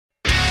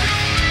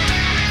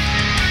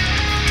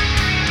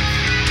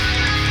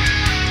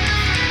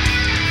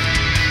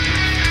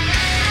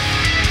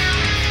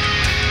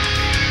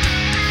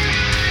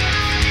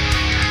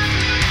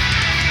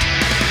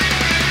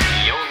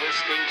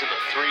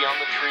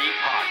Tree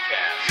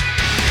Podcast.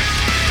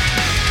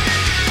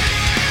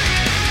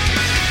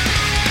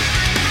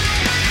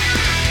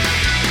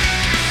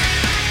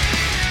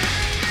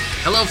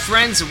 Hello,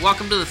 friends, and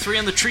welcome to the Three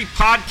on the Tree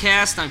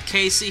Podcast. I'm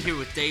Casey here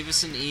with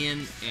Davis and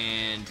Ian,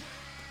 and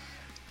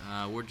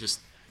we're just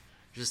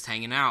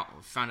hanging out.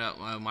 We found out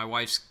my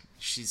wife's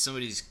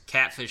somebody's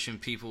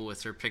catfishing people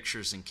with her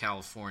pictures in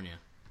California.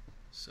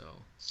 So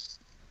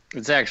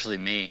it's actually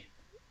me.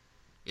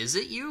 Is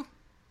it you?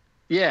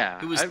 Yeah.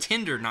 It was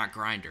Tinder, not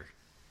Grindr.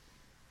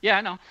 Yeah,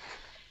 I know.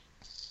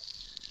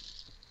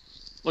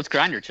 What's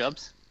Grindr,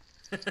 Chubbs?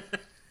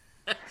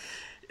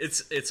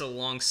 It's a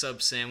long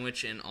sub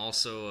sandwich and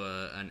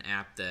also an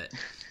app that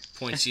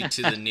points you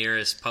to the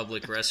nearest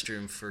public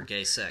restroom for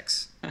gay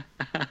sex.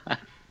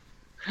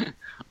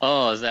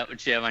 Oh, is that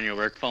what you have on your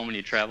work phone when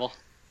you travel?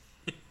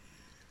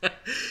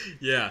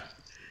 Yeah,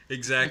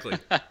 exactly.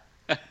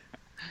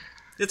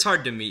 It's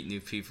hard to meet new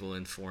people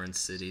in foreign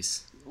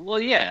cities. Well,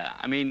 yeah.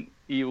 I mean,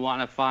 you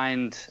want to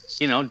find,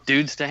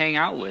 dudes to hang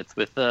out with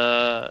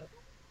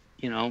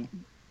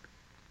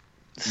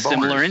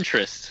similar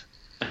interests.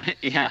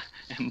 Yeah,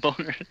 and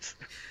boners.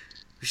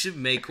 We should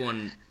make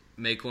one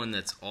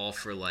that's all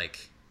for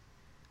like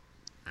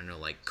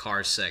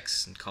car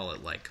sex and call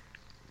it like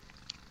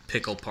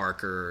Pickle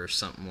Parker or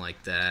something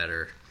like that,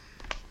 or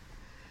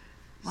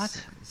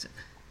what?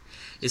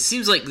 It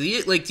seems like do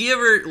you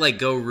ever like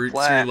go root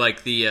through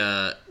like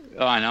the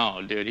Oh, I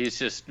know, dude. He's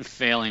just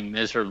failing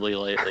miserably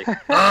lately.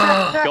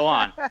 Go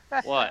on.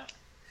 What?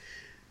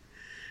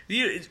 Have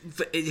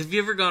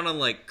you ever gone on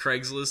like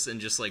Craigslist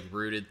and just like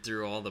rooted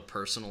through all the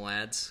personal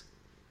ads?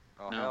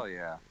 Oh, no. Hell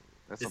yeah.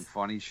 That's some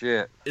funny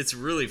shit. It's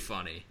really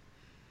funny.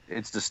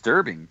 It's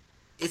disturbing.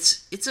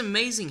 It's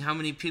amazing how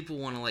many people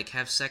want to like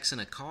have sex in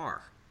a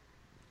car.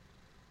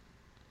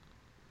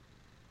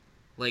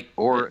 Like,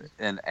 or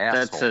an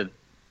asshole.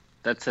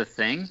 That's a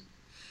thing?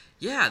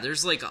 Yeah,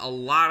 there's like a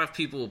lot of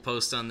people will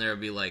post on there,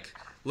 be like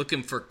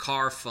looking for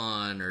car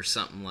fun or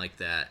something like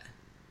that.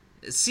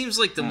 It seems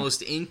like the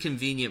most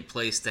inconvenient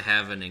place to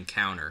have an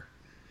encounter.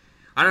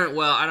 I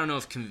don't know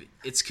if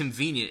it's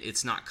convenient.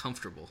 It's not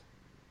comfortable.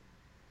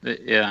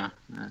 Yeah,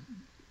 I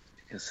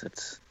guess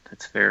that's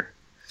fair.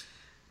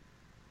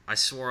 I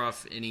swore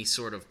off any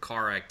sort of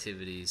car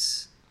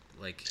activities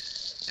like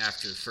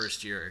after the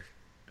first year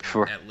at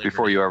Liberty.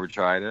 Before you ever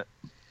tried it.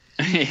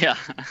 Yeah.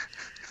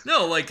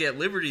 No, like at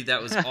Liberty,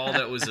 that was all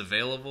that was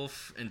available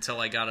until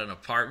I got an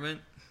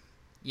apartment.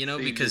 So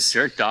because you just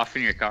jerked off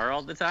in your car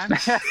all the time.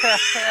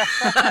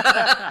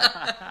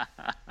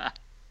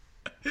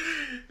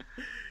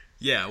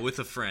 Yeah, with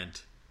a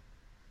friend.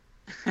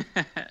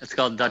 It's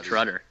called Dutch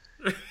Rudder.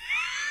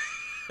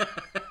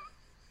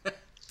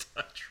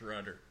 Dutch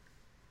Rudder.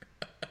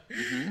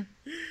 Mm-hmm.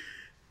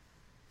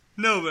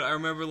 No, but I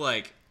remember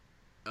like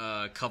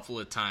a couple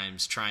of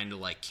times trying to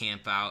like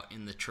camp out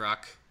in the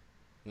truck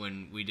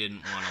when we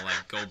didn't want to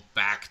like go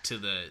back to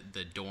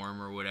the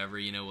dorm or whatever,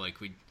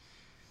 like we'd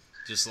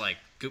just like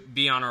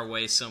be on our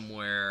way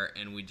somewhere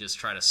and we'd just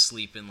try to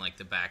sleep in like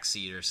the back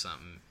seat or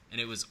something,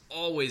 and it was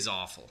always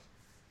awful.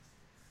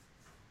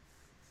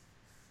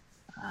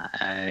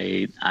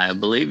 I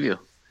believe you.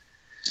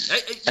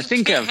 I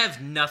think I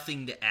have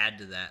nothing to add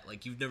to that.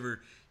 Like you've never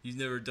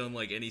done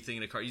like anything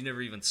in a car. You've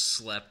never even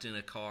slept in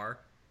a car.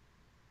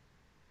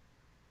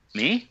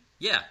 Me?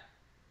 Yeah.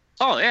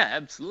 Oh yeah,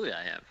 absolutely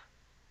I have.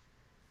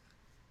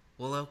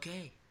 Well,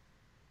 okay.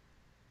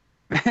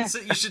 So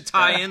you should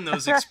tie in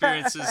those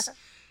experiences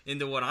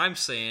into what I'm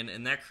saying,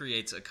 and that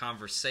creates a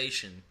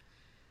conversation,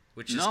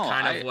 which is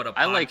kind of what a podcast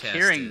I like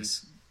hearing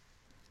is.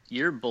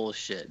 Your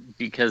bullshit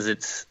because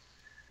it's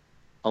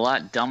a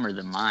lot dumber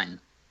than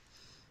mine.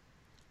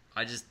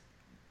 It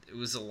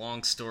was a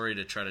long story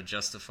to try to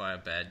justify a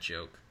bad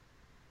joke.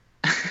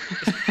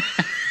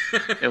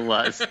 It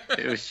was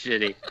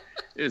shitty.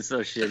 It was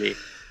so shitty.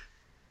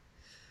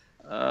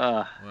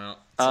 Well,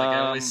 it's like I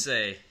always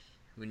say,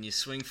 when you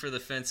swing for the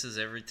fences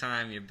every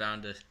time, you're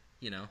bound to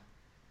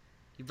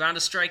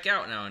strike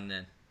out now and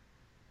then.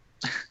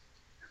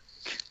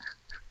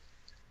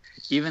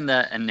 Even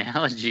that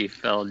analogy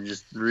fell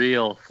just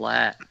real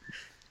flat.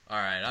 All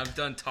right, I'm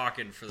done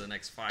talking for the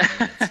next 5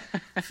 minutes.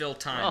 Fill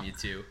time, you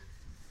two.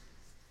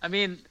 I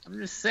mean, I'm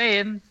just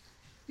saying,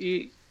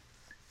 you're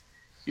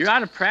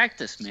out of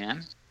practice,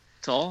 man.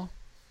 That's all.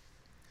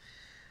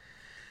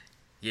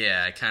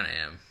 Yeah, I kind of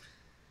am.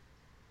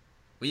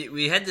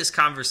 We had this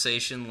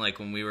conversation like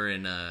when we were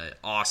in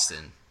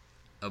Austin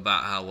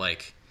about how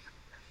like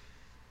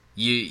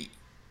me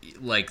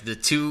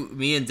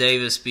and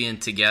Davis being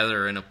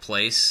together in a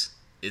place,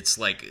 it's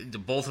like the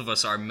both of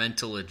us, our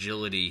mental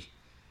agility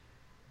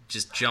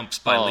just jumps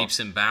by leaps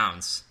and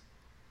bounds.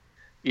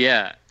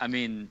 Yeah, I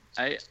mean,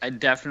 I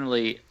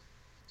definitely,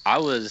 I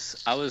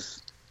was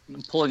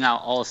pulling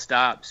out all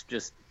stops,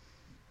 just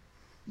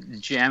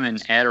jamming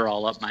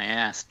Adderall up my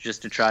ass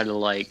just to try to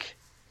like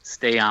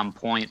stay on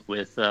point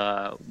with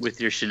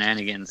your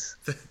shenanigans.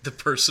 The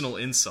personal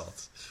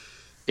insults.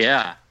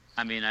 Yeah,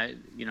 I mean, it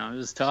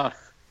was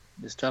tough.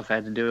 It was tough. I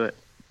had to do it,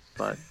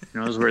 but it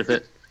was worth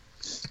it.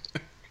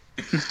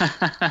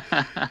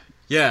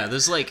 Yeah,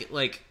 there's like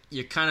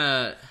you're kind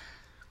of.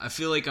 I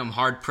feel like I'm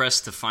hard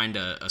pressed to find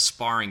a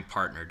sparring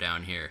partner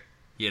down here.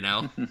 You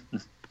know.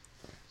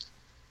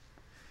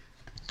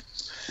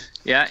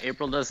 Yeah,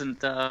 April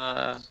doesn't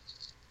chime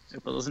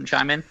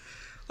in.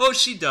 Oh,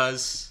 she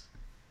does.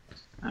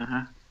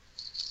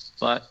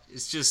 But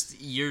it's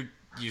just you're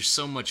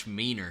so much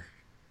meaner.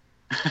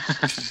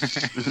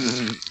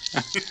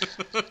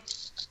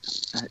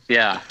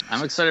 Yeah,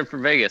 I'm excited for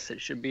Vegas.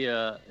 It should be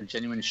a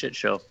genuine shit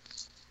show.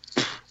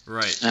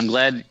 Right. And I'm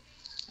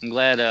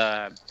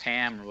glad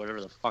Pam or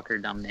whatever the fuck her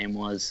dumb name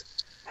was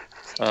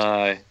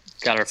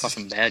got her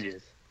fucking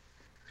badges.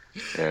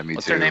 Yeah, me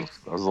What's too. her name?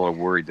 I was a little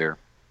worried there.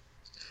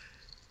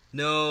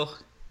 No.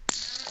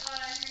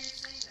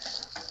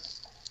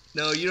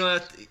 No, you don't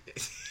have to.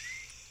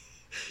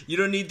 You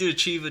don't need to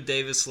achieve a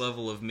Davis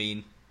level of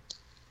mean.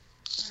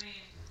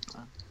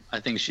 I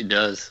think she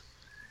does.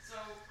 So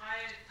I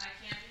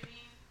can't be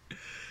mean? But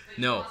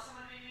you No. want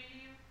someone to be mean to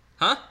you?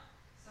 Huh?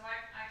 So I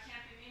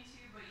can't be mean to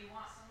you, but you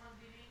want someone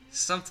to be mean to you?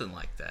 Something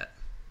like that.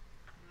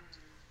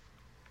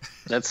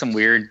 That's some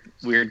weird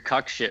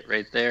cuck shit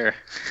right there.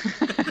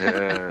 Yeah. Say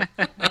I'm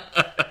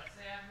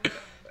rude.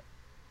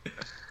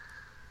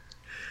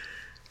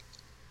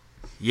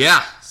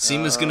 Yeah,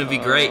 SEMA's gonna be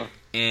great,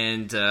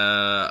 and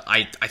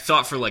I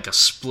thought for like a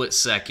split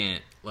second,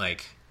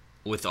 like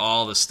with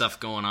all the stuff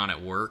going on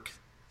at work,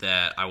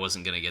 that I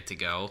wasn't gonna get to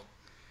go,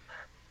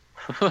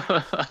 and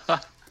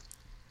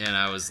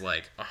I was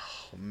like,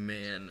 oh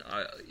man,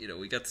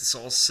 we got this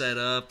all set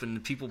up,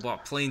 and people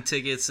bought plane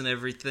tickets and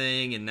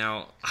everything, and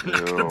now I'm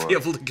not gonna be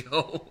able to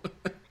go.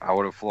 I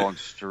would have flown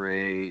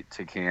straight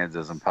to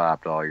Kansas and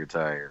popped all your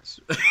tires.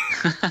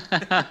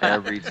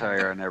 Every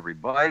tire on every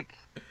bike.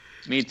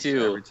 Me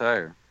too. Every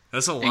tire.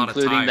 That's a lot of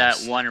tires. Including that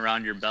one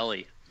around your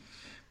belly.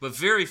 But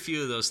very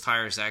few of those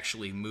tires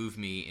actually move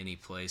me any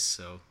place,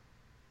 so.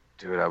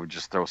 Dude, I would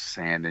just throw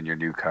sand in your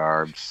new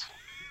carbs.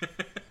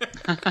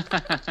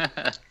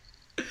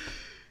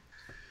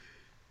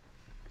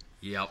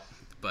 Yep.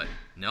 But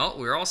no,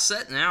 we're all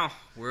set now.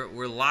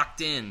 We're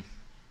locked in.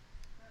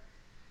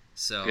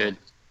 So good.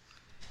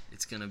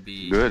 It's gonna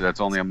be good.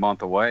 That's only a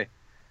month away.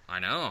 I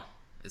know.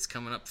 It's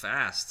coming up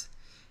fast.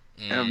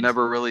 And I've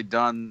never really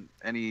done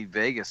any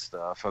Vegas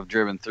stuff. I've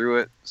driven through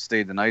it,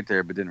 stayed the night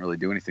there, but didn't really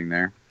do anything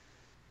there.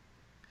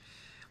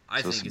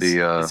 I think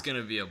it's going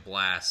to be a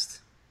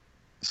blast.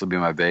 This will be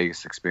my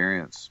Vegas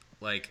experience.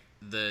 Like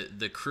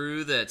the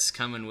crew that's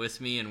coming with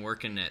me and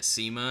working at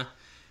SEMA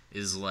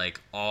is like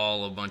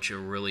all a bunch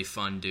of really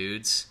fun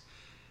dudes.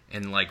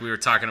 And like we were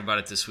talking about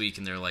it this week,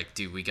 and they're like,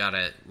 "Dude, we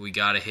gotta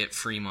hit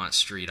Fremont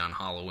Street on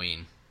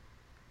Halloween."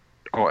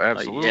 Oh,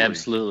 absolutely.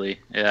 Absolutely,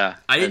 yeah.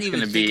 I didn't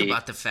even think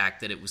about the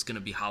fact that it was going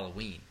to be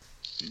Halloween.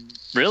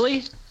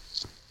 Really?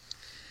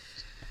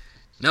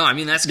 No, I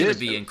mean, that's going to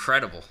be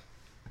incredible.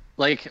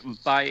 Like,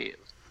 by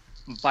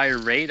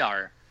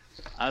radar,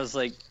 I was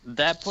like,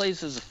 that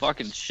place is a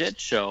fucking shit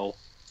show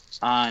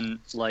on,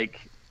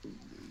 like,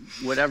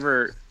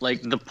 whatever,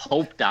 like, the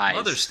Pope dies.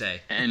 Mother's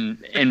Day.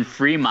 And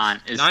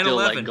Fremont is 9/11. Still,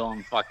 like,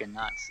 going fucking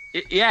nuts.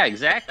 Yeah,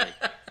 exactly.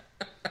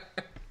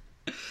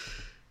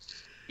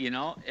 You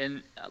know,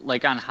 and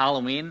like on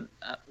Halloween,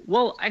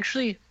 well,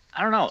 actually,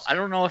 I don't know. I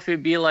don't know if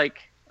it'd be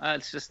like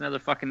it's just another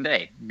fucking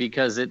day,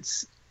 because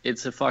it's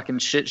a fucking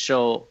shit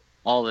show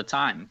all the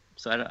time.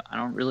 So I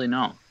don't really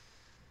know.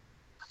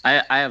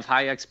 I have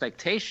high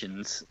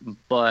expectations,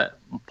 but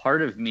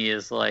part of me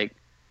is like,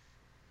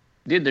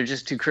 dude, they're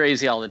just too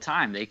crazy all the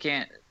time. They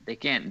can't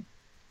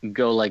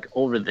go like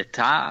over the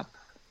top.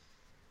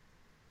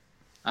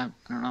 I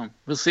don't know.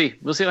 We'll see.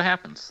 We'll see what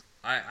happens.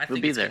 I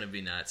think it's going to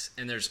be nuts.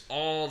 And there's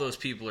all those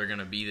people are going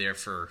to be there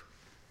for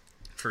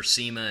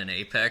SEMA and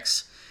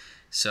Apex.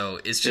 So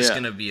it's just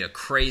going to be a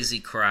crazy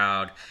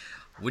crowd.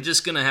 We're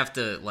just going to have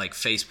to like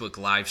Facebook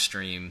live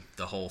stream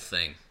the whole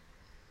thing.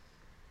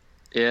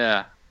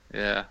 Yeah,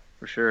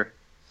 for sure.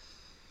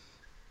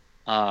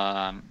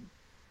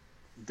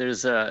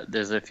 There's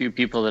a few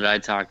people that I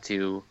talk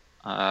to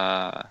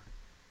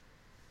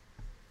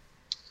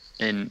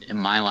in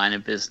my line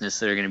of business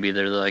that are going to be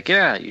there. They're like,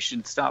 yeah, you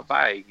should stop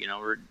by. You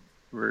know,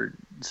 we're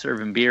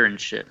serving beer and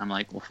shit. I'm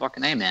like, well,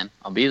 fucking A, man,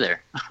 I'll be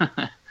there.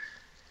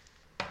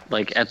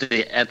 Like at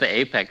the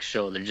Apex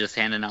show, they're just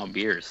handing out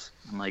beers.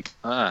 I'm like,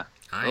 nice.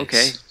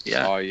 Okay,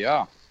 yeah. Oh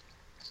yeah.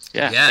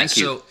 Yeah, thank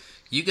you. So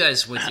you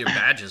guys with your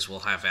badges will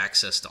have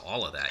access to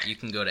all of that. You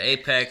can go to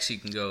Apex, you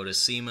can go to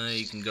SEMA,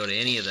 you can go to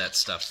any of that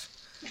stuff.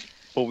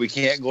 But we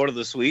can't go to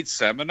the sweet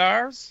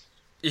seminars?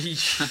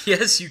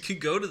 Yes, you can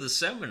go to the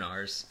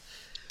seminars.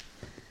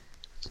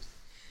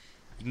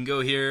 You can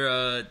go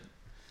here.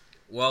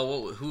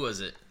 Who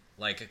was it?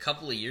 Like a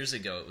couple of years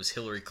ago, it was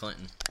Hillary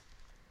Clinton.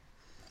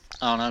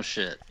 Oh, no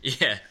shit.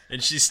 Yeah,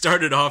 and she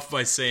started off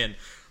by saying,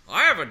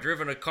 I haven't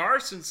driven a car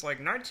since like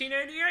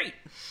 1988.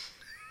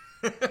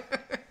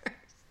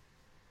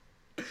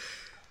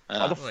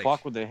 Why the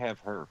fuck would they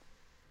have her?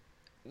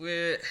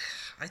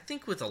 I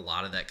think with a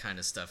lot of that kind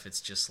of stuff,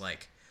 it's just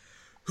like,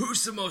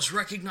 who's the most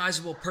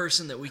recognizable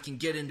person that we can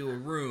get into a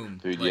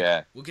room? Dude, like,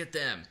 yeah. We'll get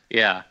them.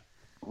 Yeah.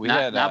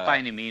 Not by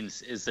any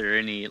means is there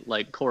any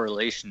like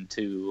correlation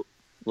to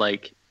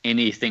like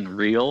anything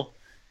real.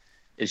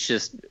 It's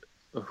just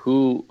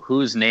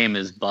whose name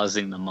is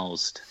buzzing the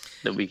most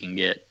that we can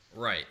get.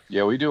 Right.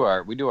 Yeah, we do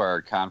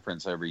our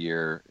conference every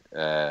year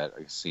at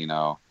a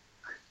casino,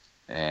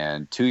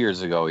 and 2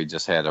 years ago he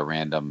just had a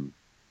random.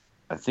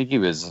 I think he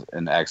was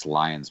an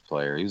ex-Lions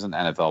player. He was an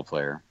NFL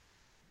player.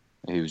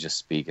 He was just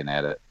speaking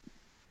at it.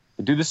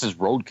 Dude, this is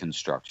road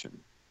construction.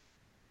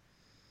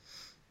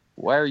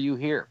 Why are you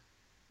here?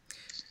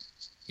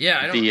 Yeah,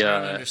 I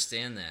don't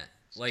understand that.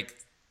 Like,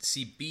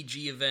 see,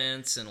 BG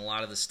events and a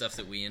lot of the stuff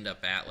that we end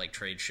up at, like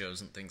trade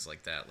shows and things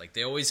like that, like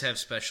they always have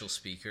special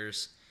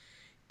speakers.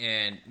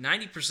 And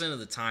 90% of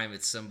the time,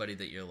 it's somebody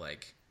that you're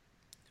like,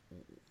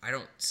 I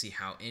don't see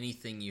how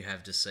anything you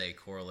have to say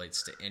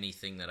correlates to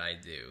anything that I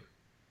do.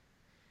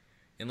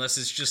 Unless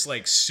it's just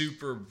like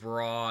super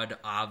broad,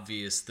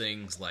 obvious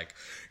things like,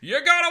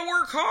 you gotta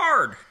work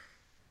hard.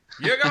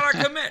 You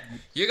gotta commit.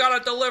 You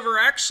gotta deliver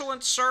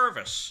excellent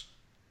service.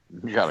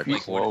 You gotta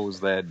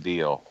close that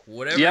deal.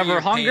 Whatever. You ever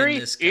you're hungry? paying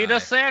this guy. Eat a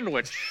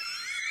sandwich.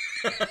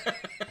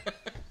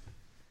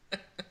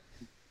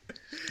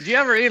 Do you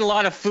ever eat a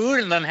lot of food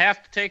and then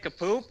have to take a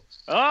poop?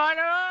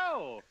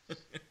 Oh, no!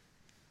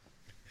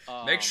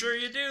 Make sure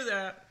you do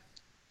that.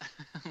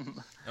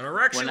 An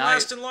erection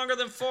lasting longer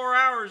than 4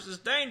 hours is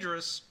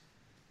dangerous.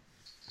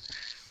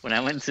 When I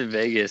went to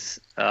Vegas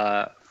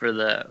for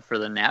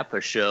the Napa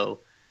show,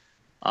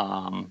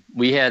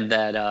 we had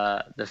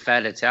that the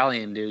fat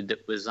Italian dude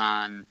that was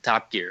on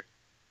Top Gear.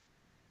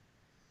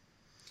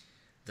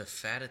 The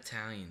fat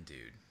Italian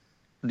dude.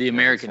 The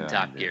American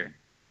Top Gear.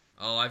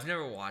 Oh, I've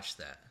never watched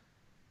that.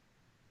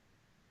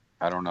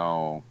 I don't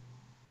know.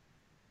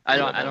 I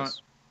don't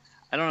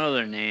know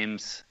their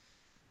names.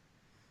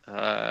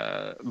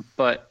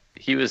 But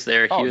he was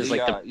there. He was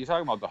like you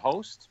talking about the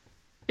host?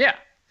 Yeah.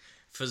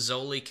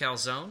 Fazoli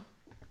Calzone?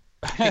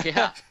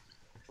 Yeah.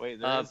 Wait,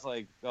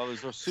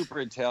 there's a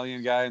super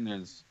Italian guy, and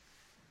there's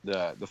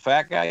the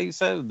fat guy you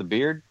said with the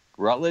beard,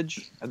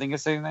 Rutledge. I think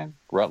it's his name,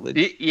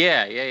 Rutledge.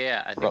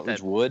 Yeah. I think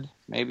Rutledge Wood,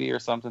 maybe, or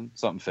something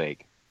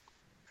fake.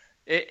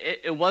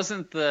 It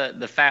wasn't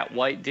the fat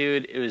white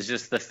dude. It was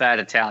just the fat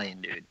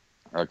Italian dude.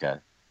 Okay.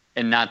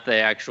 And not the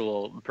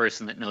actual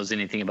person that knows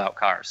anything about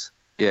cars.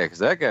 Yeah, because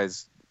that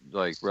guy's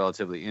like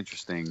relatively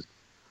interesting.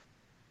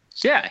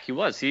 Yeah, he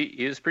was.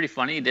 He was pretty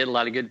funny. He did a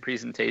lot of good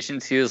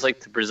presentations. He was like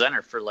the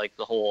presenter for like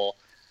the whole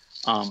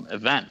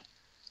event.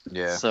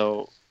 Yeah.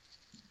 So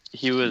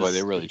he was. Boy,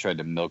 they really tried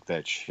to milk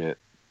that shit.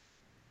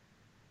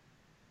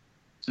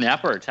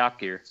 Napa or Top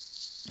Gear?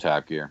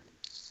 Top Gear.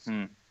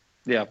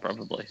 Yeah,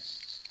 probably.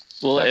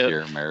 Well, Top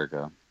Gear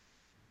America.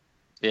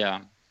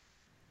 Yeah.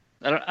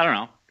 I don't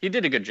know. He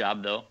did a good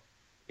job though.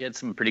 He had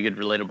some pretty good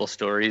relatable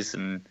stories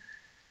and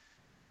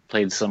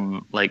played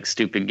some like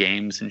stupid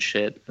games and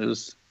shit. It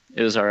was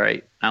all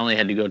right. I only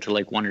had to go to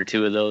like one or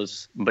two of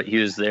those, but he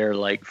was there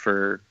like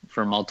for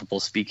multiple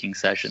speaking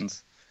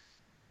sessions.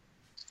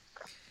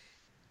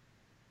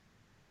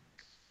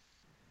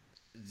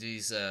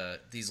 These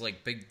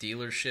like big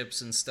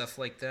dealerships and stuff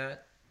like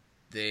that,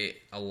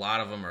 a lot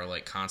of them are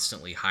like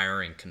constantly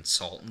hiring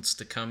consultants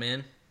to come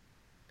in,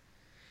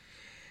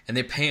 and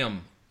they pay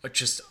them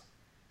just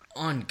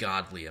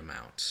ungodly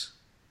amounts.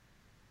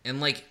 And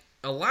like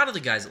a lot of the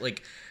guys,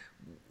 like,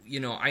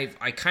 you know,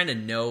 I kind of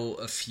know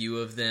a few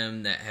of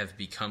them that have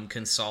become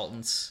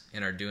consultants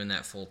and are doing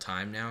that full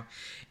time now,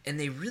 and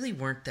they really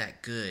weren't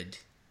that good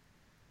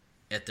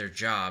at their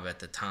job at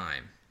the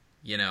time,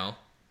 you know.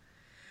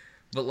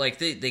 But like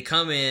they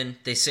come in,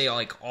 they say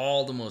like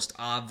all the most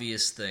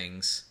obvious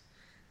things.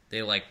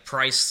 They like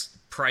price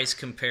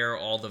compare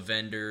all the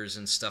vendors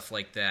and stuff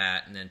like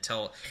that, and then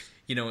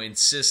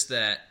insist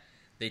that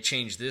they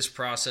change this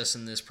process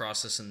and this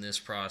process and this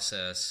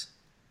process.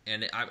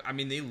 And I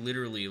mean,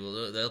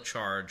 they'll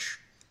charge,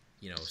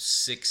 $6,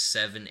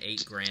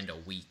 $7, $8 a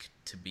week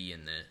to be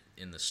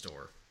in the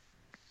store.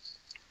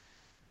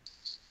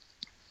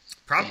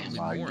 Probably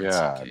more in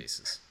some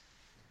cases.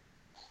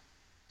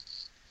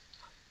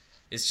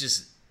 It's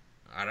just,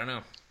 I don't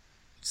know.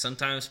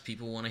 Sometimes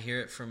people want to hear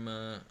it from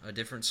a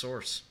different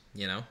source,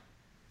 you know?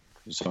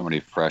 Somebody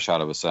fresh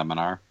out of a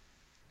seminar.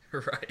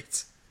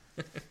 Right.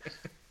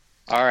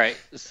 All right.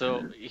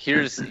 So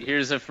here's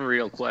a for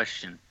real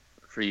question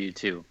for you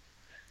too.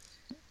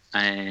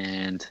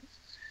 And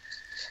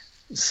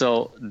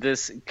so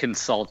this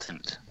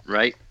consultant,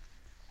 right?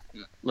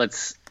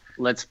 Let's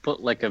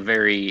put like a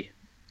very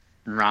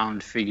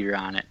round figure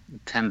on it.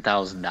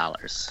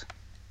 $10,000.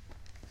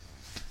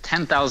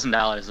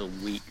 $10,000 a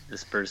week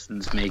this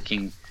person's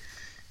making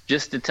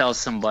just to tell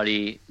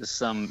somebody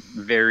some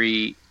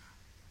very,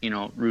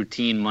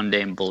 routine,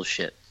 mundane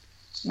bullshit.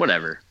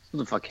 Whatever. Who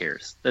the fuck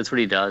cares? That's what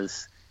he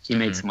does. He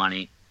makes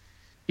money.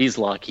 He's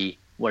lucky.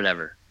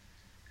 Whatever.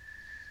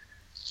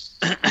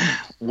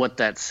 What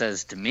that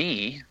says to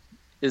me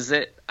is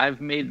that I've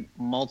made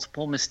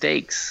multiple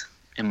mistakes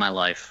in my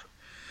life.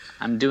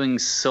 I'm doing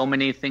so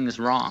many things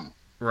wrong.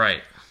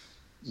 Right.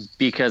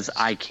 Because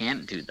I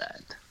can't do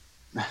that.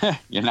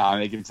 You're not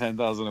making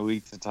 $10,000 a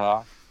week to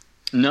talk.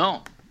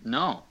 No.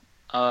 Not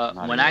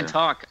When I either.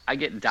 talk, I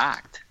get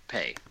docked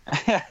pay.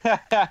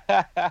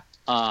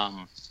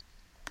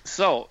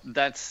 So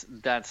that's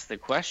the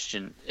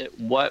question.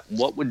 What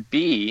would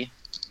be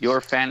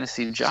your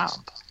fantasy job?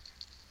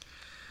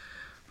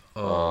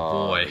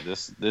 Oh boy.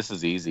 This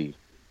is easy.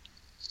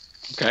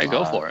 Okay,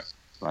 go for it.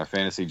 My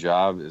fantasy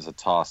job is a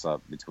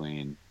toss-up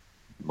between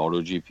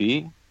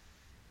MotoGP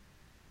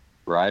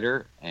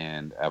rider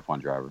and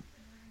F1 driver.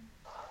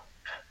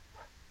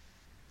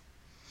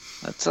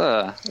 That's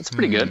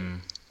pretty good.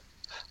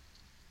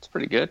 It's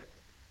pretty good.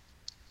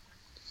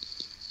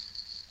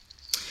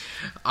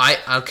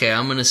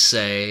 I'm gonna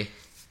say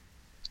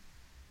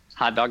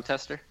Hot dog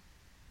tester.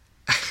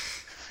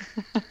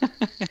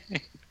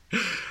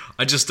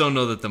 I just don't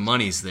know that the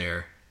money's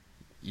there.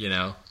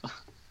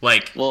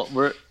 Like, Well,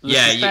 this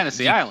is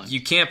Fantasy Island.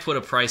 You can't put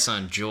a price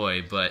on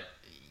joy, but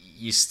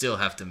you still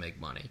have to make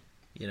money.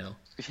 Yeah,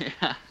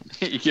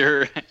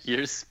 your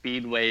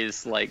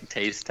Speedway's like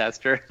taste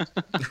tester.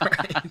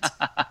 Right.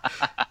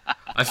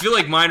 I feel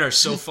like mine are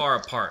so far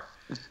apart.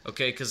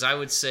 Okay, because I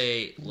would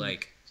say,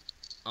 like,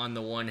 on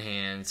the one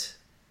hand,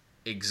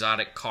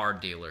 exotic car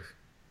dealer.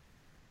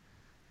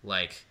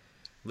 Like,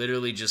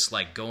 literally just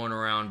like going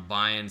around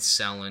buying,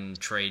 selling,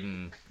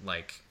 trading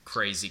like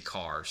crazy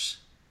cars,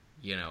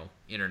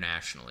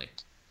 internationally.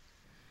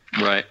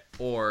 Right.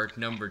 Or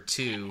number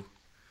 2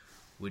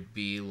 would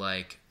be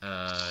like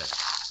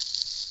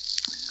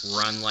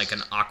run like an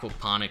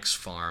aquaponics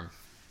farm.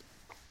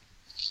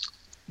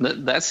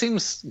 That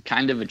seems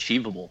kind of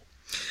achievable.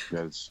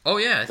 That's Oh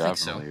yeah, I think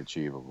so. definitely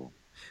achievable.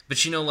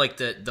 But like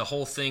the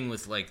whole thing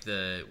with like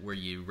where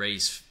you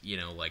raise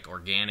like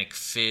organic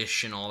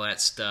fish and all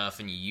that stuff,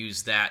 and you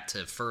use that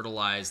to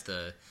fertilize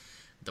the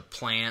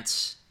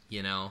plants.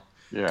 Yeah.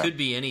 Could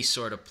be any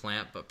sort of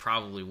plant, but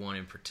probably one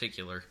in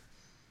particular.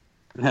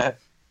 The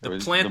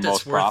Plant that's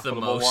most worth the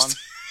profitable most.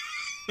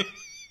 one?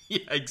 Yeah,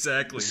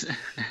 exactly.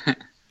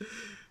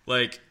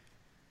 Like,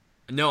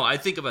 no, I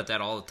think about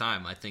that all the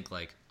time. I think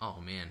like, oh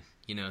man,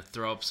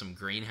 throw up some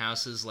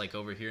greenhouses like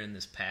over here in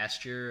this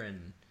pasture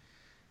and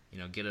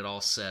get it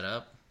all set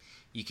up.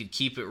 You could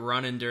keep it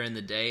running during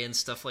the day and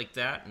stuff like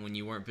that. And when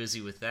you weren't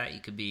busy with that, you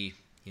could be,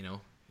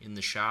 in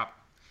the shop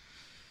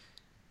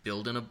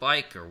building a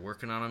bike or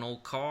working on an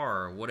old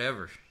car or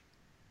whatever.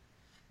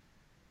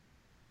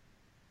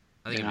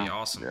 I think it'd be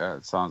awesome. Yeah,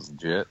 it sounds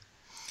legit.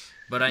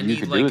 But I You need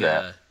could like do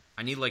that.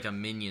 I need like a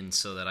minion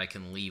so that I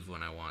can leave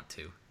when I want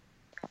to.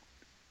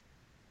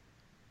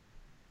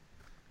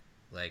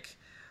 Like,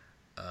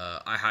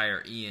 I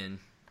hire Ian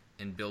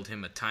and build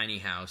him a tiny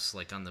house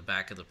like on the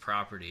back of the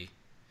property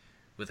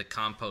with a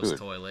compost Dude.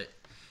 toilet.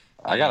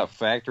 I got a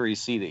factory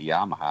seat at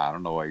Yamaha. I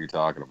don't know what you're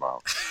talking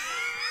about.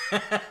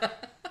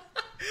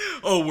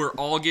 Oh, we're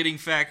all getting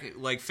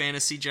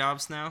fantasy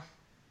jobs now?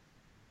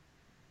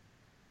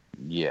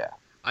 Yeah.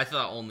 I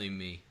thought only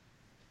me.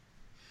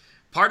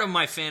 Part of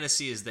my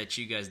fantasy is that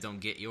you guys don't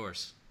get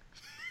yours.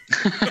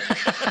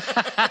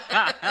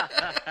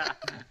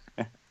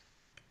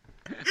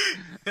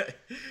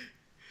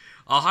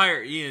 I'll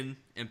hire Ian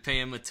and pay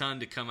him a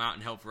ton to come out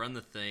and help run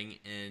the thing,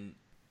 and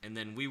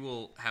then we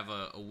will have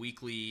a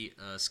weekly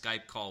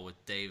Skype call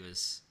with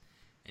Davis,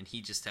 and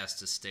he just has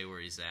to stay where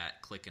he's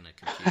at, clicking a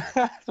computer.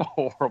 That's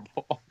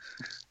horrible.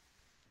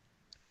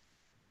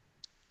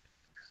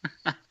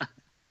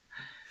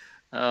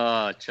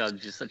 Oh, Chubb,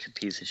 you're such a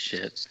piece of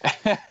shit.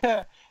 I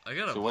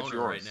got a So what's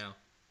boner right yours? now.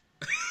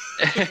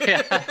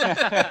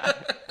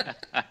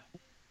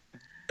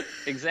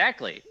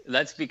 Exactly.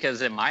 That's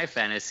because in my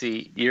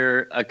fantasy,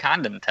 you're a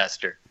condom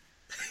tester.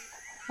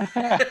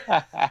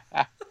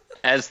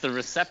 As the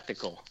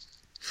receptacle.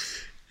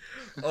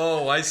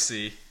 Oh, I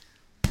see.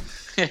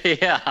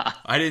 Yeah.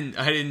 I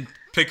didn't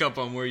pick up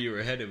on where you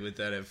were headed with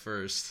that at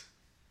first.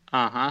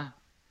 Uh-huh.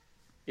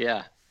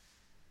 Yeah.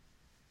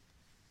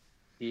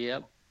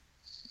 Yep.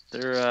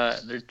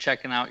 They're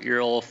checking out your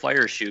old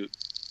fire chute.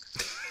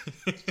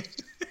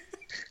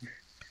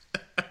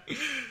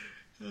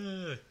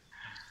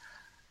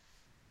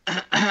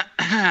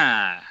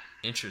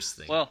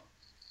 Interesting. Well,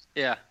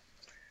 yeah.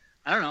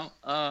 I don't know.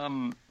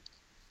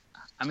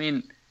 I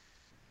mean,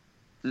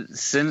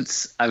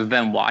 since I've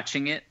been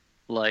watching it,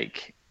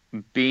 like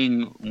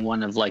being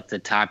one of like the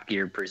Top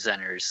Gear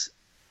presenters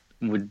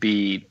would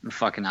be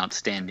fucking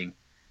outstanding.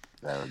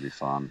 That would be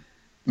fun.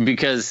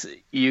 Because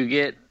you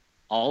get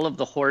all of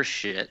the horse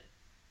shit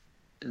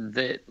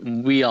that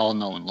we all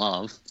know and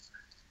love,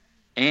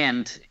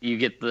 and you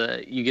get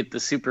the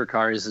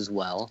supercars as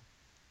well.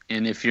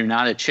 And if you're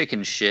not a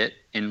chicken shit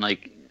and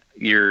like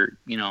you're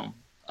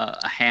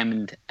a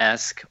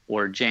Hammond-esque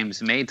or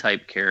James May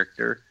type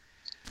character,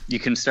 you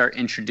can start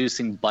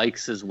introducing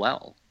bikes as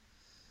well.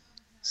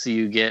 So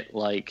you get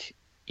like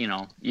you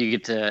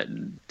get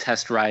to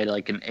test ride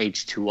like an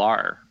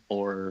H2R,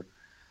 or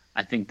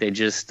I think they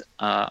just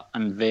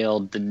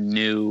unveiled the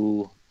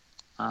new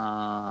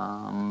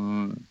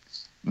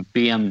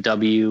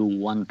BMW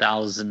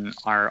 1000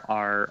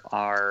 RRRRRR.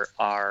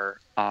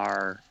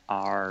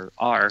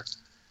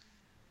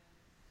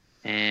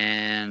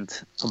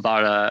 And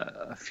about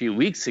a few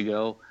weeks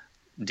ago,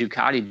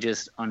 Ducati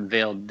just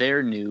unveiled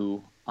their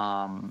new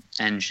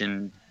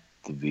engine.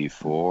 The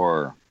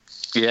V4.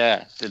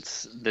 Yeah,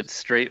 that's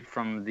straight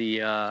from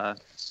the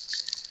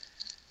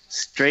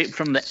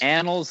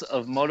annals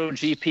of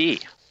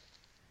MotoGP.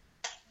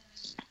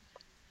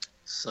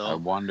 So I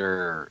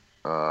wonder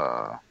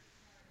how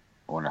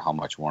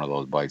much one of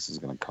those bikes is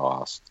going to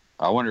cost.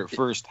 I wonder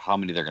first how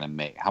many they're going to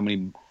make. How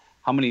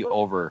many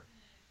over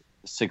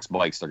 6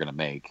 bikes they're going to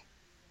make.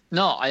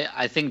 no,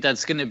 I think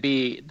that's gonna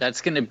be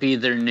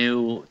their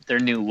new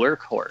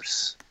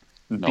workhorse.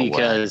 No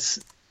because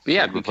way.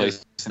 yeah, Like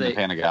because replacing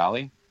the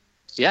Panigale.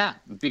 yeah,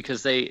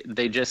 because they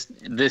just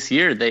this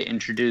year they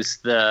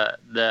introduced the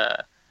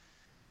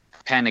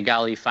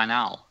Panigale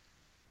Finale.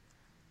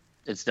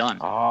 It's done.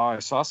 Oh, I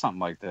saw something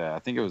like that. I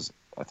think I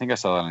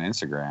saw that on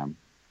Instagram.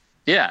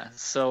 Yeah,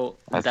 so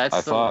I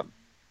that's thought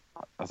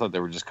they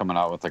were just coming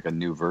out with like a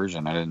new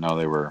version. I didn't know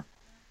they were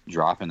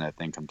dropping that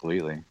thing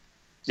completely.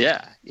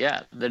 yeah,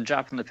 they're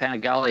dropping the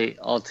Panigale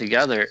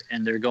altogether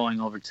and they're going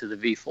over to the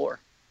V4.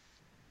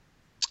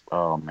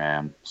 Oh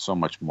man, so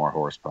much more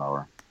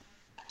horsepower.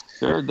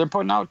 They're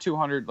putting out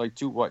 200, like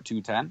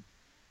 210?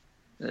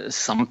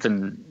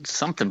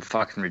 Something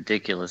fucking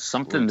ridiculous.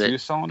 Something that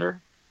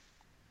 2-cylinder.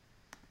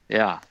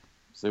 yeah.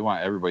 So they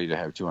want everybody to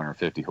have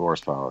 250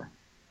 horsepower.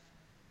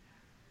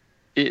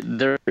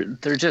 They're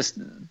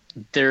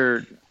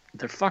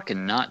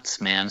fucking nuts,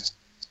 man.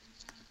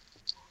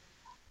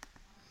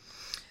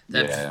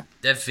 That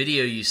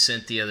video you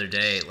sent the other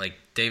day, like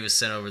Davis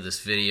sent over this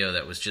video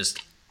that was just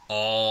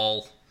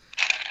all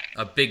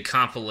a big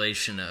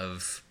compilation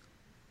of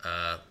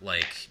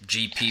like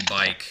GP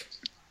bike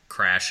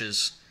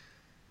crashes.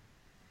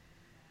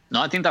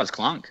 No, I think that was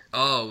Clunk.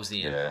 Oh, it was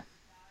the end. Yeah.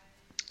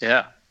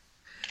 Yeah.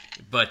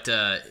 But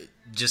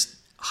just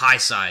high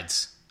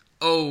sides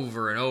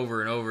over and over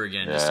and over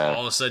again. Just Yeah.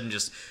 all of a sudden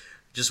just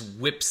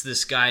whips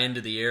this guy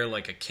into the air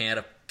like a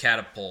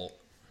catapult.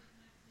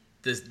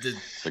 The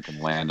They can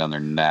land on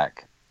their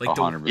neck Like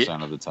the-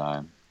 100% of the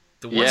time.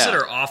 ones Yeah. that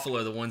are awful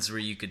are the ones where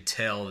you could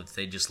tell that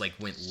they just like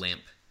went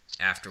limp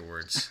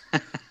afterwards.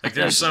 Like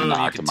there's just some of them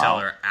you knocked could them tell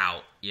out. are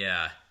out.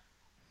 Yeah.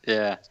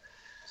 Yeah.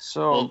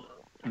 So Well,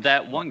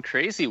 that one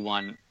crazy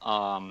one,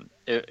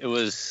 it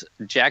was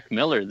Jack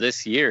Miller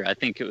this year. I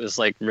think it was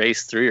like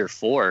race 3 or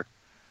 4,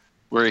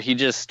 where he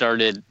just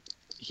started.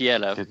 He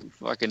had a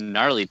fucking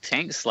gnarly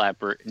tank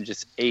slapper and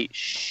just ate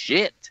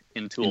shit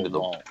into a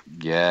wall.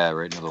 yeah,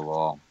 right into the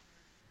wall.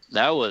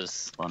 That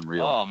was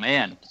Unreal. oh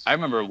man! I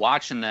remember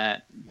watching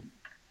that.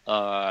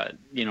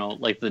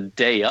 Like the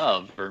day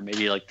of, or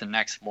maybe like the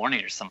next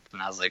morning or something.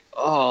 I was like,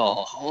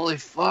 oh, holy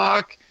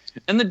fuck!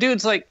 And the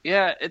dude's like,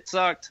 yeah, it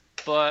sucked,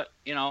 but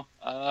I'm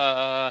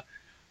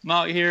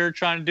out here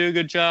trying to do a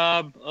good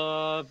job.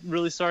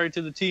 Really sorry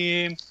to the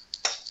team.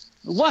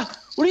 What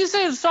are you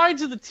saying sorry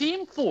to the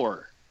team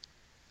for?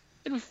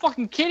 You're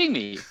fucking kidding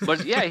me.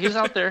 But yeah, he's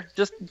out there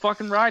just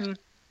fucking riding.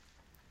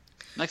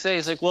 Next day,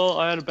 he's like, well,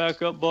 I had a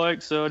backup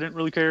bike, so I didn't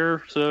really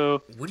care.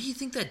 So What do you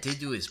think that did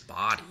to his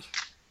body?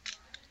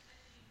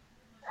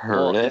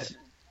 Heard it.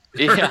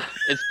 Yeah,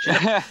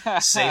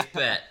 it's Safe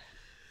bet.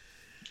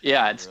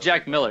 yeah, it's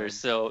Jack Miller.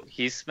 So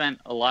he spent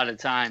a lot of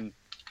time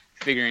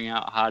figuring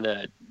out how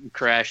to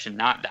crash and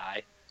not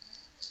die.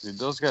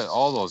 Dude,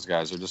 all those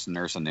guys are just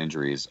nursing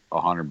injuries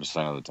 100%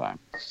 of the time.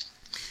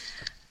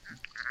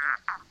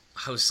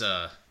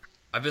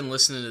 I've been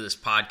listening to this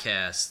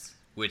podcast,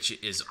 which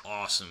is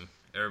awesome.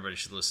 Everybody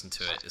should listen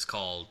to it. It's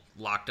called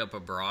Locked Up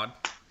Abroad.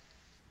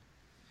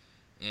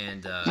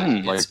 And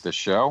Like it's the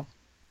show?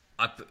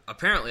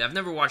 apparently I've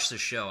never watched the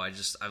show.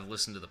 I've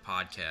listened to the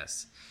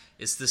podcast.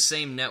 It's the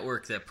same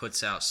network that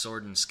puts out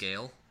Sword and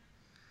Scale,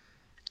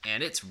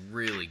 and it's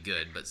really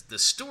good. But the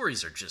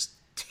stories are just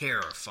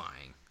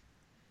terrifying.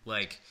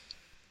 Like,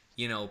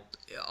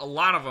 a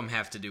lot of them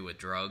have to do with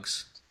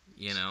drugs.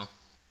 But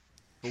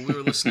we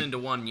were listening to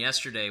one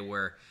yesterday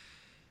where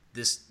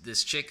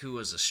this chick who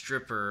was a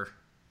stripper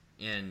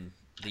in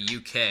the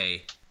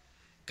UK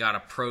got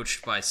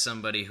approached by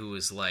somebody who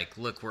was like,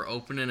 look, we're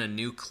opening a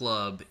new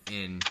club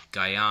in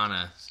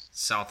Guyana,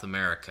 South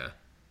America,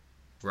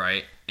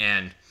 right?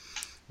 And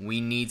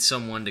we need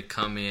someone to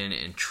come in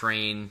and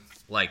train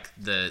like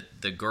the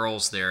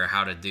girls there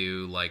how to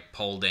do like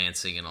pole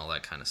dancing and all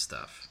that kind of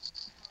stuff.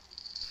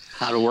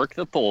 How to work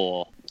the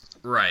pole.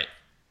 Right.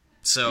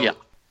 So Yeah.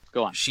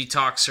 Go on. she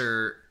talks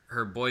her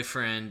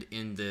boyfriend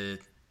into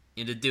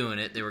doing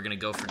it. They were going to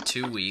go for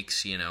 2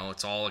 weeks,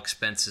 it's all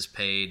expenses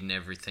paid and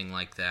everything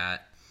like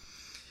that.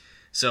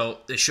 So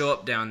they show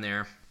up down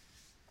there,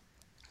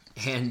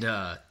 and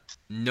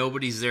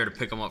nobody's there to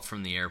pick them up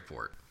from the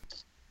airport.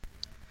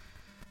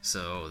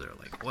 So they're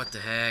like, what the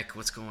heck?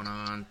 What's going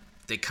on?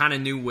 They kind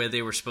of knew where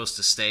they were supposed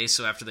to stay,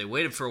 so after they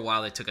waited for a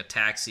while, they took a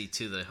taxi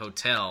to the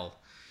hotel.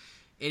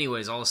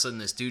 Anyways, all of a sudden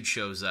this dude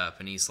shows up,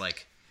 and he's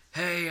like,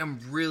 hey, I'm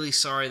really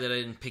sorry that I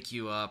didn't pick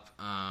you up.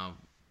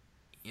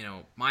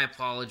 My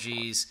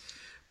apologies,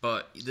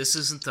 but this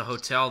isn't the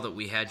hotel that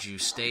we had you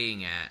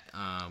staying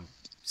at.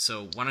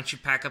 So why don't you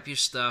pack up your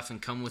stuff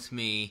and come with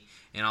me,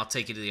 and I'll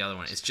take you to the other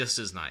one. It's just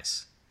as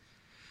nice.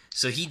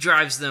 So he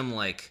drives them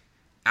like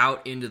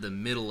out into the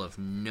middle of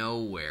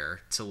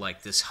nowhere to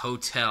like this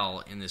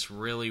hotel in this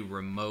really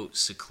remote,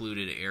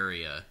 secluded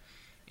area,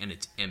 and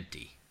it's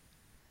empty.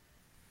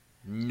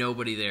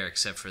 Nobody there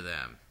except for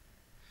them.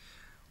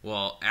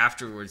 Well,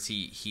 afterwards,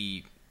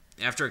 he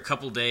after a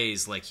couple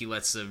days, like, he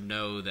lets them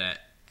know that,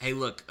 hey,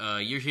 look,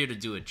 you're here to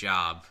do a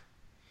job,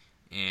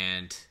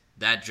 and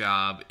that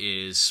job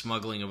is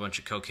smuggling a bunch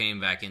of cocaine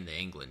back into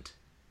England.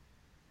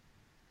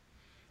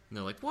 And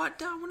they're like, what?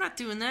 No, we're not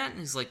doing that. And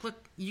he's like,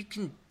 look, you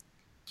can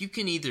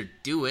either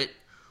do it,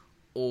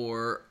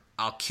 or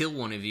I'll kill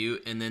one of you,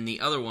 and then the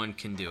other one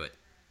can do it.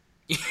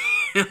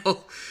 You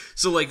know?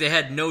 So, like, they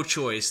had no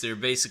choice. They were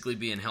basically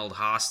being held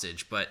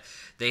hostage, but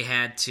they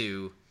had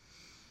to...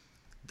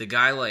 The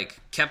guy, like,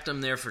 kept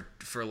them there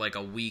for like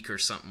a week or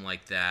something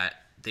like that.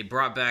 They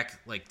brought back,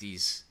 like,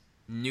 these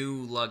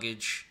new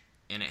luggage,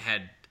 and it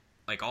had,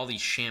 like, all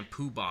these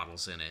shampoo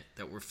bottles in it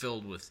that were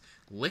filled with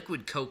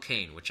liquid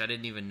cocaine, which I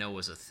didn't even know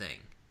was a thing.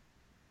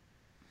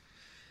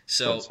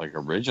 So it's like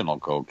original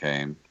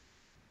cocaine.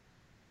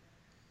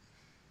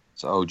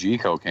 It's OG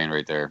cocaine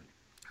right there.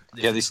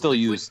 Yeah, they still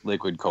use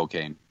liquid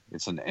cocaine.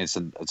 It's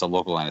a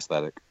local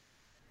anesthetic.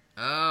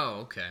 Oh,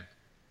 okay.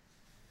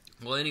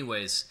 Well,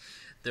 anyways,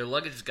 their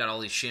luggage has got all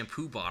these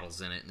shampoo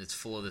bottles in it, and it's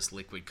full of this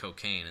liquid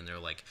cocaine. And they're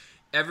like,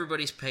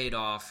 everybody's paid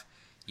off.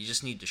 You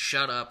just need to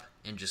shut up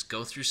and just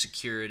go through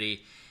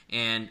security.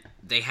 And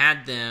they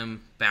had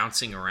them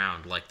bouncing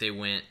around. Like, they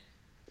went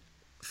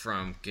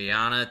from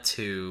Guyana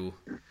to,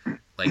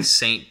 like,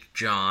 St.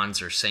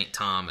 John's or St.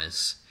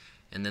 Thomas.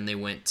 And then they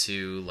went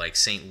to, like,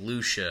 St.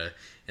 Lucia.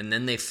 And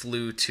then they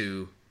flew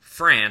to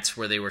France,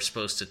 where they were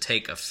supposed to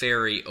take a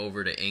ferry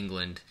over to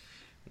England,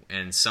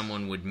 and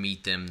someone would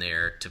meet them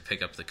there to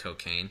pick up the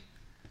cocaine.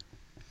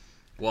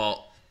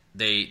 Well,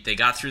 they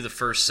got through the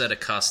first set of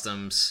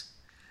customs,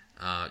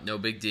 no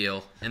big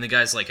deal. And the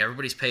guy's like,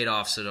 everybody's paid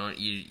off, so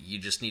you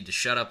just need to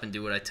shut up and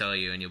do what I tell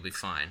you, and you'll be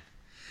fine.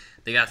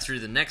 They got through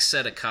the next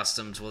set of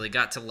customs. Well, they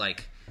got to,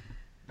 like,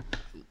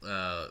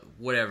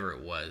 whatever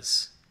it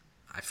was.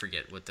 I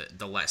forget what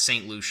the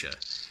St. Lucia.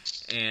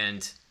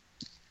 And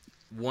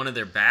one of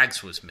their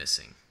bags was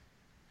missing.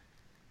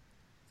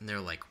 And they're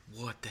like,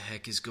 what the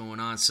heck is going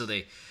on? So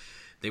they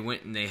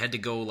went and they had to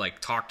go, like,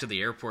 talk to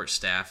the airport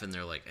staff, and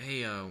they're like,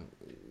 hey,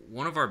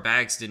 one of our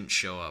bags didn't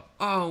show up.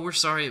 Oh, we're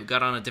sorry, it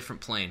got on a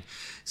different plane.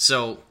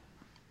 So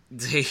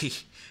they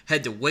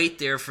had to wait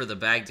there for the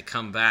bag to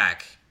come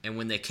back, and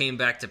when they came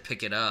back to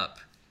pick it up,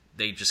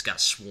 they just got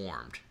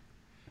swarmed.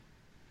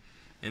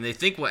 And they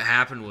think what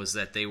happened was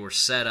that they were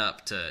set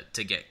up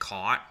to get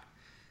caught,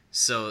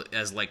 so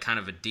as, like, kind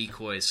of a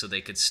decoy, so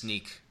they could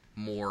sneak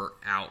more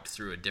out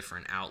through a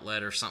different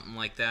outlet or something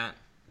like that,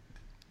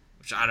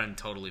 which I didn't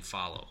totally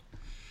follow.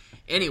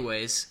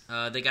 Anyways,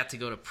 they got to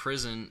go to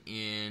prison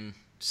in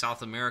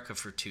South America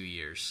for 2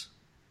 years.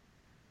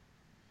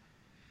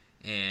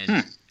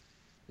 And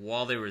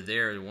while they were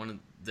there,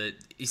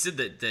 he said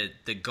that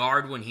the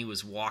guard, when he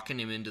was walking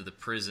him into the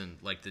prison,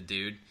 like, the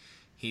dude,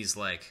 he's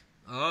like,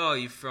 oh,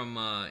 you from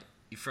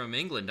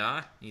England, huh?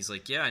 And he's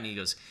like, yeah. And he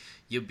goes,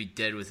 you'll be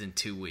dead within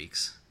 2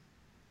 weeks.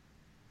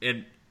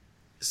 And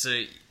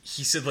so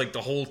he said, like,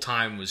 the whole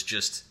time was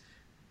just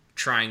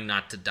trying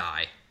not to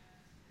die.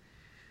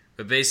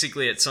 But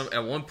basically,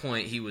 at one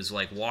point, he was,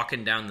 like,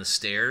 walking down the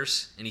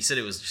stairs, and he said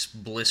it was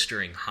just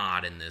blistering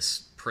hot in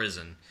this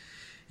prison.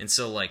 And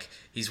so, like,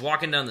 he's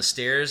walking down the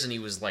stairs, and he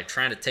was, like,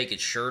 trying to take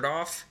his shirt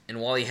off, and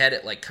while he had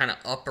it, like, kind of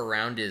up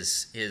around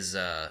his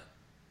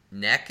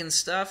neck and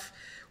stuff,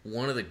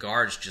 one of the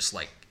guards just,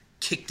 like,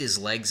 kicked his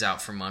legs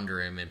out from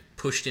under him and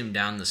pushed him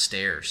down the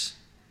stairs.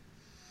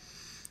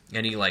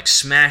 And he, like,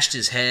 smashed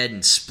his head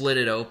and split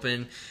it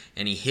open,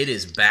 and he hit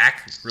his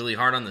back really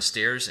hard on the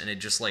stairs, and it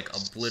just, like,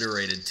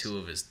 obliterated 2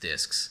 of his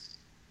discs.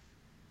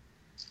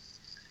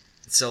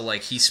 So,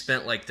 like, he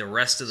spent, like, the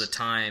rest of the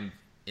time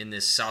in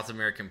this South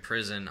American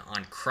prison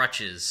on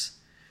crutches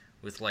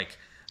with, like,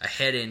 a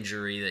head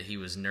injury that he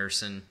was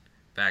nursing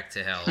back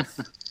to health.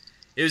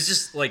 It was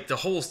just, like, the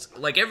whole,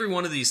 like, every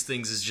one of these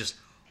things is just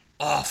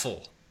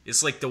awful.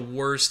 It's, like, the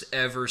worst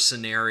ever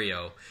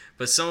scenario.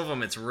 But some of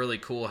them, it's really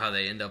cool how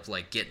they end up,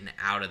 like, getting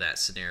out of that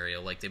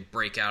scenario. Like, they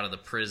break out of the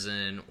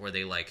prison, or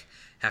they, like,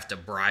 have to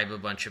bribe a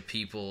bunch of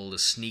people to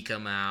sneak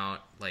them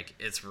out. Like,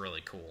 it's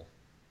really cool.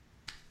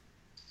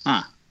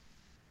 Huh.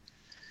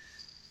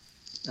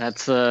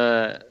 That's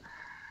an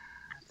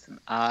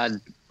odd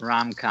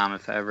rom-com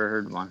if I ever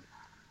heard one.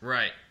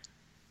 Right.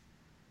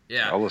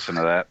 Yeah. I'll listen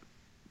to that.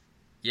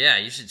 Yeah,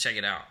 you should check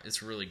it out.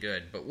 It's really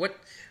good. But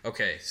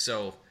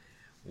so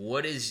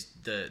what is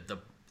the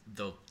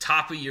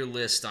top of your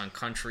list on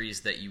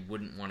countries that you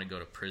wouldn't want to go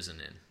to prison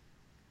in?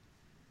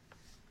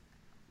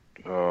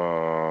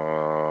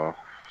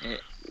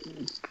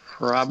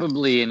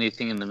 Probably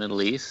anything in the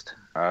Middle East.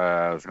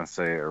 I was going to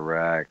say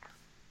Iraq.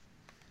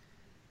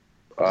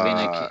 I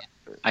mean,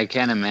 I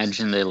can't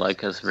imagine they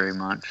like us very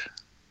much.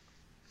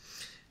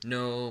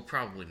 No,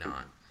 probably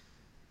not.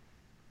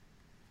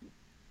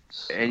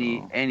 So,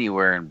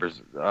 Anywhere in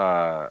Brazil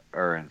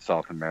or in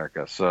South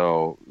America.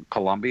 So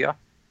Colombia.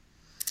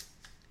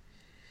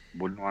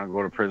 Wouldn't want to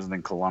go to prison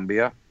in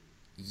Colombia.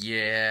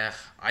 Yeah,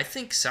 I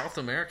think South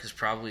America is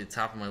probably the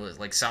top of my list.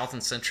 Like South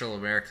and Central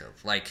America,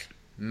 like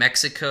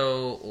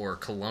Mexico or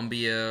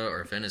Colombia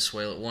or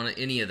Venezuela,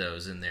 any of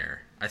those in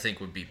there, I think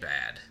would be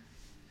bad.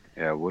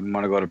 Yeah, wouldn't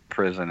want to go to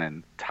prison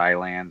in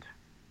Thailand.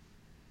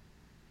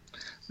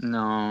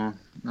 No,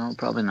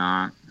 probably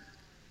not.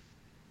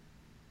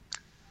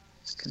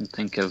 Can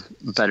think of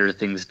better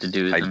things to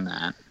do than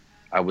that.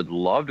 I would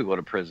love to go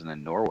to prison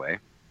in Norway.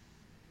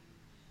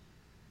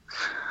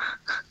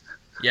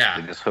 They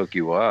Yeah, just hook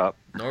you up.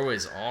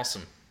 Norway's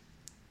awesome.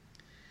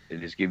 They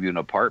just give you an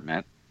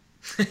apartment.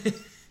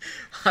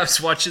 I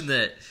was watching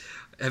that.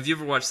 Have you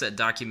ever watched that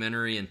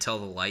documentary Until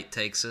the Light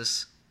Takes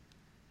Us?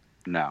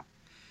 No.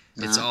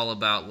 It's No. all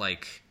about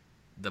like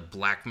the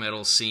black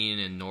metal scene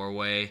in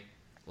Norway,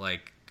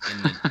 like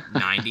in the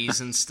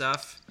 90s and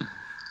stuff,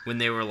 when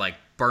they were like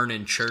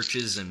burning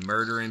churches and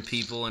murdering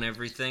people and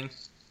everything.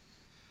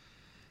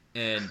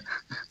 And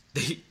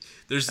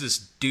there's this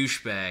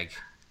douchebag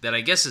that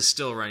I guess is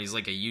still around. He's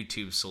like a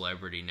YouTube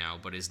celebrity now,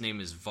 but his name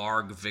is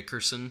Varg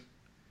Vikerson.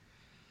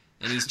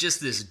 And he's just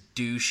this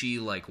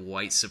douchey, like,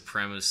 white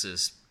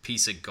supremacist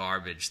piece of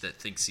garbage that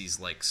thinks he's,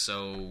 like,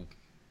 so...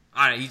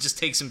 I don't know, he just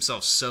takes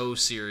himself so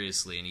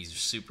seriously, and he's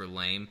super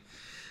lame.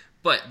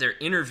 But they're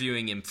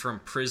interviewing him from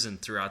prison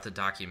throughout the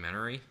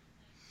documentary.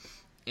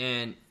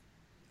 And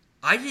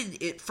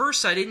at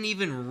first I didn't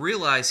even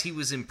realize he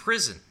was in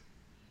prison.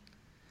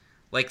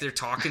 Like, they're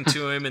talking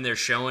to him, and they're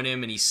showing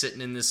him, and he's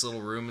sitting in this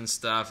little room and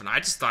stuff, and I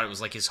just thought it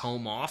was, like, his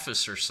home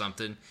office or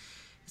something.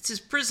 It's his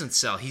prison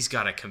cell. He's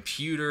got a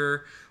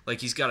computer,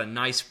 like he's got a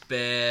nice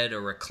bed, a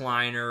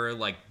recliner,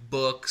 like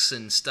books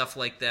and stuff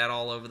like that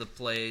all over the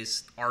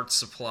place, art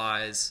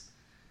supplies.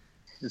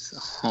 His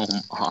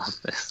home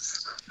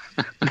office.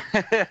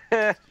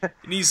 And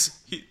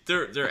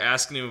they're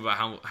asking him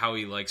about how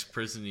he likes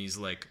prison. He's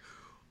like,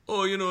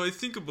 oh, I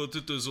think about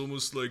it as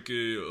almost like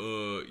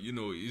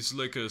it's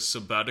like a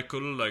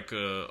sabbatical, like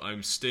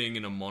I'm staying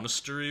in a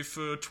monastery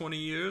for 20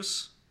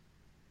 years.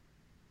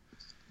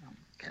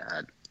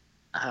 God.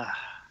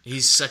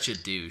 He's such a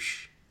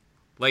douche.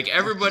 Like,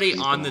 everybody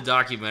on the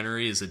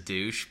documentary is a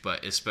douche,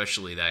 but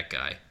especially that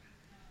guy.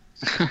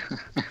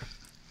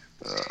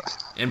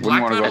 And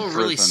black wanna go metal to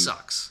really prison.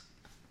 sucks.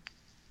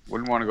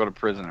 Wouldn't want to go to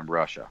prison in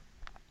Russia.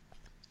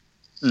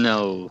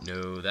 No.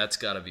 No, that's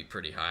got to be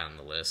pretty high on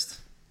the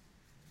list.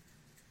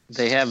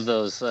 They have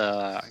those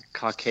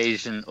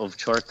Caucasian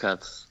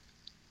ovchorkas.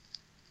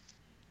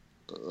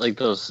 Like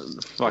those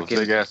Those fucking...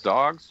 big ass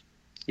dogs.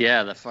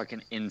 Yeah, the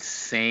fucking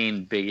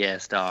insane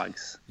big-ass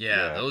dogs.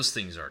 Yeah, Yeah. those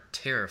things are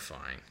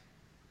terrifying.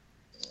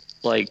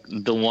 Like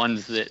the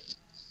ones that,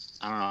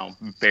 I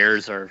don't know,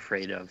 bears are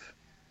afraid of.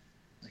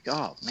 Like,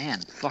 oh,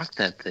 man, fuck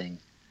that thing.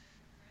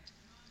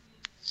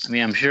 I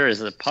mean, I'm sure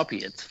as a puppy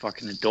it's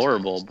fucking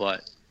adorable,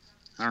 but,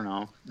 I don't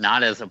know,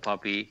 not as a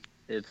puppy.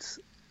 It's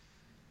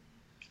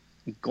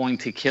going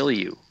to kill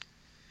you.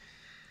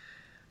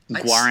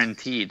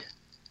 Guaranteed.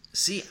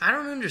 See, I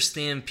don't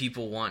understand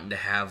people wanting to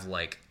have,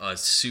 like, a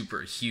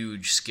super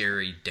huge,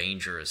 scary,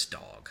 dangerous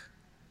dog.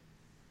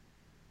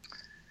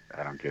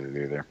 I don't get it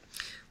either.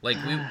 Like,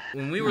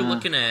 when we were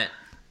looking at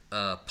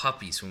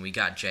puppies, when we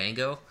got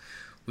Django,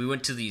 we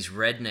went to these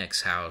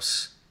rednecks'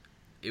 house.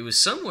 It was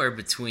somewhere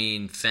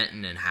between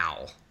Fenton and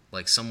Howell,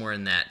 like somewhere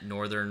in that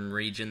northern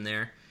region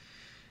there.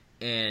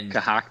 And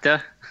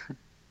Kahakta?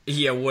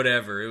 yeah,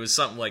 whatever. It was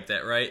something like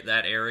that, right?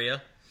 That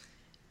area.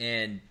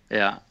 And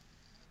Yeah.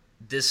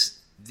 these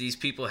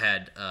people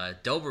had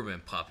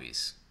Doberman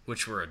puppies,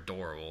 which were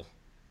adorable.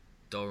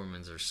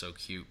 Dobermans are so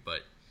cute,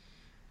 but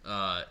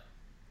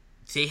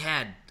they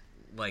had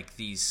like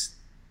these,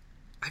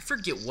 I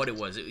forget what it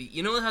was.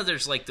 You know how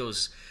there's like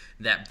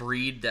that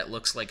breed that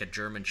looks like a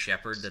German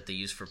Shepherd that they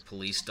use for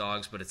police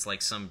dogs, but it's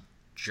like some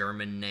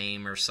German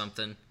name or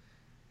something?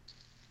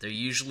 They're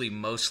usually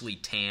mostly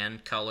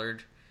tan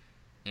colored,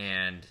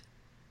 and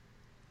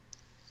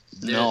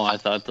No, I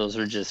thought those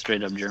were just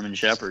straight up German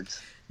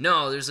Shepherds.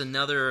 no, there's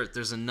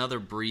another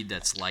breed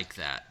that's like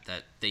that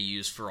they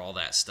use for all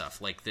that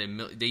stuff. Like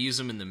they use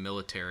them in the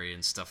military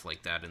and stuff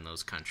like that in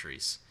those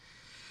countries.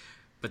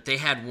 But they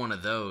had one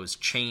of those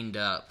chained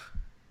up,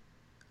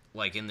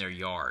 like in their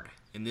yard,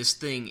 and this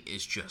thing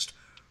is just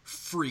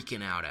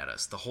freaking out at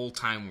us the whole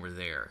time we're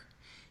there.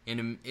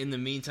 And in the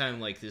meantime,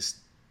 like this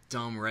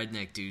dumb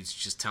redneck dude's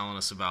just telling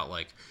us about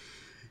like,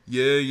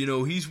 yeah,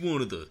 he's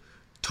one of the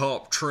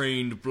top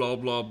trained blah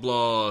blah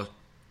blah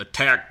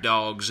attack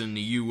dogs in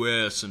the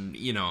U.S. and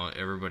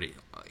anybody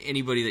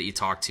that you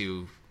talk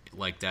to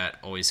like that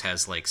always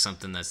has like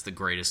something that's the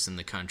greatest in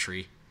the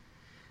country.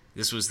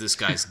 This was this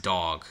guy's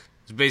dog.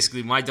 So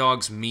basically, my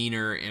dog's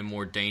meaner and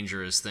more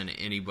dangerous than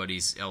anybody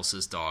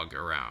else's dog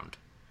around.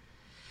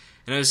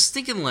 And I was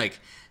thinking, like,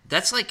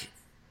 that's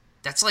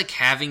like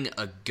having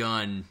a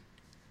gun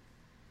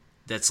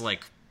that's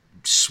like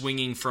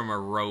swinging from a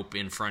rope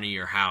in front of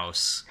your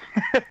house.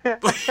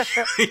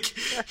 Like,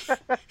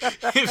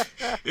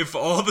 if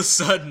all of a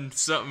sudden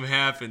something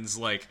happens,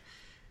 like,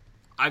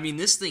 I mean,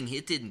 this thing,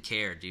 it didn't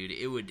care, dude.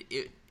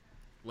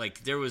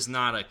 Like there was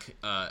not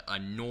a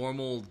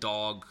normal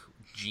dog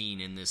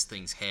gene in this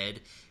thing's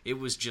head. It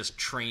was just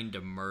trained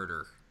to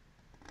murder.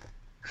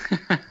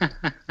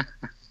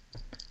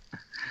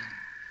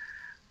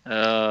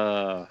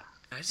 I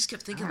just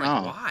kept thinking,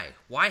 like, why?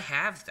 Why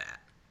have that?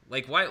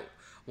 Like,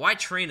 why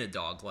train a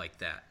dog like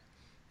that?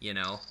 You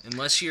know,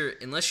 unless you're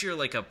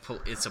like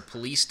it's a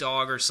police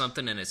dog or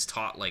something, and it's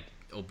taught like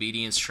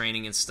obedience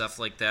training and stuff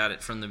like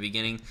that from the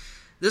beginning.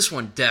 This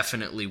one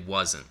definitely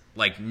wasn't.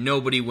 Like,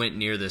 nobody went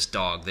near this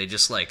dog. They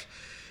just like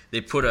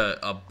they put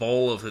a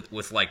bowl of it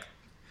with like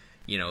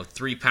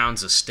 3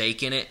 pounds of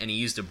steak in it, and he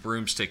used a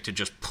broomstick to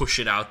just push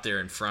it out there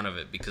in front of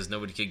it because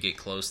nobody could get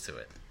close to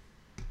it.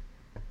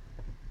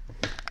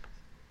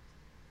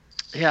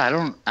 Yeah,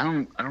 I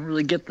don't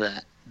really get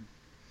that.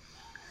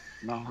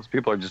 No, those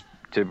people are just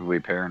typically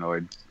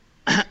paranoid.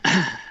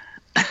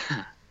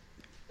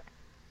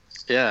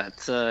 Yeah,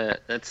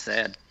 that's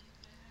sad.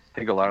 I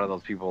think a lot of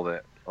those people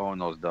that own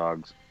those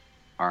dogs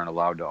aren't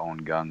allowed to own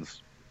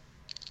guns.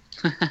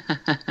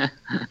 That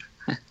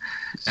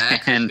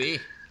could And be.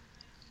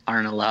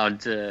 aren't allowed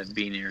to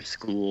be near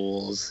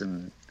schools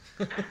and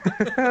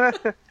so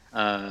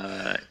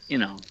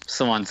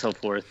on and so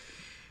forth.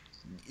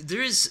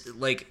 There's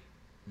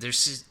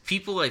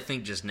people I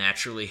think just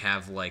naturally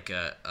have like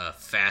a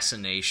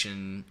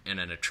fascination and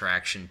an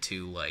attraction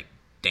to like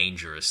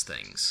dangerous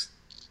things.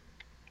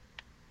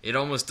 It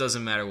almost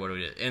doesn't matter what it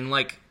is. And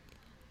like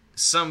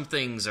some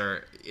things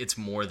it's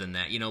more than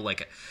that.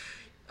 Like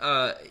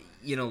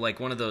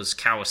one of those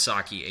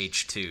Kawasaki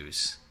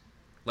H2s.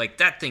 Like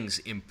that thing's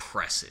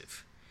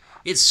impressive.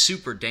 It's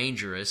super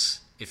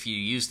dangerous if you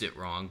used it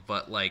wrong,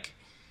 but like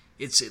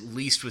it's at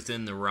least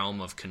within the realm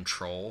of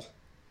control.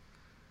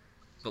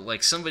 But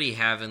like somebody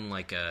having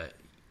like a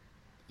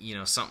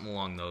something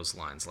along those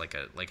lines, like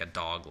a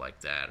dog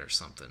like that or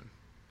something.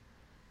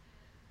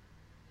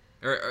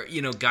 Or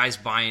guys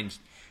buying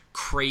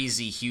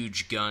crazy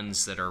huge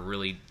guns that are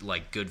really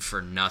like good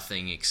for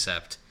nothing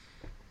except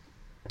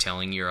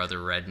telling your other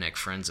redneck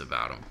friends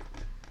about them.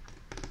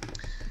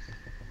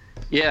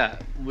 Yeah,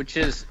 which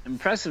is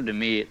impressive to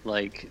me.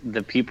 Like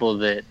the people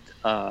that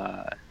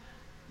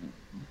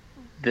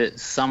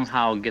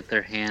somehow get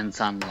their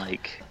hands on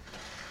like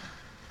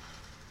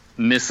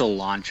missile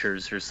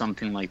launchers or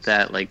something like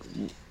that. Like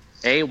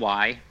A,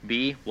 why?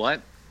 B,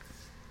 what?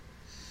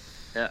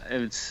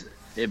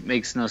 It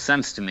makes no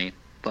sense to me.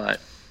 But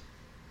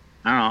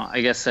I don't know. I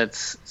guess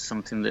that's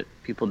something that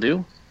people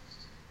do.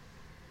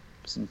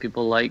 Some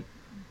people like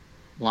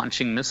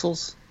launching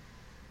missiles.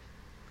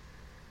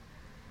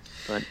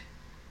 But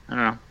I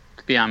don't know.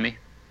 It's beyond me.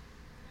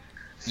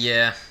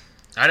 Yeah,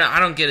 I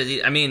don't get it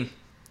either. I mean,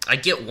 I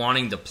get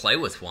wanting to play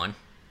with one,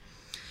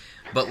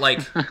 but like,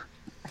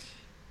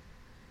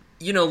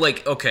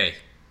 like, okay,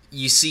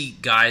 you see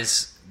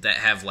guys that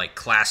have like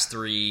class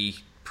 3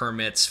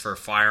 permits for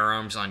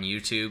firearms on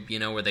YouTube,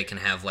 where they can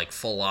have like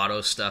full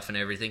auto stuff and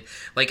everything.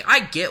 Like, I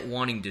get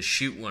wanting to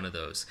shoot one of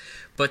those,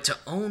 but to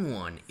own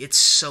one, it's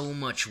so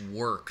much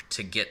work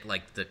to get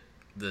like the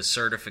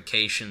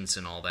certifications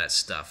and all that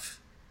stuff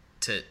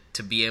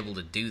to be able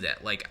to do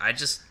that. Like, I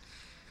just...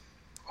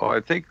 Oh,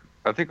 I think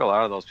a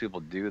lot of those people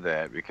do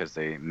that because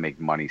they make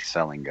money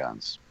selling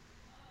guns.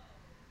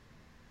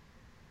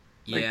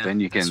 Like, Yeah, then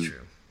you that's can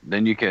true.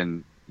 then you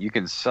can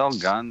sell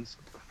guns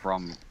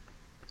from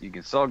a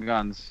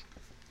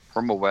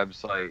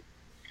website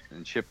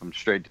and ship them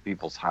straight to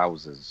people's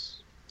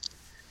houses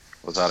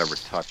without ever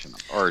touching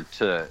them, or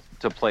to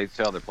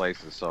other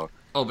places. So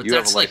Oh, but you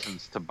have a that's like...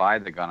 license to buy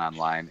the gun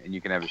online, and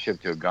you can have it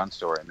shipped to a gun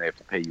store, and they have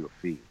to pay you a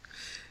fee.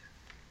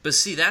 But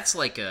see, that's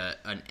like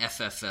an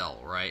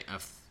FFL, right? A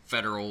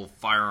federal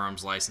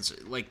firearms license.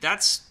 Like,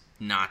 that's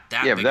not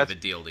that big of a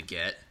deal to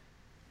get.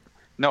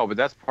 No, but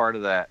that's part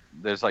of that.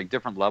 There's like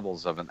different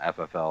levels of an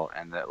FFL,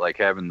 and that, like,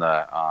 having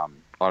the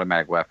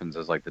automatic weapons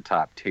is like the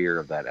top tier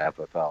of that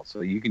FFL.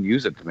 So you can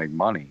use it to make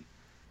money.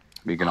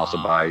 You can also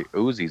buy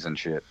Uzis and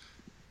shit.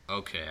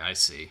 Okay, I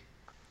see.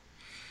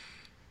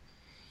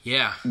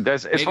 Yeah,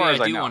 That's as maybe far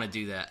as I I do know. want to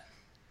do that.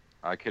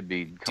 I could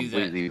be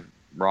completely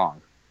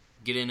wrong.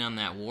 Get in on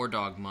that War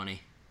Dog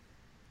money.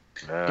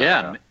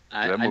 Yeah,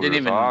 I that movie didn't was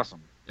even.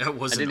 awesome. That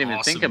was I didn't an even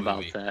awesome think about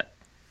movie. that.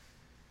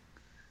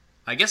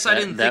 I guess I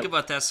didn't think that-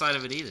 about that side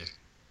of it either.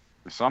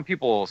 Some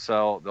people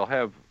they'll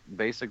have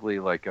basically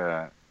like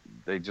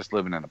they just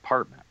live in an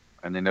apartment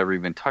and they never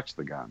even touch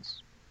the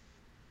guns.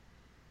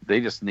 They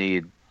just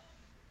need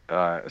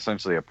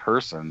essentially a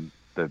person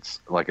that's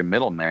like a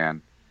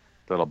middleman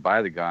that'll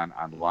buy the gun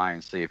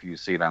online. Say if you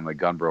see it on the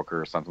gun broker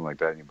or something like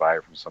that and you buy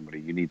it from somebody,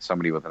 you need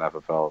somebody with an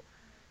FFL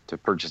to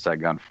purchase that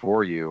gun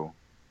for you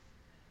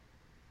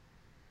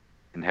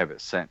and have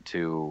it sent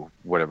to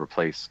whatever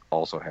place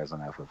also has an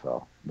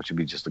FFL, which would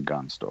be just a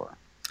gun store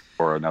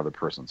or another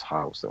person's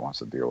house that wants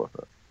to deal with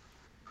it.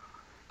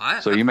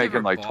 So you make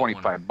them like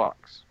 $25.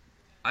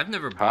 I've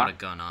never bought a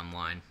gun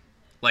online,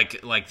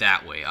 like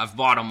that way. I've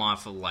bought them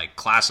off of like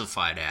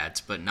classified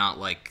ads, but not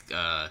like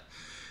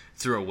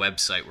through a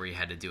website where you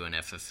had to do an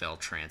FFL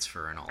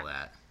transfer and all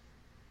that.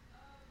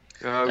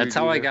 That's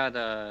how I got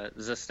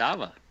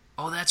Zastava.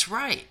 Oh, that's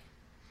right.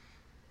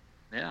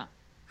 Yeah.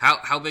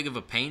 How big of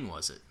a pain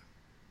was it?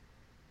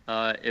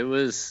 It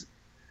was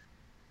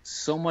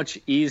so much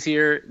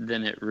easier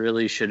than it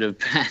really should have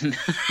been.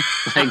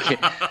 Like,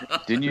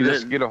 Didn't you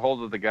just get a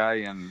hold of the guy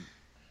in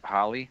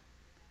Holly?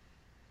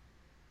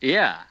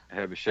 yeah,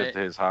 Have it shipped to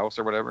his house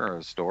or whatever, or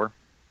his store?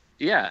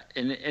 yeah,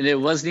 and it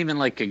wasn't even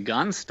like a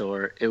gun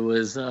store. It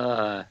was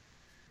it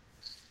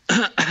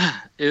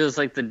was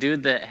like the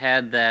dude that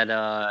had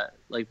that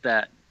like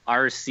that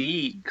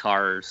RC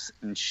cars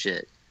and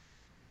shit.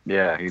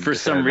 Yeah. He For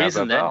just some had an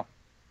reason FFL.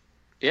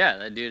 Yeah,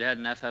 that dude had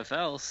an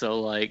FFL.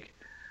 So like,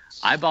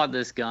 I bought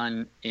this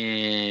gun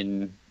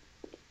in,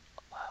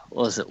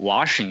 what was it,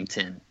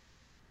 Washington?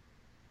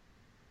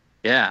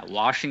 Yeah,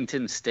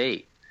 Washington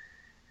State.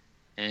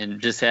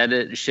 And just had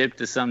it shipped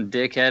to some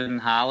dickhead in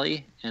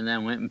Holly, and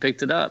then went and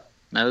picked it up.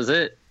 That was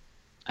it.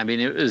 I mean,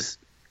 it was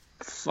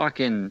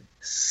fucking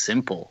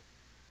simple.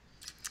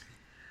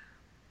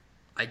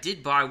 I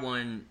did buy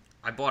one.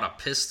 I bought a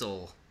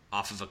pistol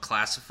off of a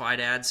classified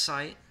ad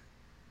site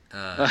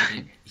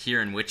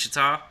here in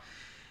Wichita,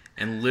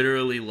 and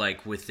literally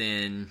like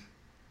within,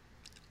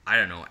 I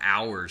don't know,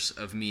 hours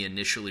of me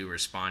initially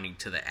responding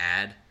to the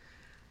ad,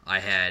 I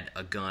had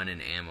a gun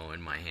and ammo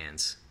in my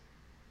hands.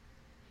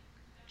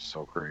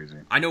 So crazy.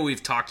 I know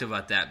we've talked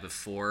about that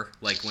before,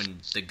 like when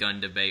the gun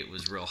debate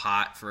was real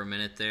hot for a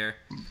minute there.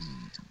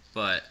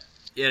 But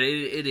yeah,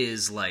 it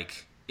is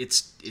like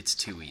it's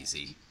too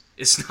easy.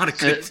 It's not a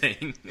good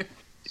thing.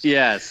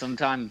 Yeah,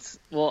 sometimes.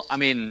 Well, I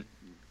mean,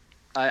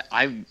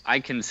 I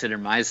consider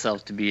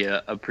myself to be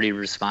a pretty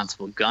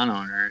responsible gun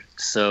owner,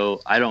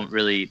 so I don't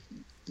really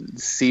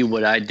see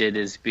what I did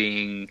as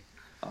being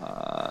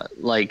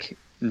like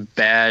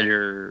bad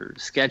or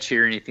sketchy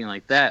or anything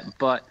like that.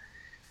 But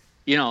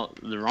you know,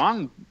 the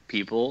wrong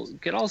people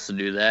could also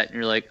do that, and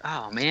you're like,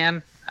 oh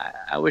man,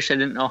 I wish I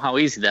didn't know how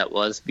easy that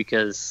was,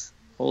 because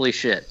holy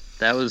shit,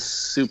 that was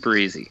super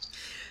easy.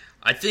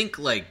 I think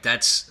like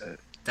that's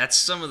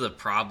some of the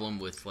problem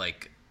with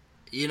like,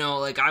 you know,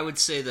 like I would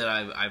say that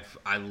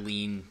I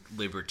lean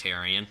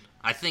libertarian.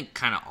 I think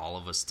kind of all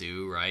of us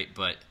do, right?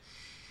 But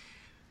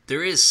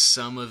there is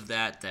some of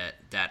that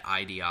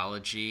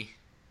ideology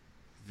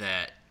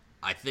that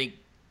I think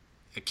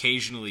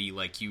occasionally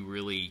like you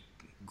really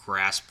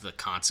grasp the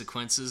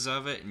consequences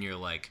of it, and you're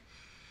like,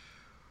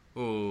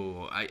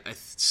 oh,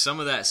 some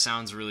of that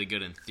sounds really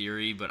good in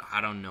theory, but I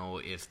don't know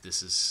if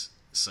this is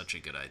such a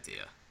good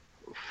idea.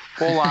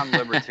 Full-on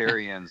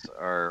libertarians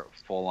are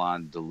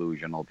full-on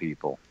delusional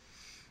people.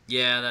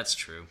 Yeah, that's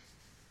true.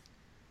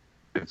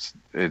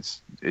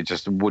 It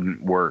just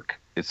wouldn't work.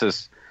 It's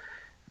just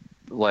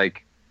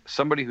like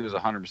somebody who's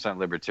 100%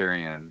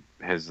 libertarian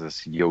has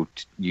this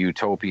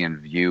utopian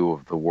view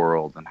of the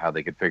world and how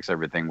they could fix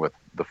everything with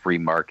the free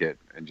market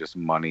and just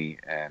money.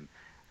 And,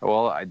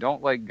 well, I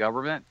don't like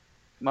government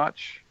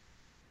much.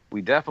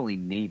 We definitely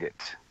need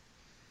it.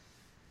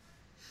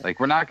 Like,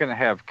 we're not going to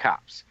have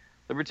cops.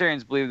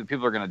 Libertarians believe that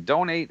people are going to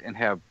donate and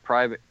have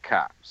private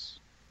cops.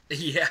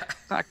 Yeah.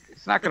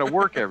 It's not going to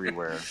work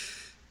everywhere.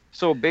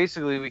 So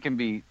basically, we can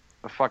be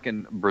a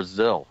fucking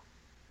Brazil.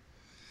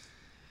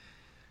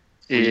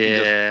 You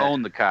can just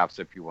own the cops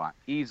if you want,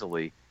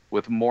 easily,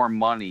 with more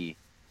money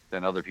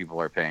than other people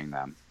are paying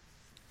them.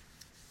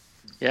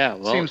 Yeah,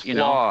 well, Seems you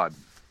flawed. know,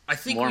 I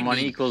think more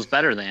money equals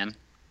better than.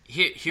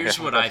 Here's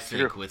Yeah, what I that's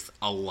think true. with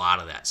a lot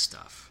of that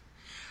stuff.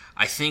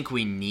 I think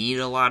we need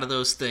a lot of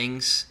those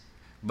things,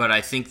 but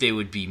I think they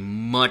would be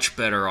much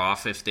better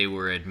off if they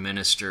were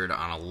administered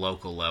on a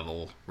local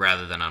level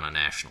rather than on a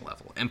national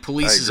level. And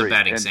police is a agree.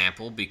 bad And-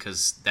 example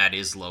because that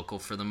is local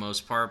for the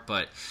most part,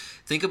 but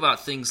think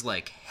about things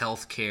like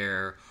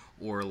healthcare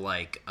or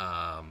like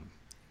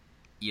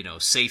you know,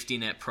 safety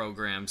net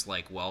programs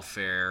like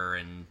welfare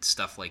and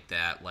stuff like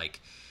that.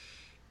 Like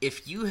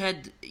if you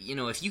had, you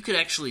know, if you could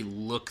actually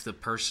look the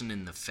person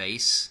in the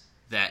face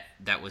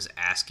that was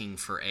asking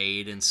for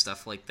aid and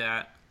stuff like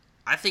that,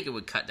 I think it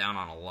would cut down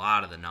on a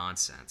lot of the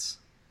nonsense.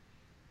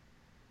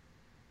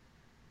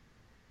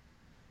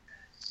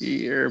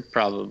 You're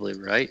probably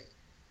right.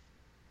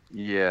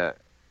 Yeah,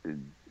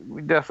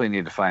 we definitely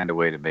need to find a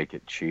way to make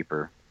it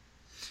cheaper.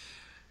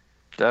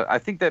 I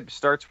think that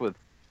starts with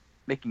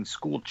making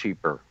school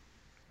cheaper.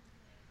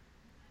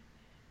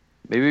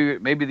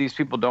 Maybe these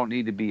people don't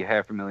need to be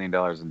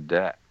 $500,000 in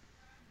debt.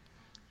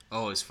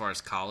 Oh, as far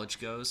as college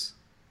goes?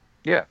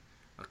 Yeah,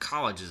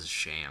 College is a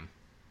sham.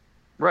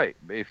 right.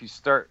 But if you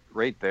start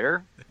right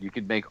there, you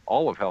could make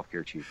all of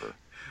healthcare cheaper.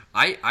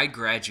 I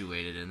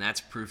graduated, and that's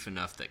proof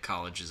enough that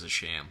college is a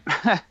sham.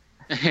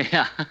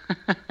 Yeah.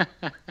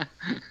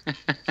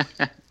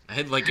 I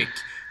had like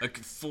a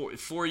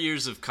 4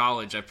 years of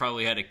college. I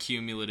probably had a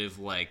cumulative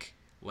like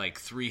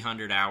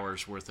 300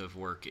 hours worth of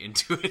work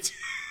into it.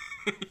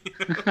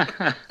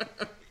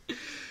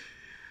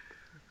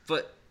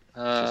 But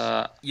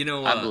you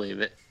know, I believe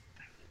it.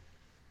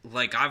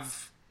 like I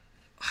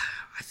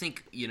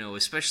think, you know,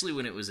 especially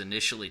when it was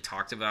initially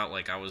talked about,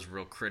 like I was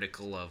real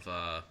critical of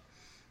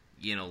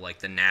you know, like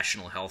the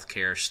national health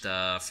care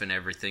stuff and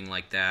everything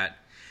like that.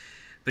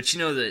 But you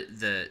know,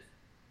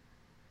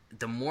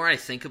 the more I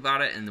think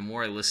about it and the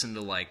more I listen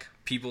to like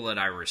people that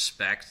I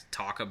respect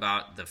talk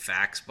about the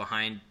facts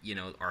behind,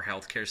 our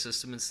healthcare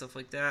system and stuff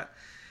like that,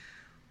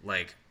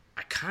 like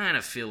I kind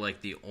of feel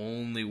like the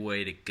only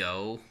way to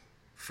go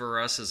for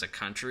us as a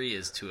country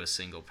is to a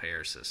single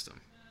payer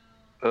system.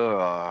 Dude,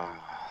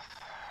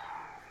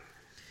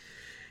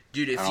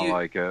 I don't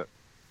like it.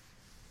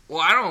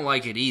 Well, I don't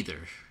like it either.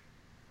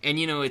 And,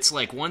 it's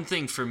like one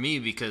thing for me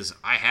because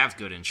I have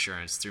good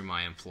insurance through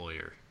my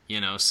employer,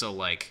 so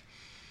like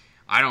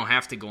I don't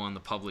have to go on the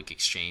public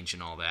exchange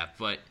and all that.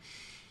 But,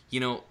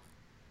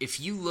 if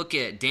you look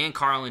at Dan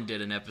Carlin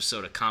did an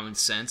episode of Common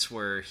Sense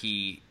where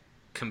he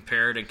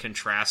compared and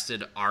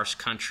contrasted our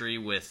country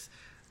with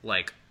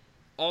like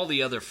all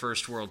the other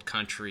first world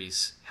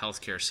countries'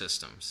 healthcare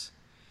systems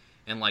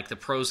and like the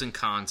pros and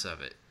cons of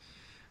it.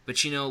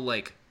 But,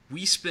 like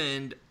we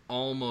spend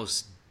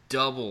almost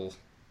double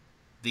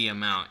the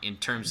amount in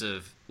terms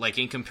of like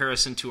in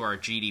comparison to our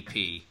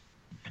GDP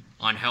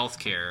on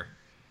healthcare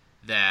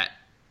that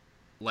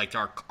like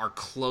our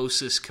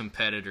closest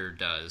competitor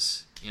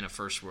does in a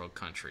first world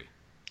country.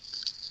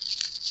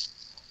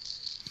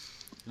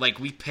 Like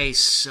we pay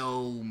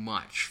so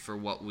much for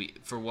what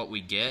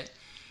we get,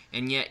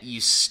 and yet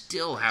you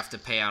still have to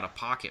pay out of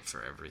pocket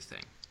for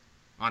everything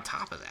on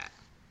top of that.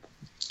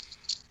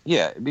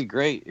 Yeah, it'd be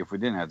great if we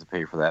didn't have to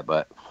pay for that,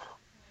 but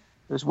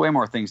there's way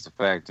more things to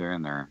factor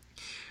in there.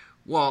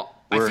 Well,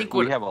 I think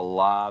we have a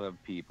lot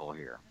of people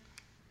here.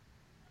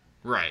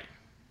 Right.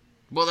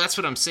 Well, that's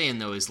what I'm saying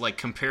though. Is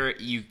like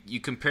you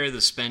compare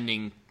the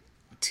spending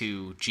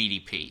to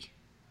GDP.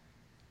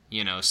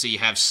 So you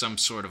have some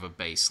sort of a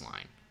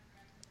baseline.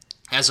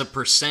 As a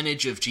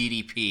percentage of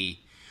GDP,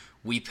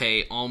 we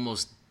pay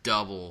almost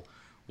double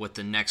what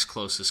the next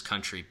closest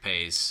country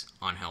pays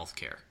on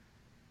healthcare.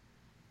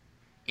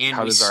 And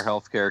how does our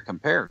healthcare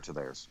compare to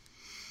theirs?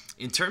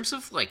 In terms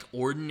of like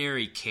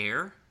ordinary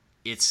care,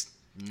 it's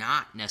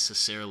not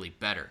necessarily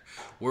better.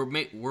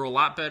 We're a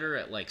lot better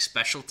at like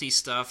specialty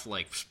stuff,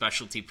 like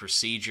specialty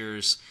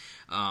procedures.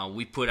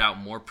 We put out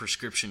more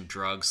prescription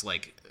drugs,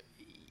 like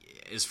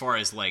as far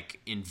as like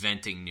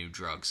inventing new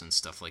drugs and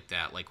stuff like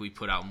that. Like we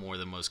put out more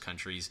than most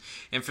countries.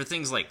 And for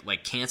things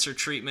like cancer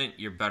treatment,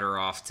 you're better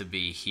off to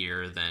be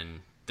here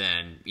than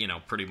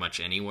pretty much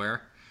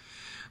anywhere.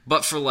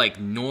 But for like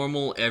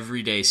normal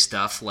everyday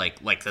stuff,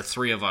 like the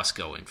three of us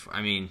going for,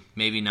 I mean,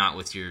 maybe not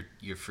with your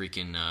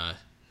freaking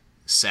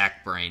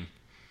sack brain,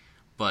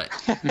 but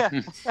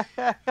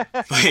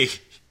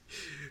like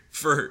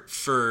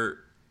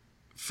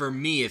for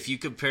me, if you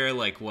compare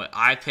like what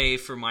I pay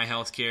for my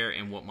healthcare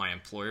and what my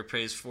employer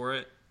pays for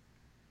it,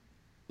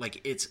 like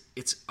it's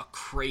a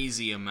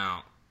crazy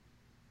amount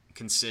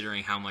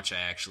considering how much I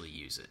actually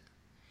use it.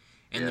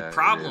 And the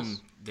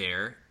problem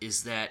there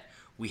is that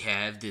we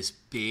have this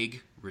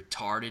big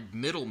retarded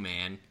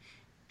middleman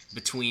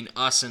between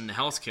us and the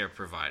healthcare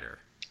provider,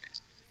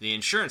 the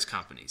insurance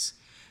companies.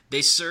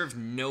 They serve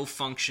no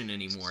function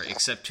anymore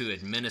except to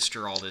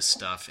administer all this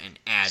stuff and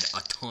add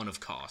a ton of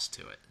cost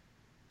to it.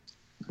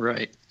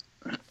 Right.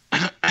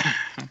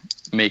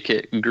 Make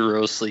it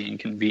grossly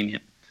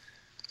inconvenient.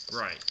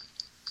 Right.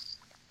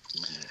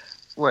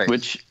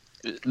 Wait.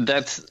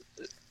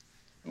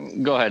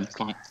 Go ahead,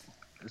 Clint.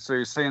 So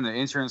you're saying the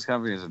insurance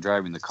companies are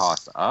driving the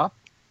cost up?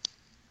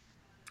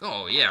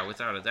 Oh, yeah,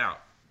 without a doubt.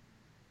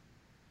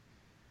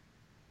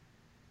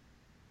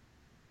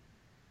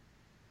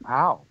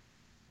 How?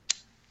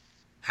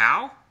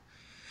 How?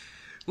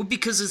 Well,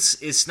 because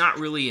it's not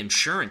really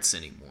insurance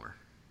anymore.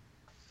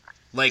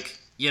 Like,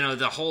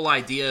 the whole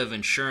idea of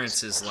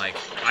insurance is like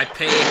I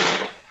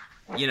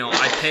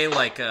pay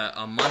like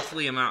a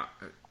monthly amount.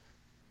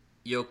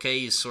 You okay?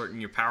 You sorting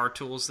your power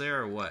tools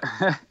there or what?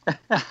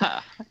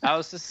 I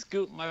was just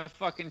scooting my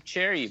fucking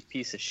chair, you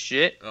piece of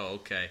shit. Oh,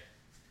 okay.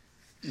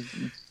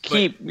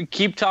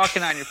 Keep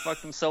talking on your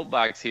fucking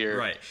soapbox here.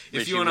 Right.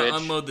 If you want to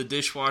unload the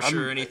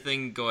dishwasher or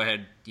anything, go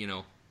ahead.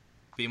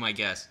 Be my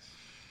guest.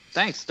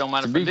 Thanks. Don't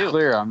mind if I do. To be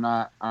clear, I'm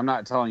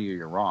not telling you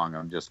you're wrong.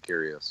 I'm just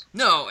curious.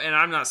 No, and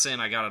I'm not saying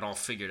I got it all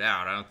figured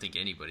out. I don't think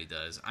anybody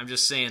does. I'm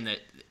just saying that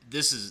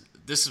this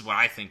is what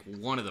I think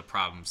one of the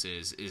problems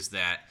is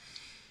that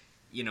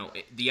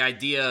the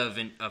idea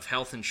of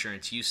health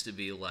insurance used to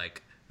be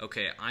like,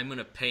 okay, I'm going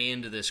to pay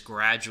into this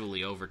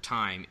gradually over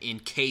time in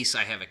case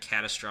I have a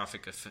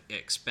catastrophic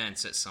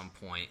expense at some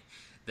point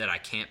that I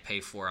can't pay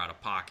for out of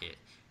pocket,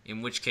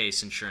 in which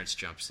case insurance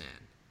jumps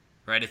in.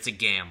 Right? It's a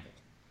gamble.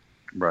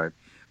 Right.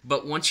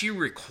 But once you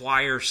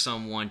require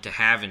someone to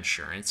have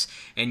insurance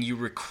and you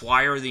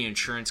require the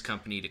insurance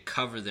company to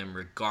cover them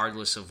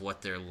regardless of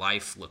what their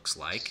life looks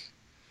like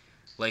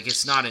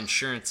it's not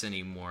insurance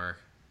anymore.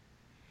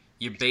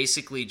 You're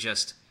basically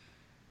just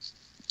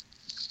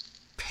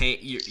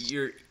pay.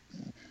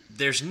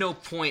 There's no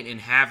point in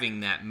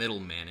having that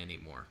middleman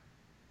anymore.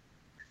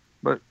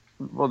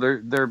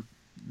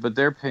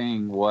 They're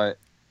paying what,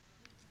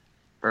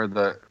 or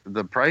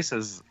the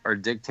prices are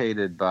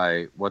dictated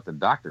by what the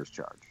doctors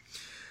charge.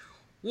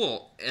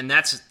 Well, and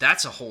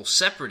that's a whole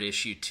separate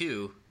issue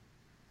too.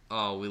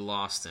 Oh, we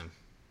lost him.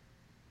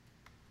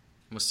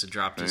 Must have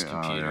dropped his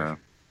computer.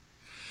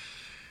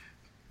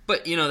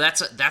 But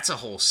that's a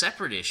whole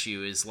separate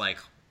issue. Is like,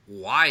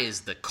 why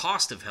is the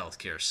cost of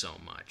healthcare so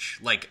much?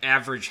 Like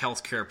average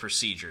healthcare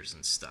procedures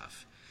and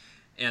stuff,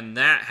 and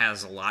that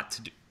has a lot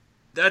to do.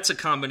 That's a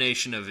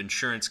combination of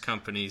insurance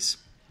companies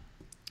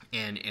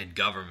and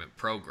government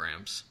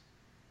programs.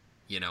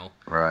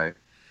 Right.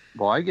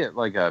 Well, I get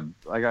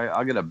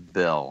I'll get a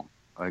bill.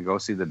 I go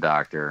see the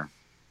doctor.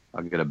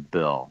 I'll get a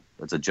bill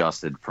that's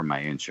adjusted for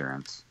my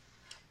insurance.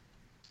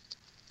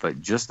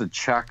 But just the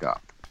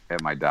checkup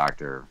at my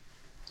doctor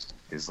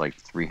is like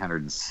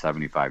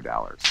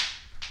 $375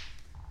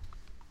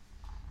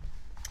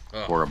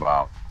 for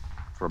about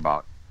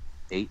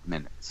 8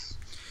 minutes.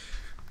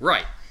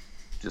 Right.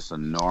 Just a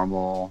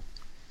normal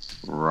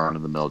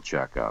run-of-the-mill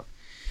checkup.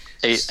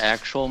 8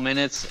 actual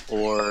minutes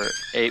or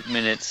 8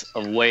 minutes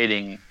of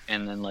waiting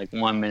and then like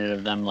 1 minute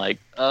of them like,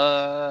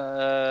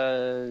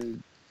 you're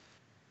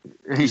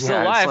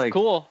still alive, like,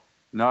 cool.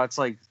 No, it's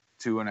like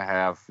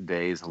 2.5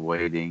 days of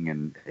waiting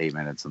and 8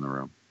 minutes in the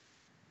room.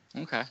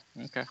 Okay.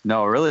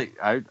 No, really,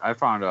 I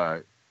found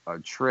a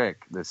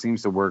trick that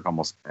seems to work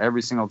almost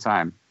every single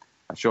time.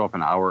 I show up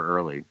an hour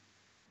early.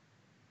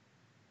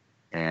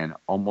 And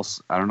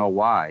almost, I don't know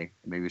why,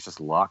 maybe it's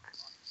just luck,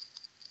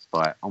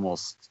 but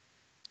almost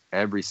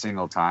every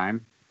single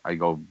time I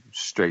go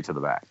straight to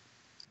the back.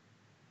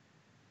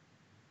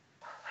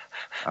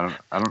 I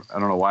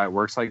don't know why it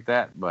works like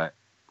that, but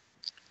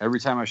every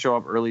time I show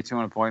up early to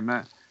an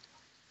appointment,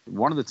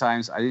 one of the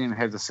times I didn't even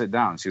have to sit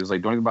down. She was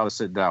like, "Don't even bother to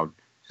sit down.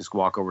 Just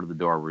walk over to the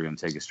door. We're going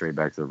to take you straight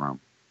back to the room."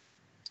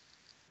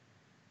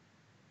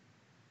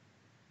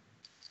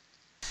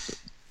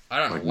 I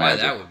don't know Like why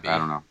magic. that would be. I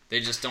don't know. They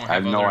just don't I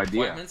have have other no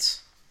idea.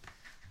 appointments.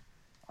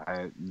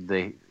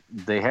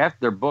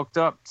 They're booked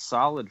up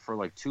solid for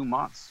like 2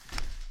 months.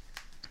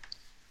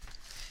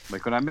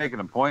 Like when I make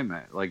an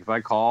appointment, like if I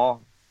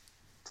call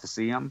to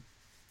see them,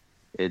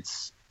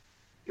 it's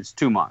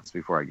 2 months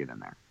before I get in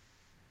there.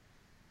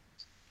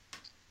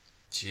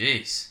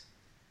 Jeez.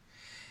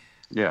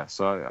 Yeah,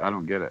 so I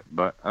don't get it,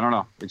 but I don't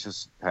know. It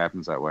just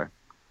happens that way.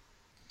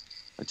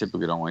 I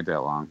typically don't wait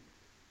that long.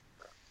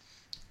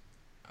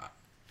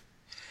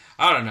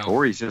 I don't know.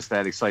 Or he's just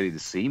that excited to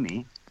see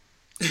me.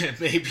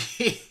 Maybe.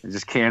 He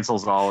just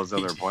cancels all his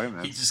other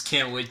appointments. He just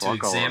can't wait to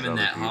Fuck all those examine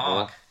other that people.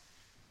 hog.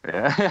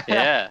 Yeah.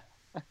 Yeah.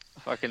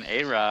 Fucking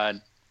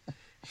A-Rod.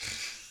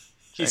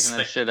 He's Checking that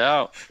like, shit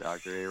out.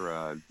 Dr.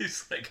 A-Rod.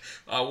 he's like,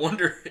 I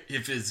wonder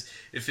if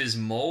his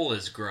mole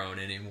has grown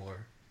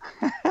anymore.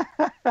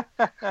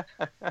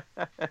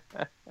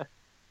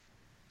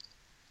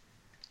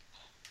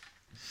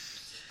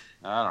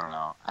 I don't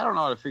know. I don't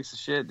know how to fix the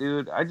shit,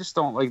 dude. I just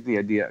don't like the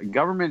idea.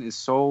 Government is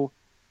so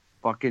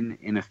fucking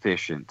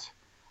inefficient.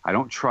 I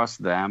don't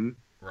trust them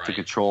to Right.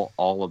 control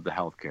all of the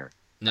healthcare.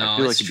 No, I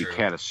feel like it's it'd true. be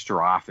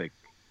catastrophic.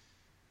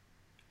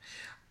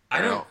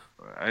 I don't.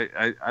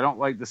 I don't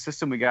like the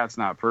system we got. It's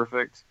not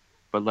perfect,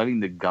 but letting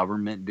the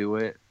government do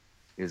it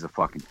is a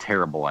fucking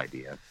terrible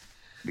idea.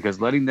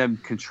 Because letting them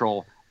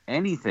control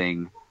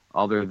anything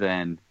other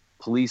than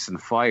police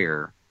and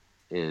fire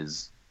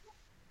is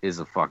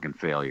a fucking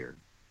failure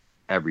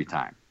every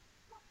time.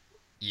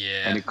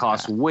 Yeah. And it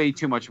costs way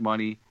too much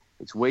money.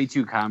 It's way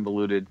too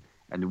convoluted,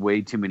 and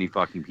way too many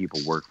fucking people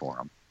work for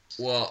them.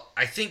 Well,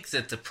 I think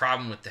that the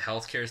problem with the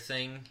healthcare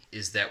thing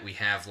is that we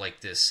have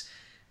like this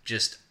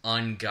just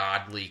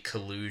ungodly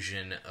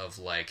collusion of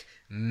like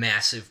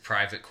massive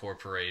private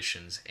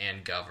corporations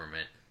and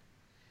government.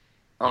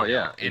 Oh You know,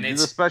 yeah, and the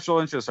it's special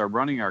interests are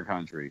running our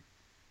country.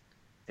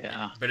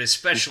 Yeah. but Just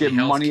especially get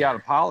money healthcare. out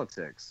of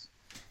politics.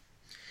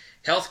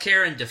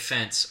 Healthcare and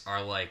defense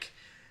are like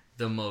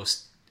the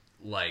most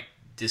like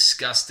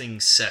disgusting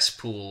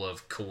cesspool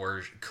of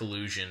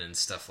collusion and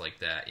stuff like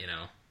that, you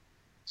know.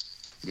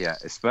 Yeah,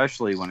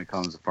 especially when it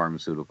comes to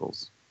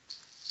pharmaceuticals.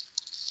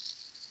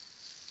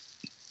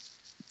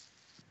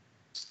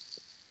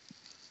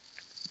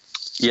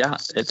 Yeah,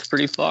 it's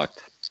pretty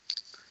fucked.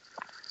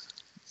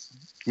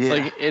 Yeah,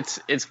 Like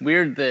it's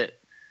weird that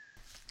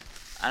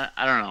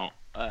I don't know.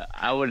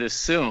 I would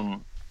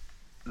assume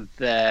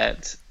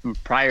that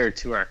prior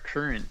to our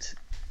current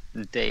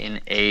day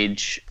and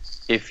age,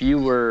 if you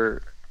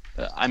were,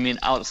 I mean,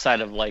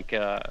 outside of like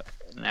an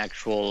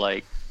actual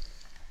like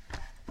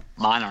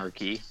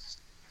monarchy,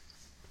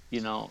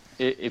 you know,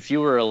 if you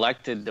were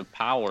elected to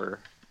power,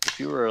 if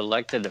you were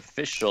elected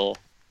official,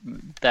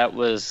 that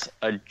was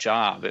a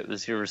job. It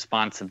was your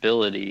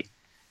responsibility,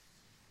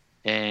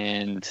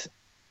 and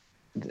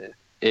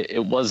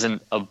it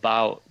wasn't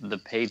about the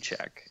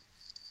paycheck.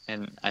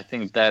 And I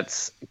think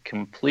that's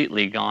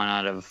completely gone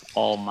out of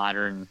all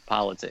modern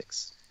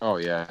politics. oh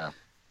yeah,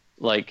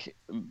 Like,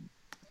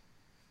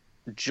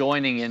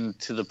 joining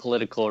into the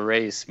political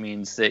race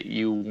means that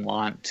you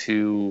want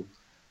to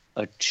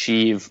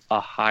achieve a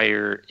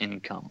higher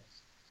income,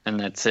 and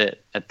that's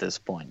it at this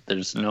point.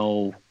 There's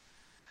no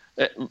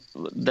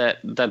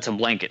that's a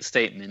blanket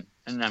statement,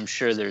 and I'm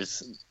sure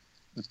there's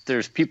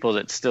people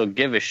that still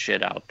give a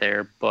shit out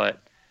there,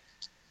 but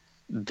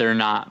they're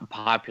not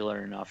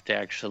popular enough to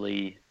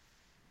actually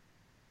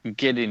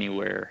get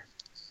anywhere.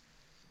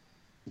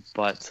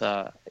 But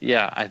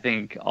yeah, I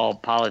think all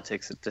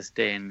politics at this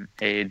day and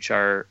age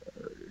are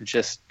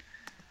just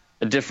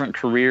a different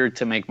career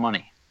to make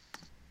money.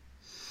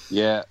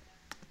 Yeah,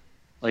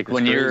 Like it's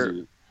when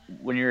crazy.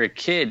 you're a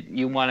kid,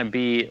 you want to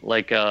be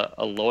like a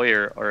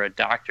lawyer or a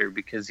doctor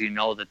because you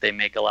know that they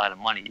make a lot of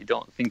money. You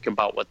don't think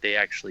about what they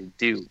actually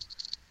do.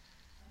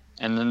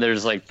 And then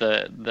there's like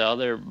the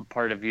other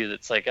part of you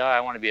that's like, oh,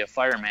 I want to be a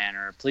fireman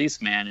or a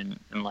policeman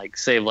and like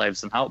save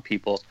lives and help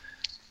people.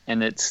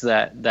 And it's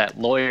that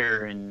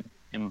lawyer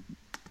and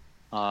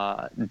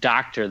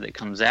doctor that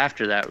comes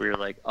after that where you're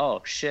like,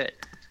 oh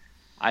shit,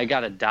 I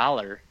got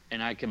 $1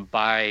 and I can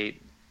buy,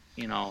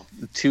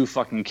 2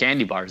 fucking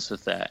candy bars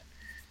with that.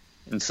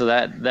 And so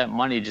that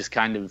money just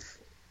kind of,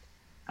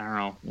 I don't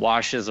know,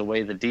 washes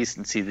away the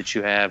decency that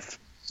you have.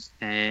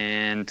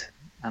 And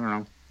I don't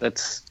know,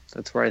 that's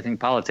where I think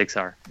politics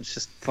are. It's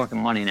just fucking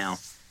money now.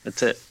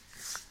 That's it.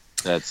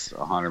 That's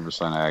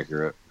 100%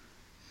 accurate.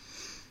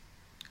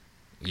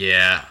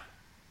 Yeah.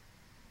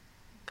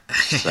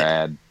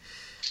 Sad.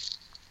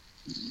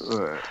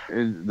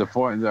 The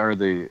point, or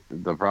the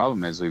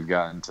problem is, we've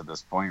gotten to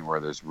this point where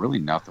there's really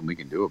nothing we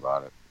can do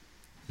about it.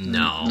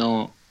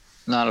 No.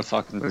 Not a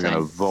fucking We're thing.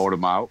 gonna vote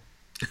them out.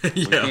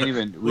 Yeah.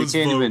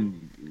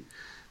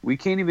 We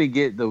can't even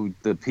get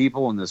the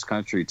people in this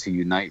country to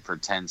unite for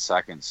 10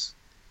 seconds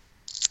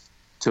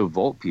to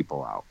vote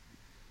people out.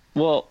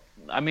 Well,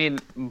 I mean,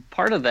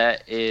 part of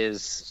that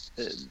is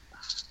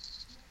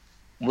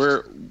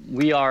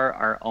we are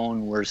our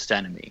own worst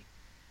enemy.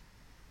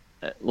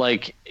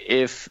 Like,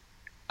 if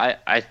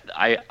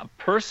I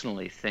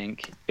personally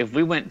think if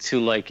we went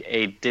to like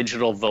a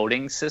digital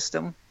voting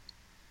system,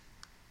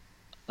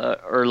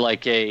 or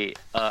like a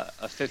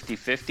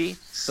 50-50,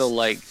 so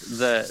like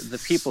the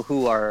people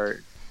who are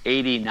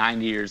 80,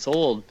 90 years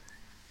old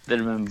that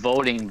have been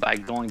voting by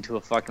going to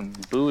a fucking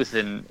booth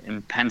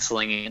and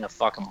penciling in a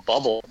fucking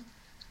bubble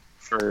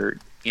for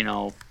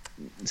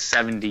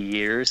 70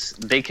 years,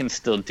 they can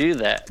still do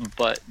that.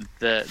 But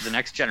the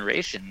next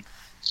generation,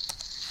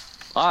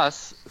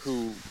 us,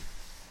 who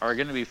are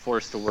going to be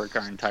forced to work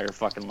our entire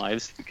fucking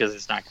lives because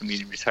it's not going to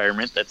be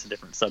retirement, that's a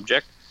different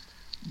subject,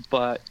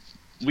 but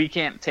we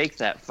can't take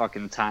that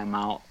fucking time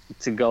out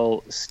to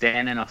go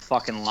stand in a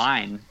fucking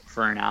line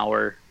for an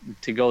hour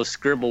to go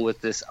scribble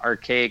with this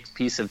archaic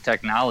piece of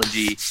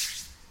technology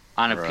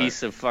on a Right.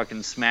 piece of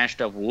fucking smashed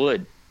up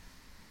wood.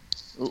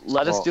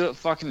 Let us do it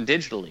fucking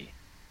digitally.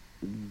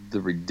 The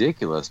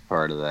ridiculous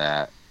part of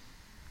that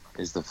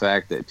is the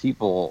fact that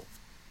people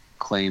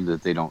claim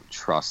that they don't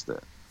trust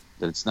it,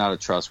 that it's not a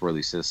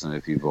trustworthy system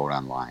if you vote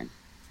online.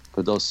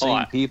 But those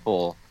same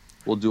people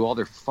will do all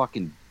their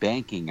fucking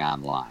banking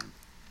online.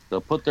 They'll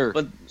put their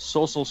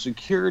social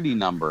security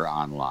number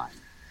online.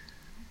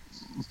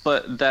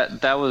 But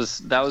that was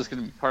going to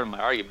be part of my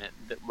argument,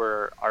 that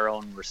we're our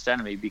own worst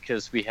enemy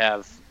because we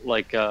have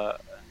like an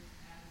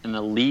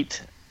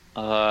elite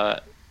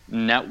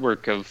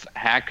network of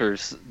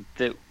hackers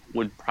that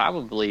would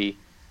probably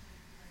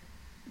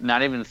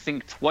not even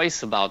think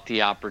twice about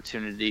the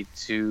opportunity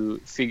to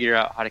figure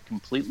out how to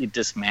completely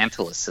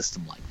dismantle a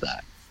system like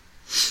that,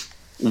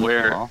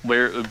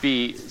 where it would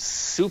be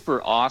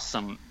super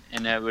awesome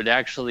and it would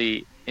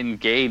actually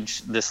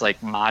engage this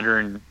like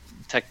modern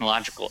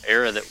technological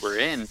era that we're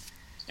in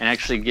and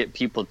actually get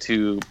people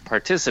to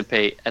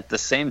participate. At the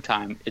same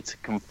time, it's a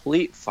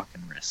complete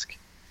fucking risk.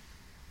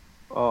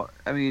 Well,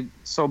 I mean,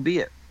 so be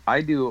it.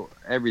 I do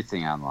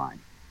everything online.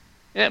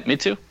 Yeah, me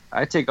too.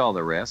 I take all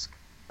the risk.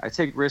 I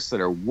take risks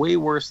that are way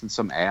worse than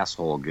some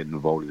asshole getting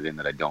voted in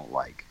that I don't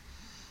like.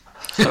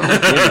 So I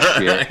don't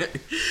give a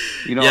shit.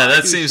 Yeah, I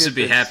that do seems to shit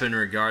be that's- happening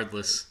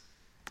regardless.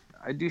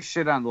 I do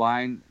shit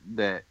online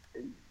that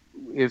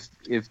if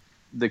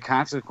the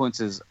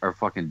consequences are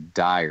fucking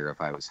dire if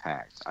I was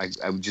hacked,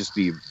 I would just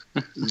be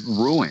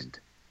ruined,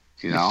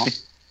 Talking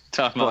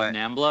about But-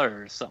 Nambla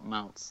or something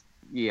else?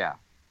 Yeah.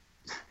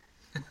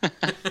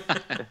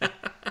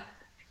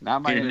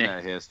 Not my Your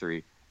internet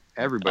history.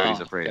 Everybody's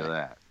Oh, afraid okay. of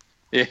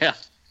that.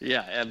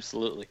 Yeah,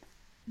 absolutely.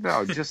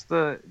 No, just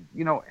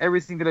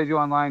everything that I do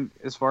online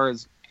as far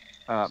as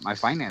my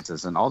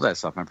finances and all that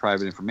stuff, my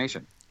private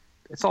information.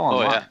 It's all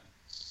online. yeah.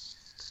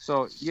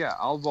 So, yeah,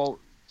 I'll vote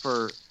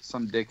for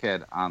some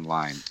dickhead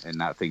online and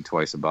not think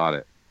twice about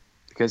it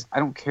because I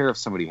don't care if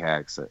somebody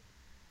hacks it.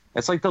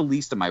 That's like the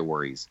least of my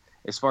worries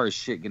as far as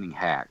shit getting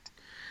hacked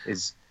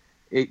is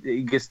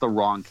it gets the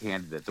wrong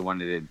candidate, the one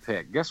that didn't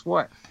pick. Guess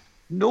what?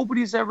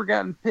 Nobody's ever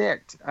gotten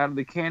picked out of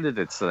the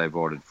candidates that I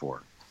voted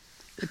for.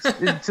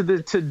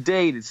 To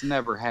date, it's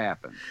never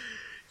happened.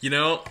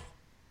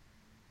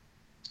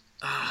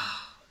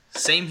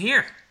 Same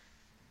here.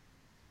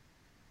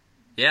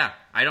 Yeah,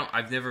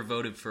 I've never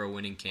voted for a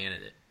winning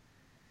candidate.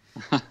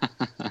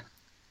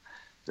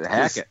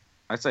 Hack it.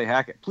 I say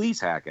hack it. Please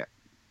hack it.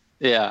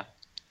 Yeah.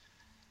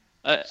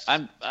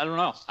 I don't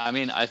know. I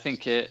mean, I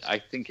think it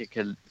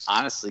could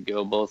honestly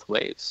go both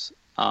ways.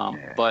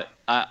 Yeah. But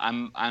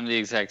I'm the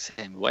exact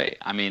same way.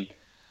 I mean,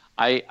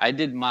 I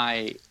did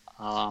my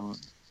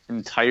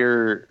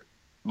entire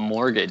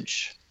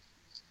mortgage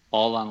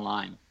all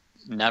online.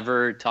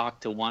 never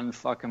talked to one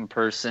fucking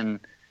person,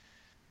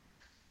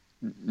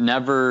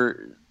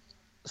 never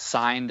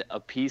signed a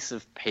piece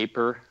of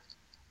paper,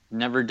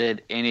 never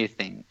did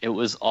anything. It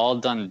was all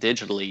done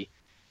digitally.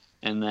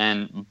 And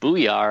then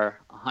booyah,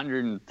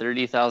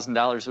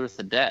 $130,000 worth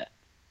of debt.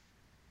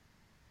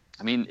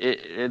 I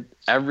mean,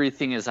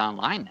 everything is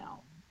online now.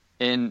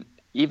 And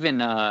even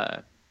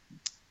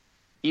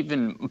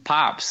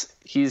Pops,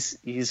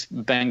 he's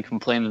been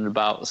complaining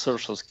about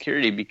Social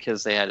Security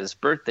because they had his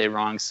birthday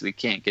wrong, so he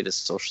can't get his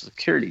Social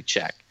Security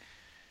check.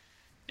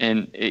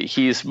 And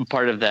he's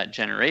part of that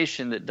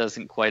generation that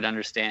doesn't quite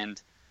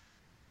understand,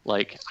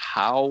 like,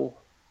 how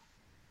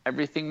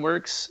everything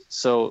works.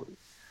 So,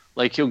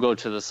 like, he'll go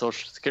to the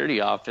Social Security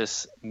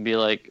office and be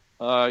like,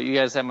 you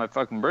guys have my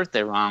fucking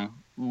birthday wrong.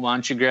 Why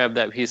don't you grab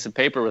that piece of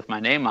paper with my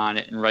name on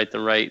it and write the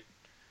right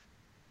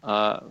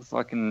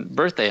fucking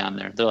birthday on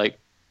there? They're like,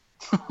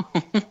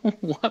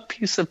 what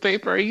piece of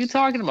paper are you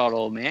talking about,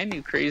 old man?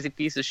 You crazy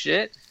piece of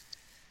shit.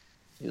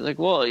 He's like,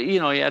 well,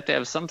 you have to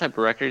have some type of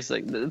record. He's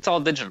like, it's all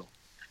digital.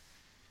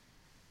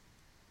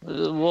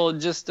 Well,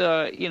 just,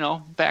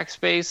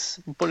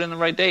 backspace, put in the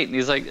right date. And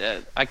he's like,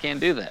 I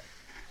can't do that.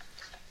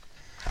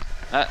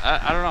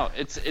 I don't know.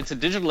 It's a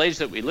digital age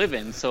that we live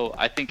in, so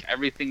I think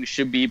everything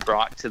should be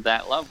brought to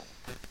that level.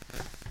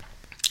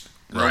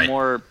 No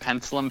more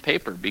pencil and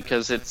paper,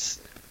 because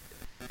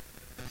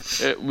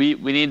we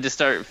need to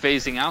start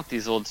phasing out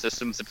these old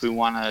systems if we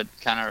want to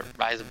kind of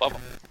rise above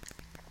them.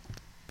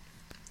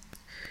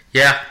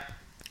 Yeah,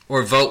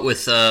 or vote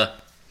with.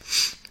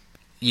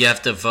 You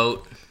have to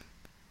vote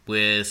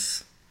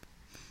with,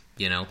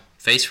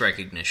 face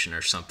recognition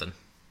or something.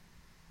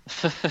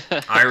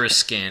 Iris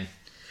scan.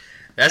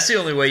 That's the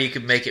only way you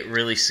could make it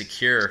really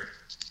secure.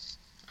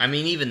 I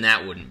mean, even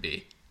that wouldn't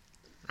be.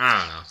 I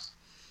don't know.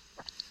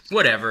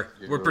 Whatever.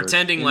 We're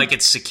pretending like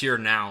it's secure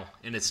now,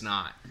 and it's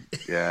not.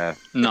 Yeah.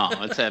 No,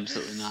 it's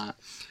absolutely not.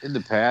 In the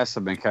past,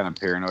 I've been kind of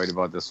paranoid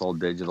about this whole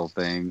digital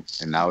thing,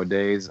 and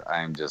nowadays,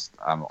 I'm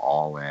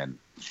all in.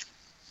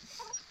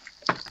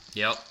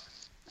 Yep.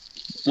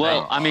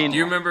 Well, I mean, do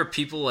you remember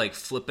people like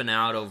flipping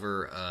out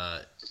over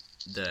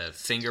the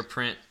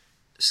fingerprint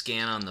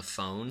scan on the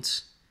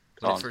phones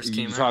when it first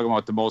came out? You're talking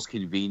about the most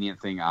convenient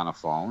thing on a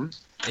phone?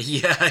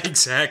 Yeah,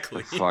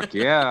 exactly. Fuck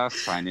yeah,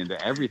 sign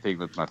into everything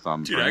with my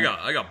thumb. Dude, I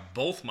got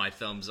both my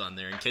thumbs on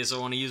there in case I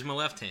want to use my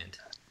left hand.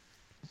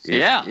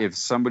 If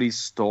somebody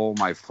stole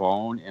my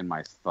phone and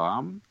my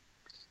thumb,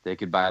 they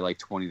could buy like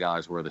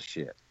 $20 worth of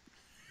shit.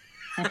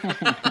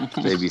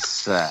 They'd be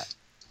set.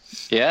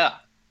 Yeah.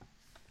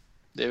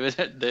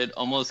 They'd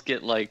almost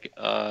get like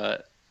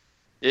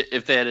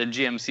if they had a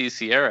GMC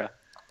Sierra,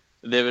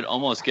 they would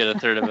almost get a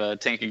third of a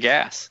tank of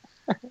gas.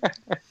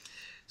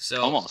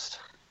 So almost.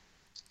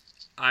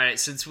 All right,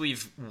 since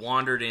we've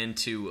wandered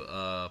into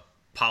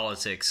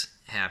politics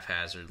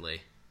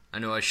haphazardly, I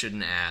know I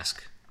shouldn't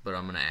ask, but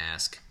I'm going to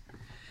ask.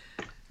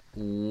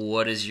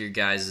 What is your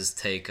guys'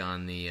 take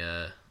on the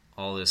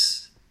all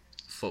this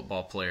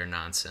football player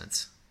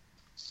nonsense?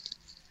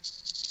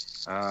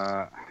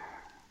 I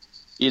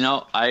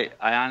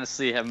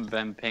honestly haven't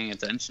been paying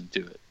attention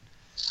to it.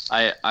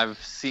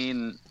 I've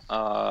seen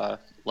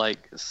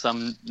like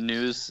some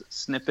news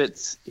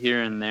snippets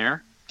here and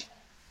there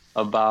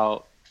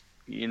about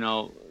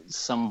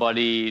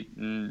somebody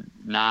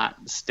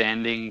not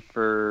standing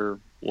for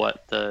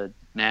the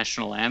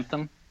national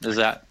anthem. Is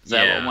that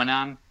what went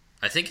on?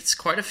 I think it's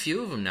quite a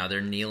few of them now.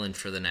 They're kneeling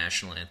for the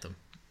national anthem.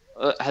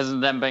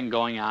 Hasn't that been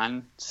going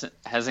on?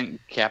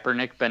 Hasn't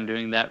Kaepernick been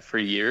doing that for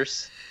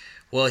years?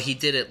 Well, he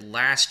did it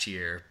last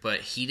year, but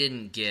he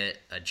didn't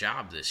get a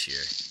job this year.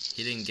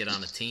 He didn't get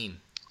on a team.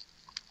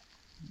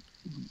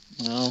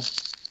 Well,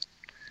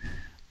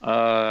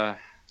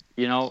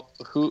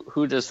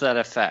 who does that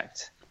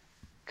affect?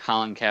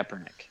 Colin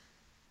Kaepernick.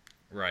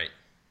 Right.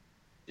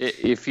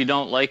 If you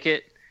don't like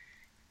it,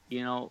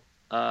 you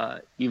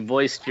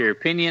voiced your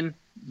opinion.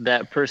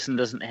 That person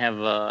doesn't have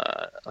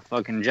a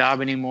fucking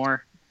job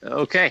anymore.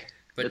 Okay.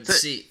 But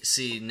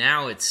see,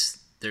 now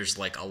there's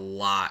like a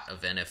lot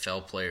of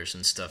NFL players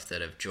and stuff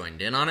that have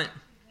joined in on it.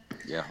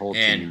 Yeah, whole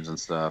teams and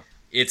stuff.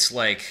 It's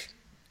like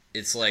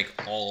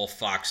all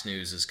Fox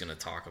News is going to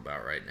talk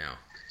about right now.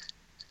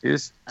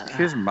 Here's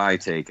my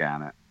take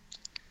on it.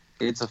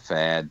 It's a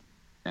fad,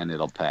 and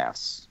it'll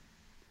pass.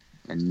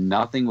 And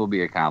nothing will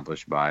be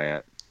accomplished by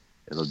it.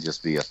 It'll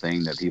just be a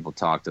thing that people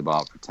talked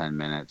about for 10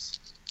 minutes,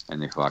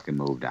 and they fucking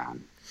moved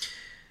on.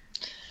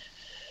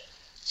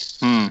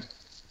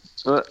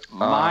 But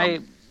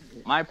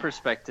my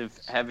perspective,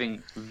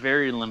 having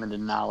very limited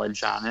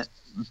knowledge on it,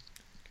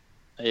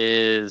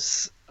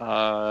 is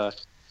I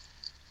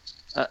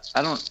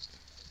don't.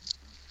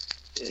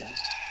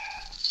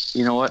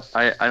 You know what?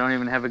 I don't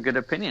even have a good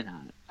opinion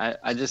on it.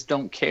 I just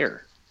don't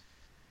care.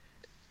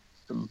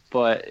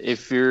 But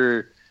if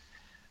you're,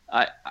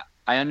 I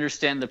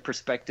understand the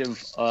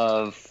perspective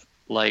of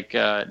like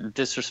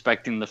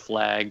disrespecting the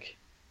flag,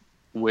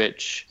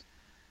 which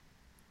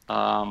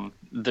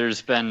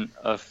there's been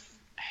a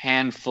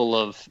handful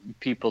of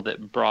people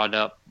that brought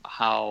up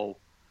how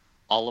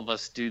all of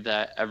us do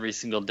that every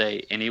single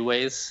day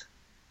anyways.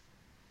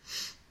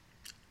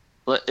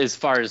 But as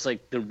far as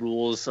like the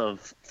rules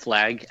of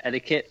flag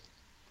etiquette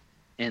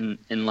and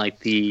like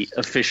the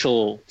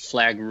official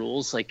flag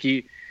rules, like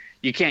you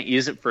can't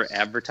use it for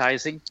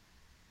advertising.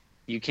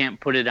 You can't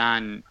put it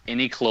on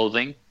any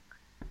clothing.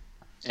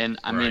 And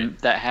I mean,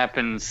 that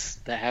happens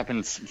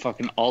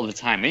fucking all the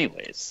time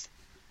anyways.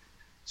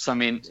 So I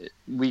mean,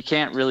 we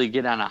can't really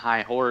get on a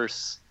high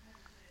horse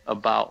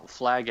about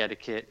flag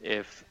etiquette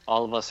if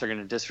all of us are going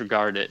to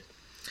disregard it.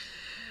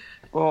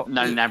 Well,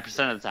 99%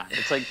 of the time.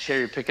 It's like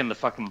cherry picking the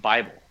fucking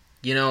Bible.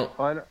 You know,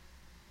 I'm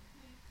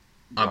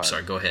ahead.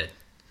 sorry, go ahead.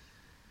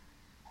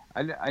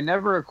 I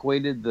never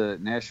equated the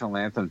national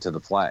anthem to the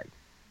flag.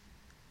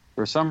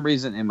 For some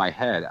reason in my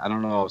head, I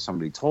don't know if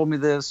somebody told me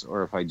this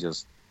or if I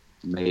just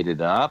made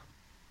it up,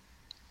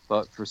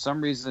 but for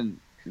some reason,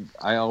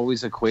 I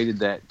always equated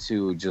that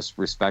to just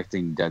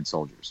respecting dead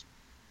soldiers.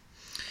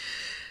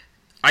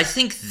 I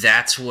think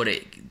that's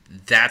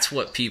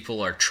what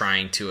people are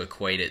trying to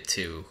equate it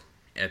to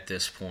at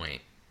this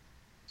point.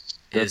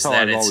 That's how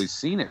I've always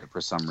seen it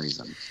for some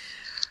reason.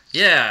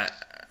 Yeah,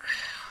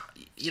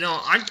 you know,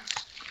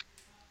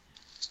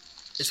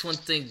 it's one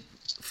thing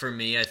for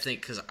me, I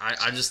think, because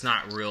I'm just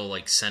not real,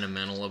 like,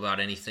 sentimental about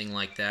anything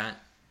like that.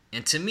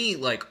 And to me,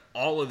 like,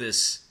 all of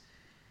this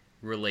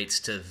relates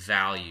to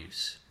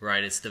values,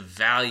 right? It's the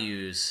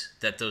values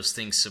that those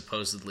things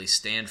supposedly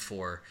stand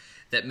for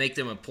that make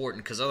them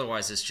important, because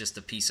otherwise it's just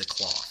a piece of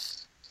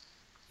cloth,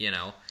 you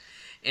know?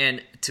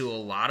 And to a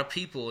lot of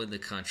people in the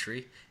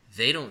country,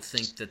 they don't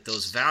think that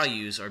those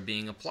values are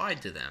being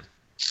applied to them,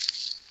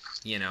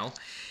 you know?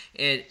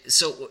 And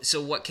so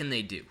what can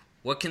they do?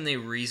 What can they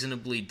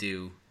reasonably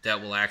do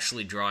that will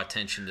actually draw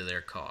attention to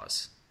their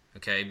cause?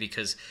 Okay,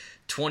 because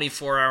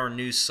 24-hour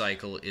news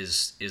cycle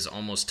is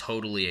almost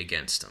totally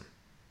against them.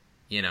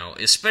 You know,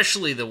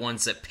 especially the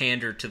ones that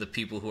pander to the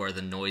people who are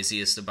the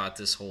noisiest about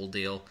this whole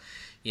deal.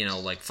 You know,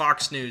 like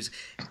Fox News,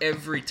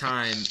 every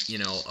time, you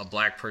know, a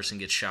black person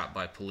gets shot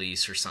by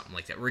police or something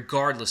like that,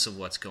 regardless of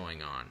what's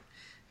going on,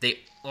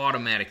 they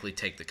automatically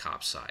take the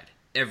cop's side.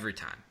 Every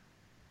time.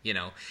 You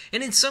know,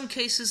 and in some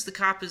cases, the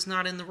cop is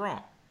not in the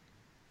wrong.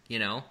 You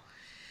know,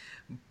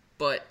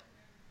 but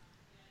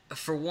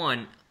for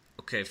one,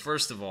 okay,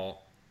 first of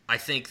all, I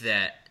think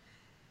that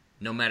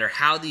no matter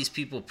how these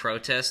people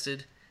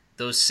protested,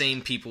 those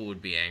same people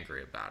would be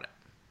angry about it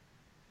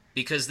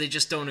because they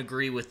just don't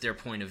agree with their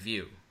point of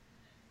view.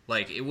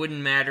 Like, it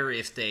wouldn't matter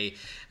if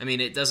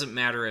it doesn't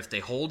matter if they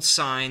hold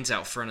signs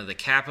out front of the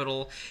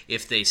Capitol,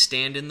 if they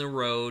stand in the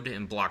road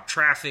and block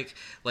traffic,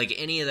 like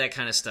any of that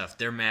kind of stuff.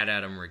 They're mad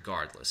at them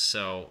regardless.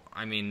 So,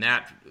 I mean,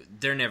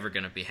 they're never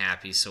going to be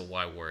happy, so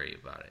why worry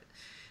about it?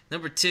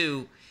 Number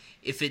two,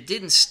 if it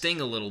didn't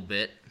sting a little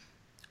bit,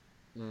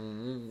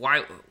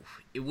 why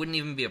it wouldn't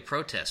even be a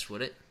protest,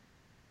 would it?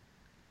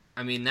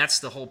 I mean, that's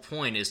the whole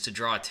point, is to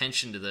draw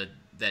attention to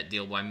that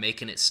deal by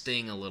making it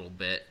sting a little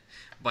bit,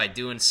 by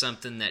doing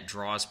something that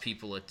draws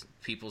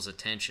people's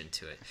attention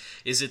to it.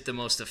 Is it the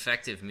most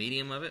effective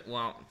medium of it?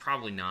 Well,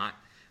 probably not.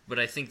 But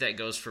I think that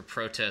goes for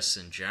protests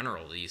in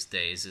general these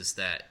days, is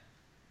that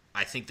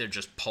I think they're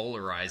just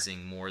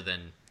polarizing more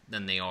than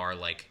they are,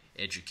 like,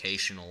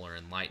 educational or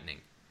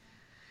enlightening.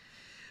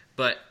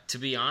 But to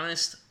be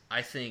honest,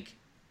 I think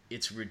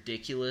it's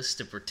ridiculous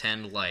to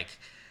pretend like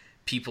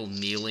people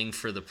kneeling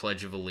for the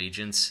Pledge of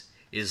Allegiance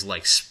is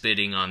like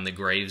spitting on the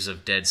graves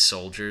of dead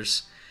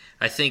soldiers.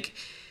 I think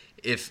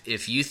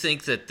if you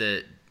think that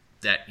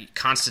that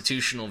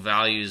constitutional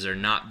values are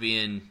not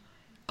being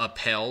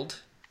upheld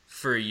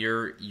for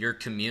your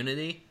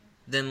community,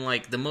 then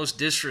like the most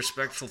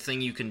disrespectful thing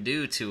you can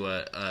do to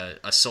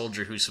a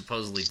soldier who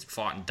supposedly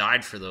fought and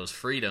died for those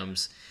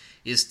freedoms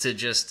is to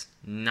just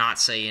not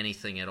say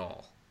anything at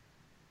all.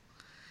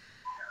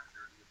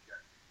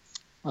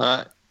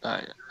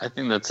 I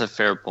think that's a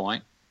fair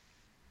point.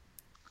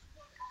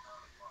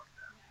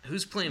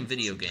 Who's playing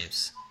video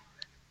games?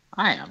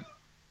 I am.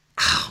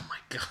 Oh my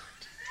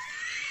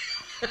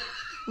god.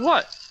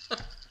 What?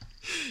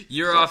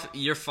 You're off.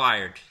 You're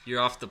fired.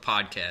 You're off the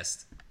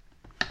podcast.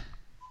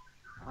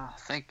 Oh,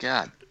 thank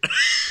God.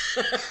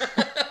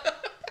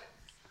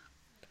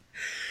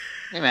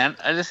 Hey man,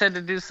 I just had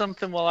to do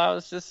something while I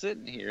was just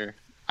sitting here.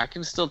 I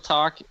can still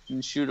talk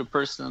and shoot a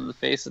person in the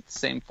face at the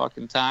same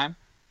fucking time.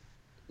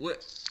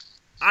 What?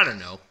 I don't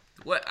know.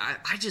 What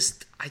I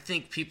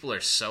think people are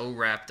so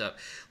wrapped up,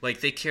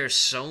 like they care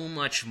so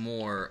much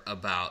more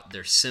about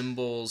their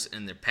symbols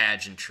and their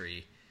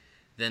pageantry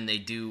than they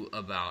do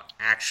about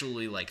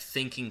actually like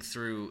thinking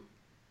through,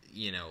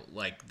 you know,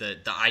 like the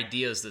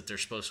ideas that they're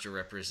supposed to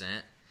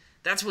represent.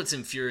 That's what's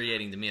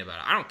infuriating to me about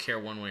it. I don't care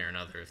one way or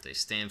another if they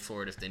stand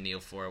for it, if they kneel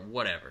for it,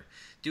 whatever.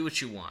 Do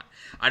what you want.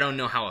 I don't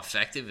know how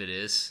effective it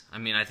is. I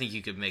mean, I think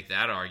you could make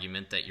that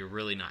argument that you're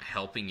really not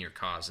helping your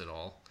cause at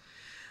all.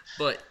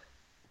 But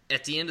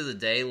at the end of the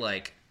day,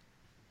 like,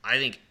 I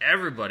think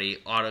everybody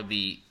ought to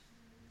be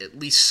at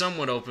least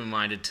somewhat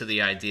open-minded to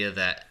the idea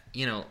that,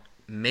 you know,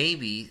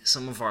 maybe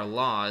some of our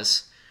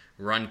laws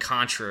run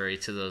contrary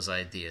to those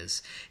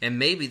ideas. And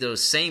maybe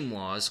those same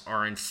laws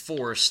are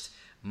enforced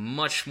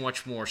much,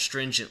 much more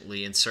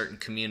stringently in certain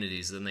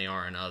communities than they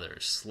are in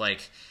others.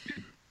 Like,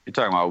 You're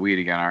talking about weed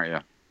again, aren't you?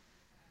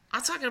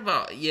 I'm talking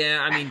about,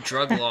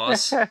 drug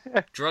laws,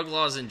 drug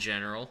laws in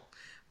general,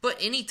 but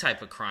any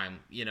type of crime,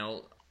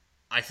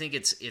 I think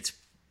it's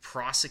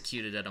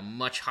prosecuted at a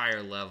much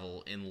higher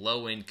level in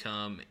low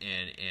income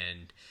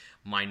and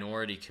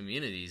minority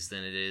communities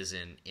than it is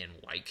in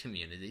white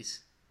communities.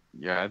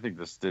 Yeah, I think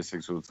the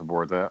statistics would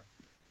support that.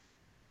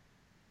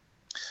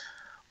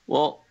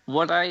 Well,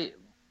 I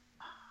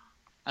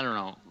don't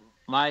know.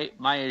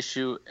 My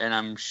issue, and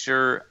I'm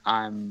sure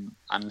I'm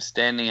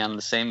standing on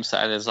the same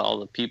side as all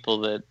the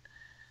people that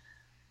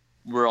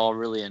we're all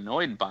really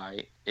annoyed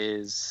by,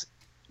 is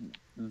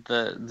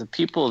the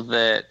people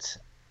that,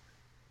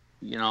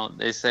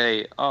 they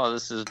say, oh,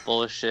 this is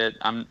bullshit.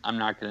 I'm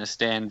not going to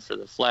stand for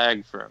the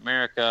flag for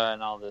America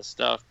and all this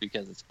stuff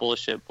because it's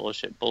bullshit.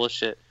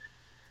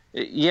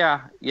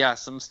 Yeah,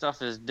 some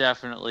stuff is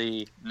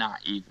definitely not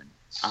even.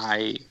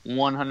 I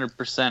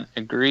 100%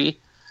 agree.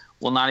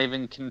 Will not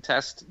even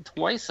contest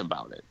twice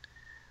about it.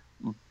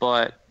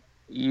 But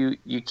you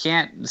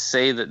can't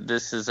say that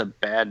this is a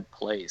bad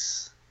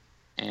place,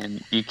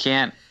 and you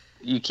can't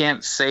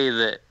say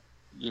that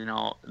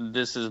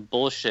this is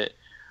bullshit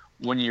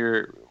when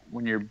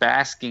you're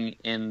basking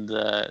in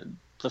the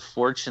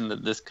fortune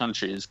that this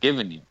country has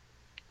given you.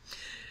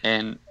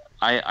 And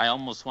I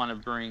almost want to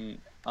bring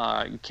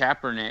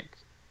Kaepernick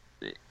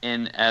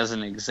in as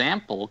an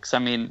example,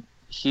 because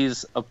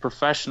he's a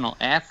professional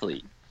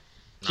athlete.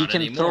 He Not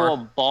can anymore. throw a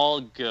ball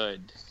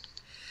good.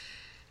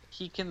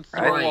 He can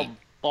throw Right. a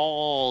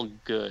ball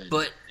good.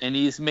 But- and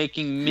he's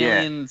making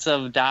millions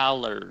of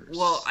dollars.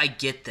 Well, I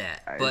get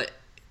that, but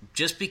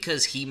just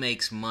because he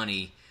makes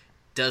money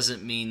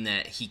doesn't mean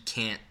that he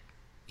can't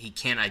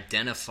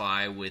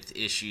identify with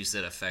issues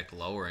that affect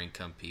lower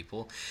income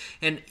people.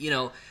 And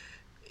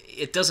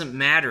it doesn't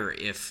matter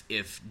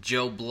if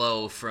Joe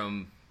Blow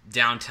from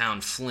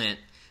downtown Flint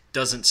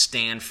doesn't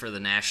stand for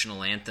the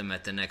national anthem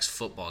at the next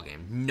football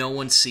game. No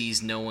one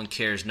sees, no one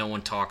cares, no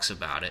one talks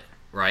about it,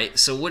 right?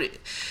 So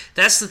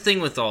that's the thing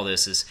with all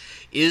this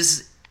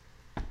is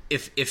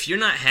if you're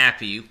not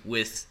happy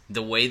with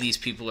the way these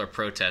people are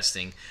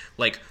protesting,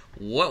 like,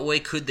 what way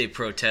could they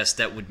protest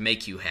that would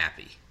make you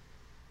happy?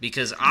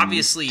 Because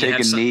obviously you Take have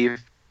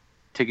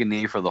take a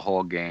knee for the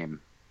whole game.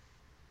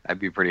 I'd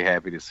be pretty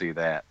happy to see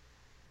that.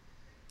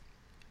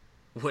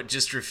 what,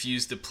 just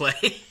refuse to play?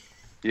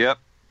 Yep.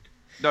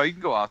 No, you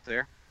can go out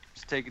there.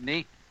 Just take a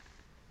knee.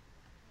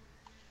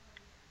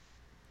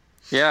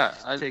 yeah,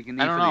 Take a I knee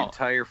don't for know. the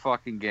entire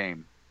fucking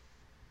game.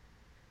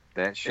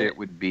 That shit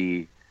would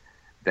be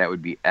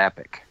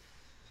epic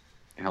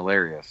and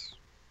hilarious.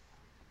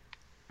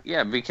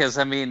 Yeah, because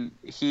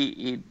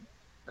he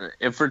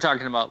if we're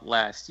talking about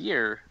last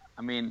year,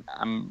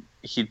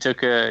 he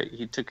took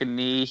a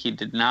knee. He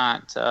did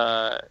not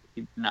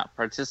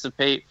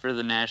participate for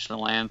the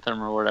national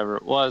anthem or whatever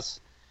it was,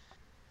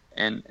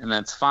 and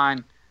that's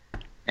fine.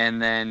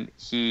 And then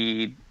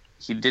he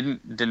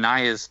didn't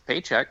deny his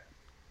paycheck.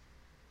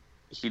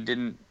 He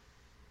didn't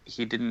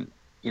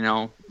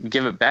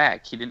give it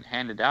back. He didn't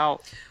hand it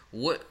out.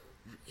 What?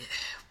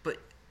 But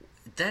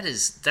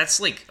that's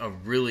like a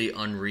really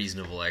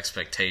unreasonable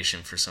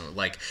expectation for someone.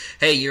 Like,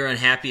 hey, you're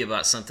unhappy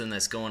about something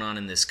that's going on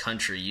in this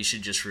country. You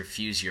should just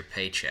refuse your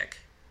paycheck.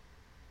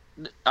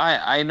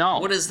 I know.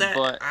 What is that?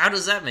 But How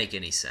does that make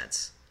any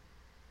sense?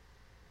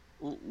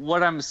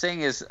 what I'm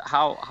saying is,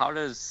 how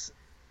does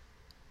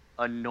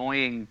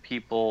annoying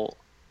people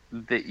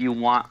that you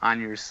want on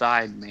your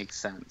side make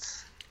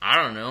sense? I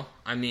don't know.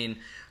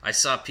 I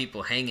saw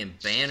people hanging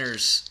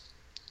banners,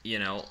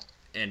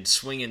 and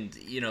swinging,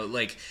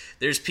 like,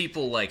 there's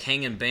people like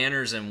hanging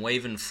banners and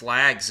waving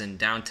flags in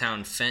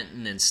downtown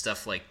Fenton and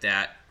stuff like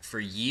that for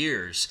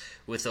years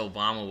with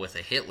Obama with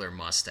a Hitler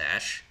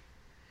mustache.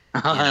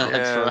 That's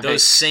right.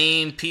 Those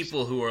same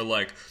people who are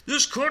like,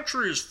 this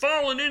country is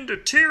falling into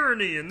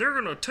tyranny and they're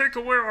going to take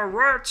away our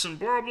rights and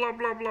blah, blah,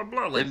 blah, blah,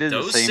 blah. Like, did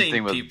the those same same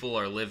thing with- people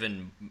are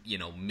living,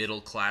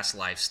 middle-class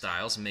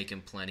lifestyles,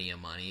 making plenty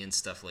of money and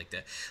stuff like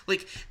that.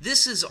 Like,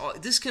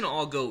 this can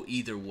all go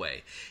either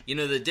way.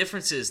 The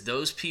difference is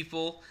those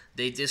people,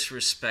 they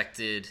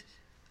disrespected,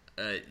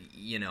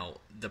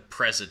 the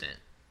president.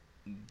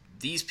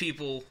 These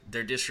people,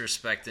 they're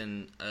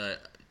disrespecting,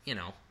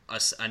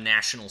 a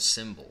national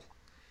symbol.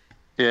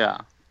 Yeah.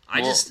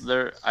 I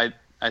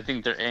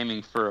think they're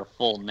aiming for a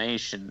full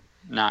nation,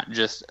 not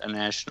just a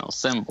national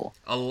symbol.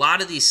 A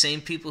lot of these same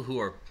people who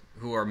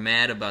are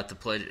mad about the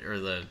pledge or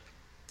the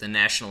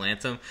national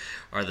anthem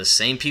are the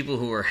same people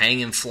who are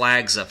hanging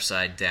flags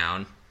upside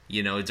down,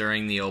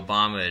 during the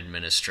Obama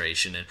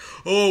administration. And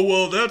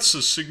that's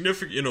a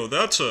significant,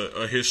 that's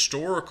a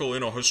historical,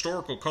 in a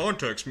historical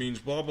context means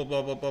blah blah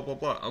blah blah blah blah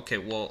blah. Okay,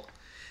 well,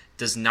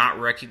 does not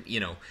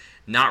recognizing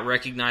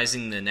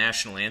the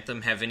national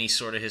anthem have any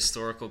sort of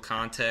historical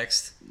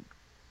context?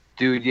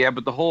 Dude, yeah,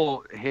 but the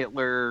whole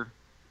Hitler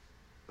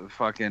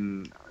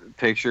fucking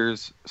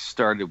pictures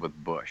started with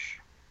Bush.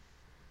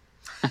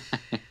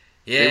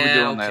 They were Yeah,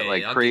 doing okay, that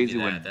like I'll crazy give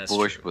you when that. That's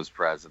Bush true. was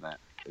president.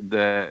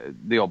 The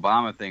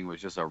Obama thing was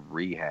just a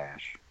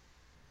rehash.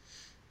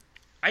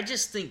 I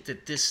just think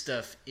that this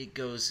stuff, it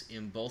goes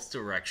in both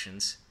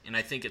directions, and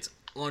I think it's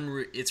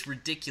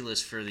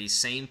ridiculous for these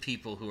same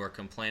people who are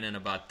complaining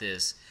about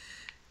this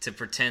to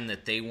pretend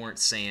that they weren't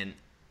saying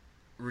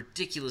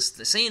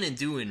and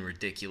doing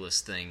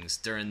ridiculous things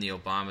during the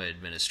Obama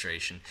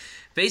administration.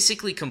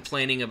 Basically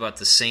complaining about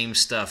the same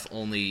stuff,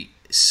 only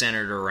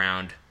centered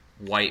around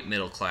white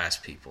middle-class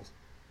people.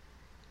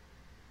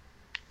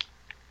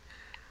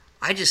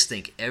 I just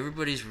think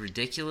everybody's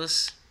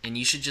ridiculous, and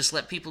you should just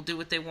let people do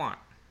what they want.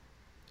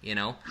 You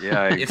know? Yeah,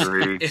 I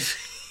agree.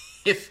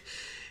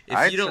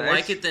 If you don't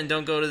like it, then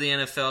don't go to the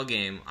NFL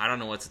game. I don't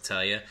know what to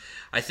tell you.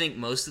 I think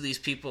most of these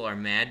people are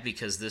mad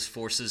because this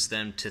forces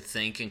them to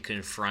think and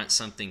confront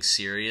something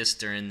serious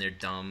during their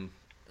dumb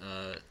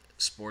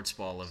sports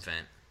ball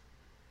event.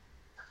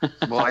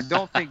 Well, I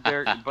don't think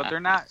they're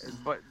not.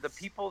 But the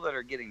people that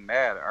are getting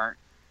mad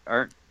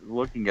aren't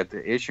looking at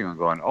the issue and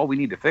going, "Oh, we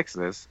need to fix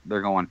this."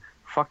 They're going,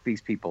 "Fuck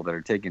these people that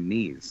are taking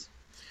knees."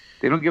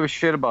 They don't give a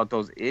shit about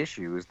those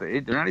issues.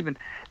 They're not even.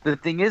 The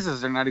thing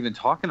is they're not even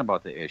talking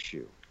about the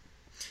issue.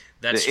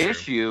 That's the true.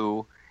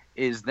 issue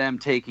is them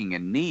taking a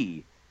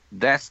knee.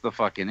 That's the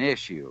fucking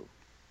issue.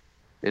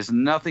 It's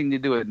nothing to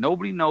do with it.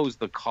 Nobody knows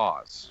the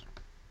cause.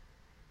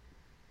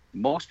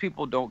 Most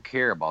people don't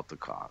care about the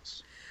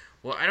cause.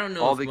 Well, I don't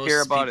know. All if they most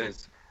care about people...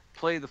 is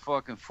play the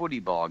fucking footy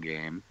ball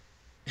game.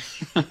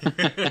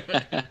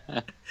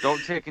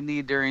 Don't take a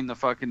knee during the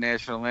fucking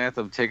national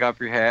anthem. Take off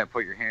your hat,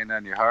 put your hand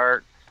on your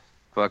heart,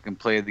 fucking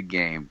play the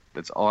game.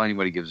 That's all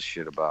anybody gives a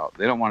shit about.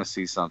 They don't want to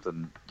see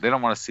something. They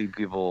don't want to see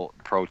people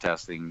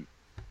protesting.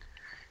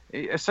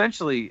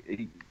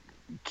 Essentially,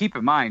 keep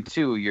in mind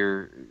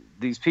too,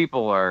 these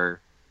people are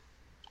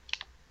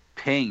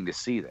paying to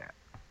see that.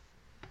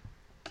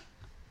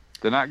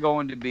 They're not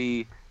going to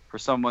be for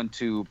someone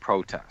to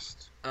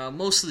protest.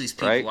 Most of these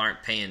people Right?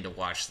 aren't paying to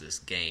watch this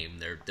game.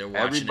 They're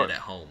watching it at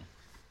home.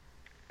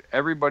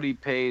 Everybody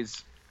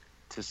pays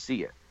to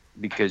see it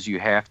because you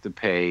have to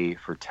pay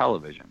for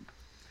television.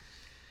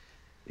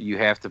 You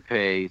have to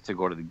pay to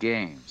go to the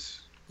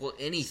games. Well,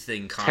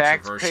 anything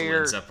controversial Taxpayer-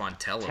 ends up on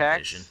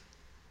television.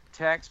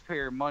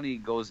 Taxpayer money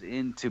goes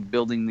into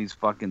building these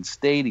fucking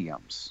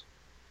stadiums.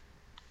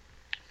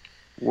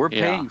 We're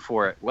paying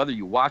for it whether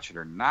you watch it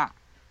or not.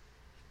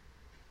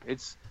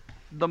 It's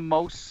the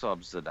most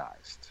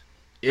subsidized.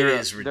 It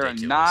is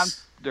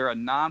ridiculous. They're a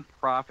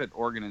non-profit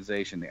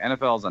organization. The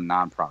NFL is a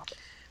non-profit.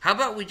 How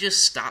about we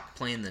just stop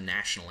playing the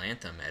national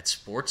anthem at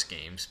sports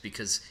games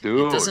because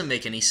Dude. it doesn't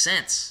make any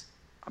sense.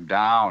 I'm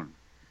down.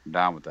 I'm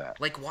down with that.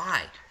 Like,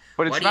 why?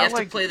 But it's Why do not you have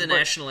like, to play the but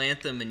national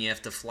anthem and you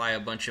have to fly a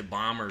bunch of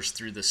bombers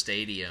through the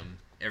stadium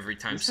every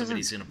time This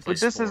somebody's isn't- going to play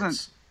but this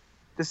sports?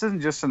 This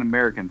isn't just an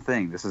American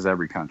thing. This is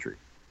every country.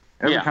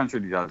 Every Yeah. country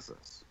does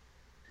this.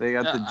 They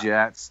got the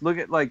Jets. Look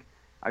at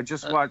I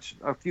just watched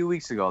a few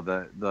weeks ago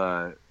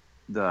the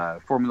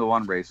Formula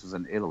One race was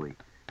in Italy,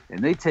 and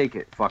they take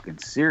it fucking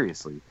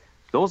seriously.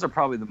 Those are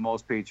probably the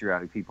most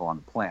patriotic people on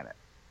the planet.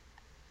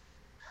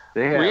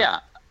 They have, Well, yeah.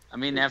 I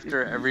mean,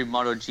 after every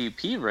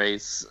MotoGP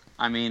race,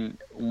 I mean,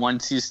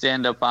 once you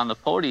stand up on the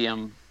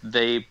podium,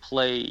 they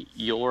play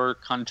your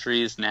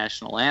country's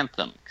national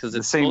anthem because The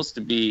it's same- supposed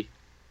to be.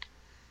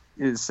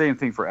 It's the same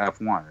thing for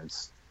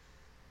F1.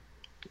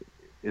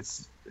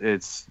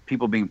 It's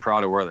people being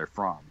proud of where they're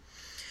from.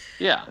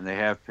 Yeah. And they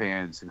have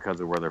fans because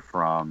of where they're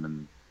from,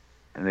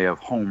 and they have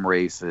home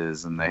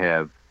races, and they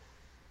have,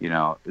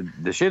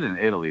 the shit in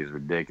Italy is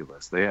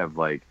ridiculous. They have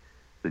like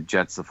the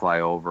jets that fly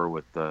over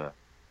with the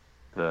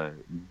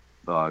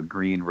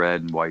green,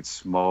 red, and white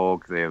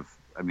smoke. They're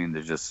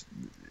just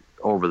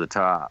over the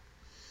top.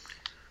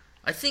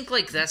 I think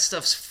like that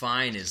stuff's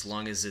fine as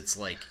long as it's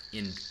like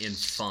in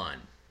fun.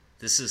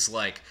 This is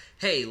like,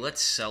 hey,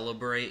 let's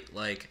celebrate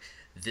like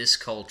this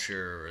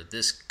culture or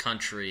this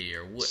country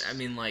or what. I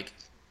mean, like,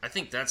 I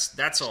think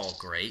that's all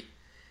great.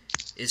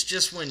 It's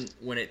just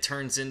when it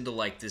turns into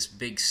like this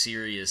big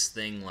serious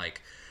thing,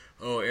 like,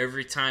 oh,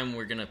 every time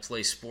we're gonna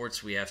play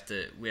sports, we have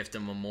to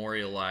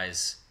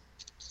memorialize,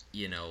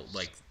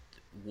 like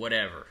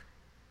whatever.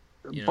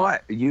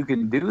 But you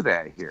can do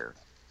that here.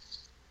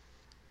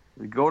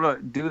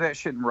 Do that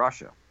shit in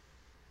Russia.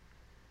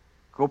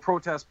 Go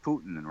protest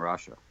Putin in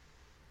Russia.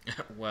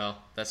 Well,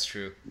 that's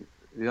true.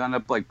 You end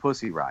up like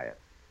Pussy Riot.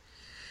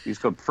 He's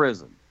go to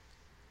prison.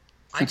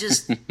 I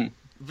just,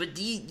 but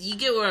do you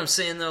get what I'm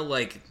saying though?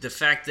 Like the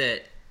fact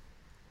that,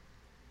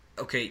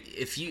 okay,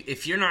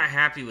 if you're not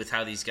happy with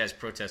how these guys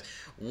protest,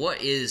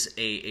 what is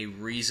a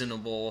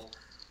reasonable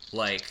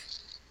like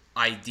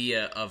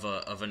idea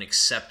of an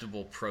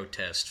acceptable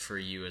protest for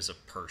you as a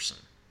person?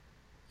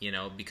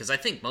 Because I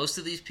think most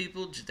of these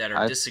people that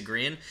are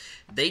disagreeing,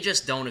 they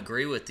just don't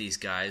agree with these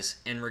guys,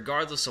 and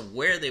regardless of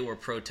where they were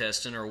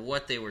protesting or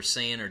what they were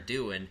saying or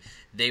doing,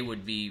 they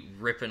would be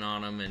ripping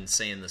on them and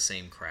saying the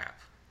same crap.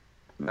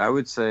 I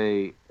would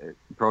say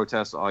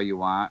protest all you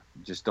want,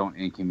 just don't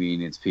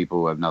inconvenience people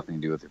who have nothing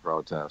to do with your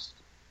protest.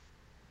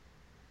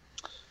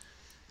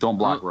 Don't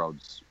block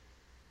roads.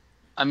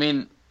 I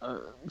mean,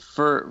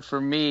 for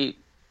me,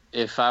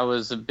 if I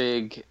was a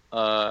big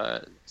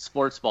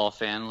sports ball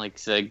fan like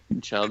Zig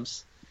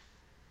Chubbs,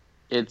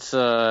 it's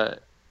I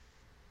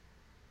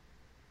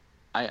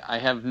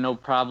have no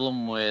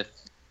problem with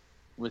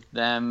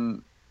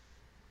them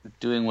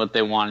doing what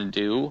they want to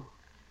do.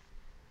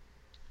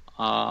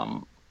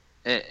 And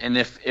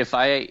if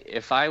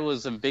I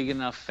was a big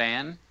enough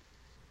fan,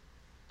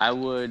 I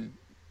would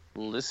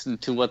listen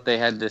to what they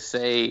had to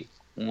say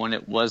when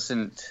it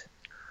wasn't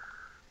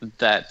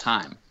that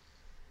time.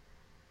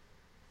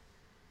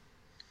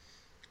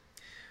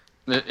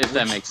 If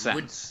that makes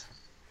sense.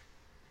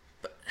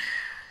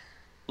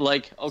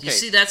 Like, okay. You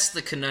see, that's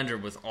the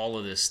conundrum with all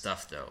of this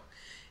stuff, though,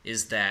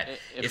 is that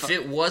if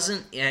it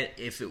wasn't at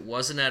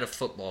a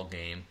football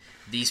game,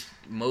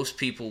 most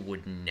people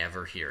would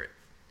never hear it.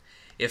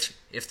 If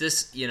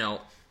this,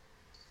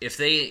 if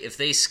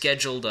they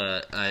scheduled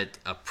a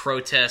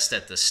protest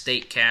at the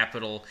state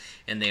capitol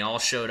and they all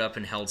showed up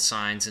and held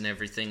signs and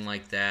everything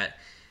like that,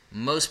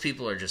 most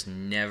people are just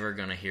never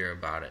going to hear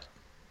about it.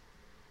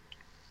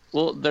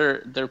 Well,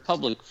 they're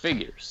public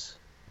figures,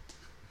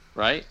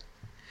 right?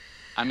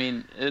 I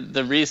mean,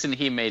 the reason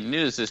he made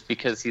news is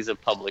because he's a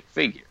public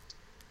figure.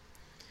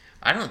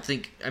 I don't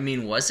think. I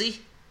mean, was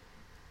he?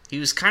 He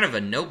was kind of a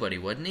nobody,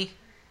 wasn't he?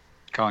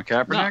 Colin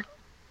Kaepernick? No.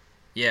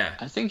 Yeah.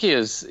 I think he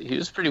was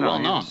pretty well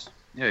known.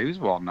 He was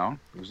well known.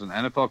 He was an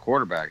NFL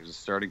quarterback. He was a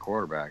starting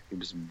quarterback. He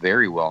was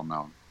very well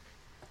known.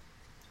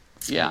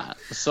 Yeah.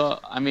 So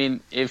I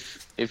mean,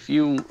 if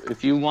you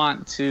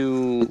want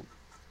to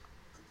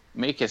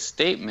make a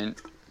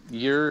statement,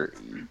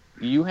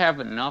 you have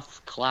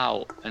enough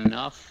clout,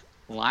 enough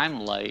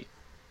limelight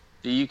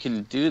that you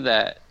can do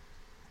that.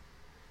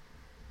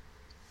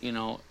 In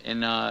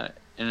an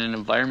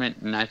environment,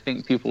 and I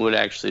think people would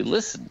actually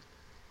listen.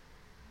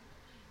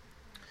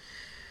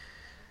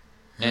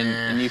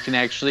 And you can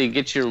actually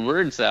get your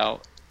words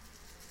out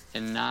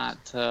and not,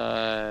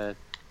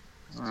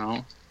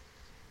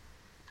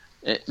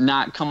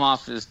 not come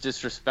off as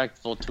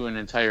disrespectful to an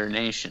entire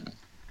nation.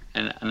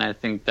 And I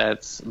think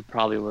that's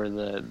probably where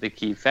the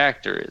key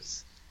factor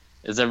is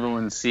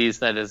everyone sees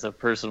that as a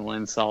personal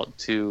insult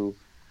to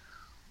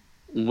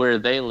where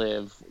they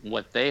live,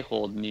 what they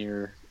hold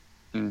near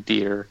and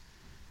dear.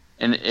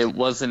 And it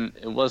wasn't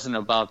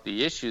about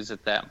the issues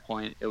at that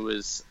point. It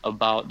was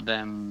about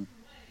them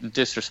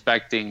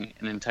disrespecting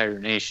an entire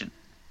nation.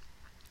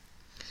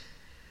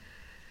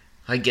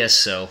 I guess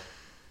so.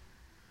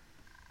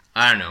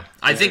 I don't know.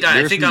 I think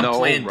I'm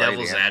playing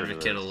devil's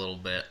advocate a little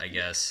bit, I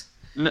guess.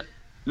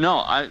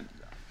 No,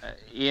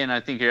 Ian, I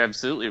think you're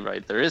absolutely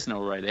right. There is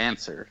no right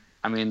answer.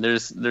 I mean,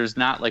 there's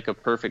not like a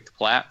perfect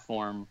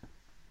platform.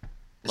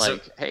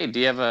 Like, hey, do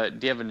you have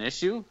an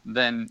issue?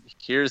 Then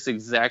here's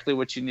exactly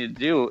what you need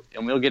to do,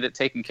 and we'll get it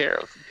taken care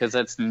of, because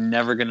that's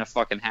never gonna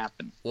fucking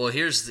happen. Well,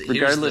 here's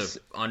the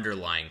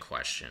underlying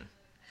question: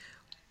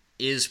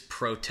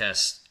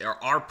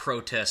 are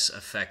protests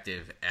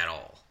effective at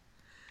all?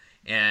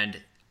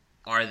 And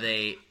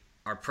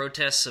are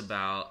protests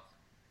about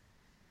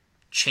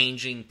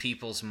changing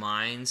people's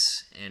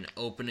minds and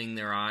opening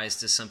their eyes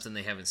to something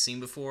they haven't seen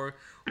before,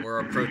 or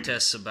are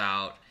protests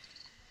about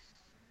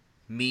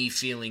me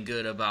feeling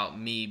good about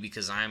me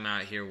because I'm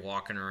out here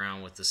walking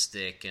around with a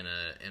stick and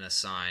a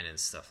sign and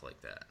stuff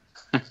like that?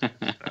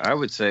 I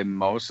would say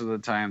most of the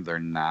time they're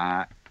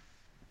not,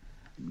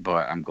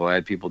 but I'm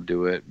glad people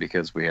do it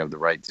because we have the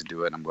right to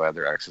do it. I'm glad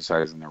they're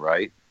exercising the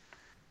right.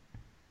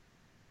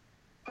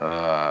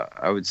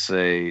 I would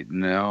say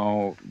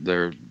no,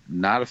 they're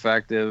not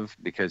effective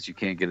because you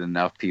can't get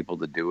enough people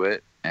to do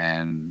it.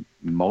 And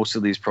most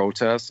of these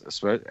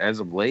protests, as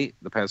of late,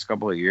 the past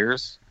couple of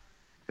years,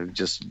 have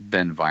just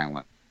been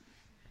violent.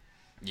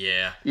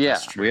 Yeah.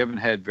 That's true. We haven't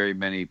had very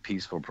many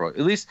peaceful protests.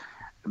 At least,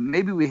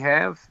 maybe we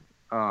have,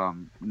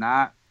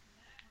 not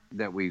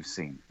that we've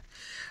seen.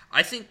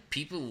 I think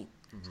people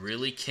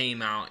really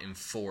came out in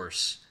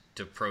force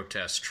to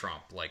protest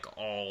Trump, like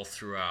all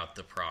throughout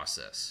the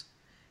process.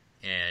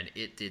 And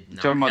it did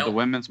not Talking help. about the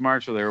Women's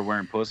March where they were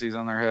wearing pussies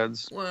on their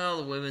heads? Well,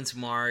 the Women's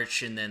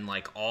March, and then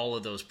like all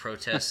of those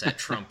protests at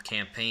Trump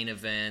campaign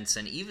events,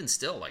 and even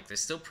still, like they're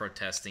still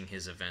protesting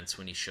his events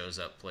when he shows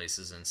up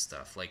places and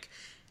stuff. Like,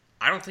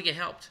 I don't think it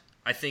helped.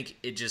 I think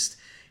it just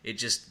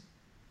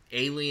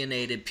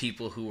alienated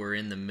people who were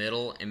in the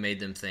middle and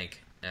made them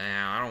think,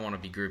 I don't want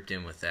to be grouped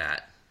in with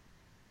that.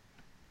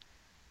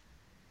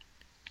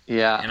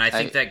 Yeah. And I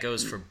think that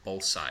goes for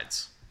both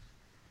sides.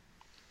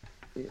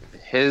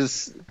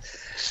 This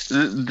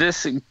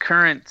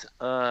current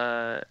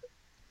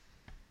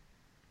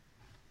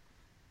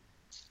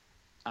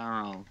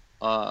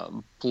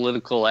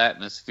political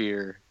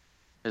atmosphere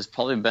has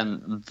probably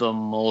been the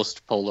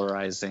most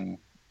polarizing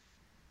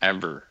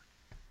ever,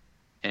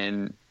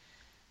 and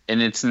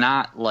it's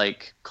not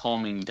like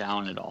calming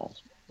down at all.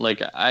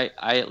 Like I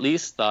at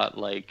least thought,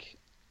 like,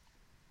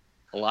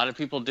 a lot of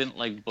people didn't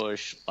like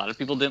Bush, a lot of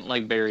people didn't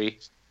like Barry,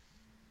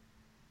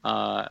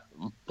 but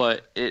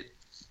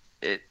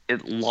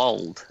it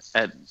lulled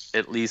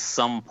at least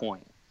some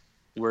point.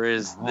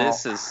 Whereas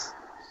this is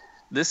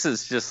This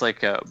is just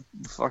like a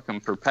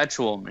fucking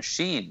perpetual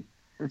machine.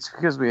 It's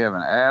because we have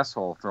an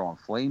asshole throwing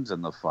flames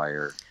in the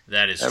fire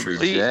That is every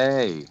true.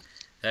 day.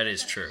 That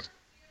is true.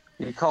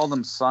 He called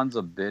them sons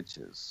of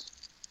bitches.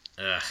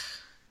 Ugh.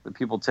 The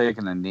people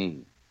taking a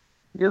knee.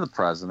 You're the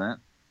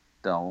president.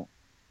 Don't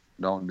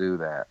do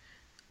that.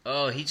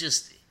 Oh,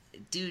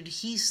 dude,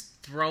 he's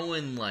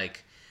throwing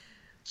like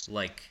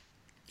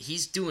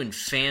he's doing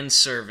fan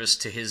service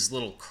to his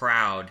little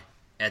crowd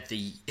at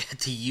the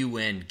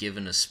UN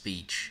giving a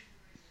speech.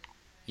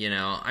 You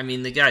know, I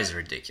mean, the guy's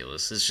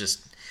ridiculous. It's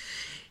just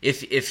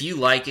if you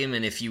like him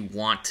and if you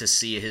want to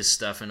see his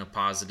stuff in a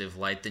positive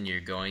light, then you're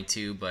going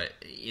to. But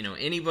you know,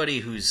 anybody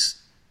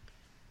who's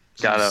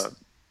Got a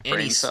brain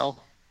any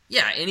cell.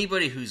 yeah,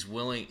 anybody who's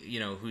willing, you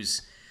know,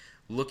 who's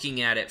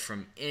looking at it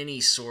from any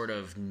sort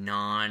of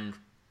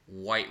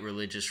non-white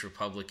religious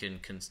Republican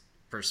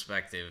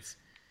perspective,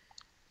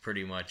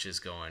 pretty much is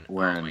going, oh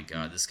my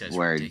God, this guy's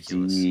wearing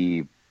ridiculous.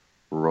 deep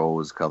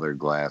rose-colored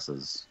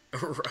glasses.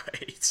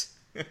 Right.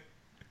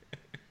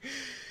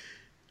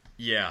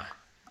 Yeah.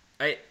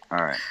 All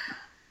right.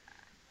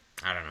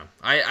 I don't know.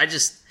 I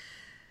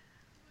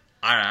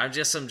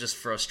guess I'm just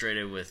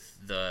frustrated with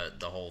the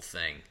whole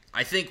thing.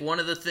 I think one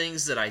of the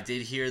things that I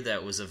did hear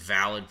that was a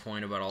valid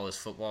point about all this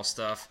football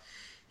stuff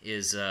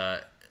is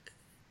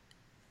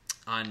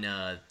on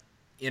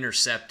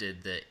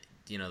Intercepted, that,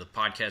 you know, the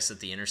podcast that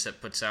the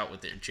Intercept puts out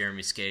with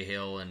Jeremy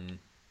Scahill and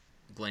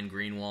Glenn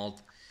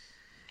Greenwald.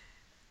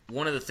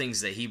 One of the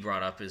things that he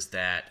brought up is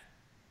that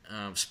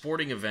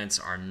sporting events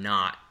are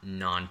not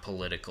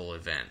non-political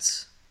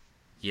events,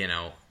 you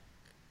know.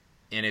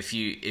 And if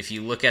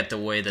you look at the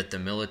way that the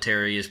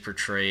military is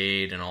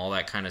portrayed and all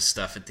that kind of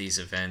stuff at these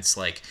events,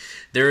 like,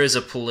 there is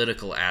a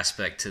political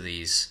aspect to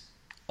these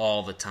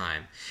all the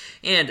time.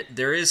 And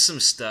there is some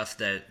stuff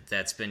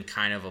that's been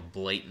kind of a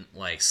blatant,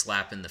 like,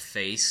 slap in the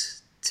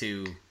face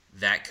to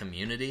that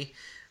community.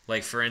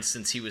 Like, for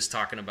instance, he was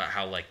talking about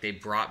how, like, they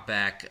brought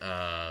back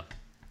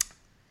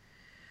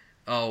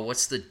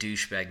what's the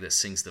douchebag that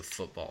sings the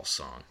football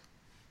song?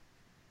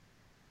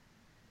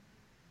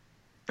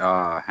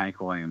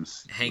 Hank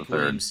Williams. Hank the third.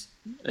 Williams.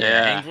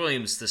 Yeah. Hank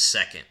Williams the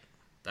second.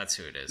 That's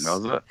who it is.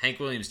 Was it? Hank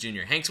Williams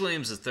Jr. Hank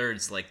Williams the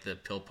third's like the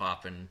pill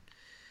popping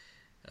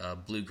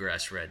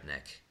bluegrass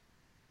redneck.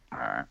 All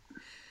right.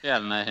 Yeah,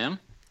 isn't that him?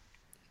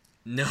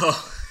 No.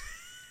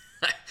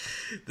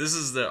 This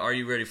is the Are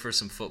You Ready for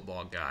Some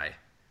Football guy.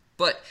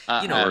 But,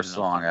 you know, Worst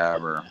song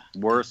ever.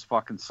 Worst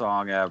fucking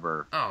song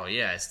ever. oh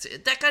yeah,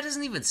 that guy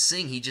doesn't even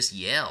sing, he just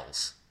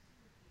yells.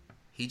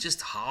 He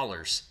just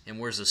hollers and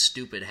wears a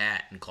stupid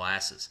hat and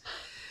glasses.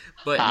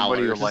 But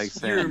Anybody who Hollers.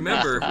 likes You him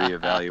remember- has to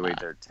reevaluate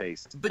their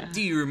taste. But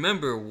do you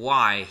remember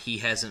why he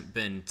hasn't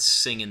been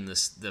singing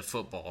the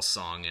football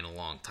song in a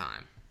long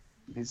time?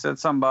 He said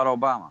something about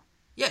Obama.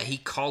 Yeah, he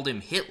called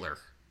him Hitler.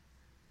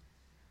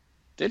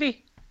 Did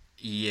he?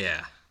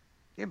 Yeah.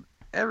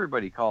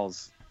 Everybody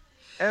calls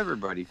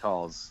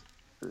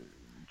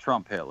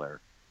Trump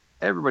Hitler.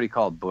 Everybody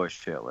called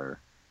Bush Hitler.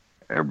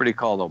 Everybody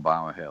called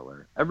Obama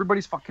Hitler.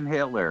 Everybody's fucking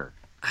Hitler.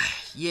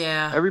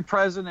 Yeah. Every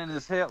president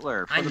is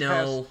Hitler. For I the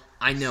know,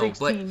 past 16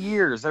 but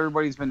years,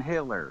 everybody's been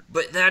Hitler.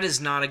 that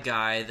is not a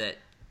guy that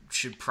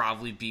should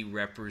probably be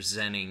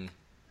representing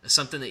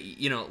something that,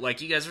 you know,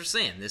 like you guys were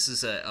saying, this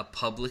is a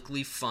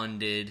publicly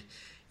funded,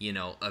 you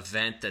know,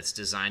 event that's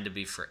designed to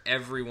be for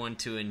everyone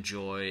to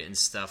enjoy and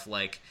stuff.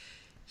 Like,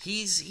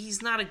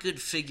 he's not a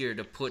good figure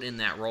to put in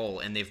that role,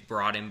 and they've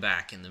brought him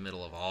back in the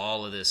middle of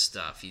all of this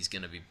stuff. He's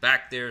going to be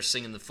back there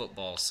singing the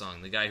football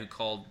song, the guy who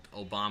called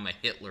Obama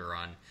Hitler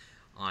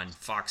on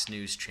Fox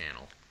News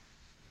Channel.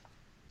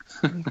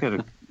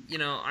 You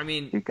know, I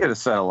mean, He could have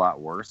said a lot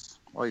worse.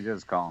 All he did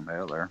is call him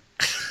Hitler.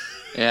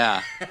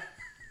 Yeah.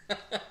 I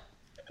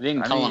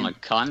didn't I call him mean- a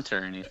cunt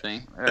or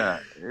anything. Yeah,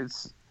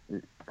 it's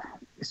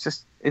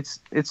just it's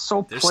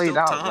so there's played still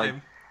out.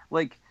 time.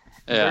 Like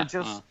Yeah. they're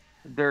just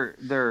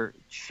they're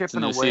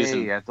chipping new away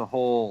season. at the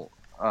whole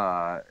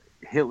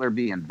Hitler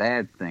being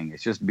bad thing.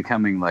 It's just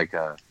becoming like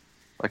a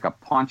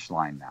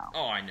punchline now.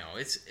 Oh, I know.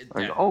 It's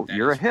Like, that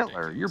you're a is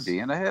Hitler. ridiculous. You're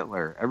being a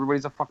Hitler.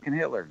 Everybody's a fucking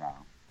Hitler now.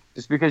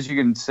 Just because you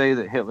can say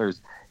that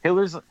Hitler's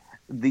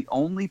the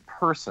only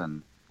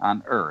person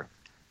on earth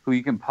who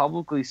you can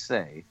publicly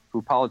say,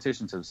 who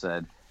politicians have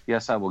said,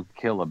 yes, I will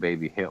kill a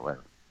baby Hitler.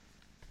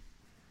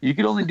 You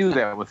can only do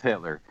that with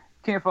Hitler.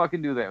 You can't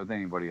fucking do that with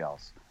anybody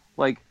else.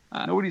 Like,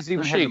 nobody's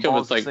even I'm had sure the you could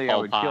balls with, to like, say I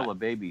Pol would Pot. kill a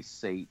baby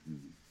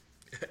Satan.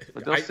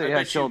 But they'll I say I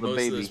bet you killed a most of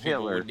baby those people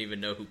Hitler. wouldn't even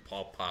know who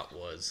Pol Pot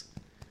was.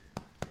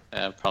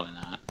 Probably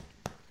not.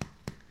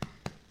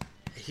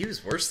 He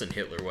was worse than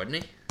Hitler, wasn't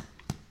he?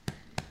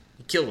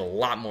 He killed a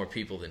lot more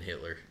people than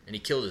Hitler, and he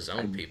killed his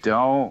own people.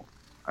 Don't.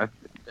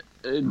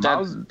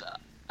 That's,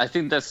 I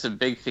think that's the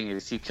big thing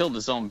is he killed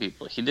his own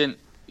people. He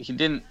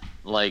didn't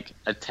like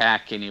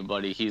attack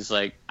anybody. He's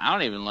like, I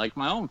don't even like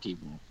my own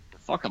people.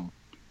 Fuck them.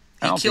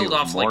 I He don't killed think it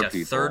was off like more a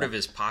people. third of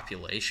his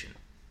population.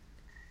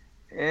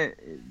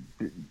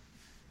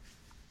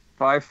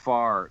 By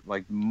far,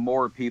 like,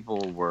 more people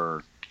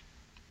were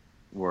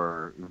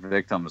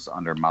victims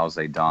under Mao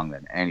Zedong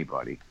than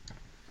anybody.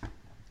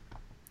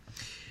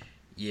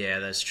 Yeah,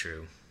 that's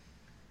true.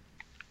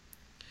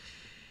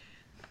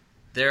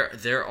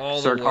 They're all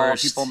Start the calling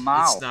worst. people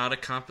now. It's not a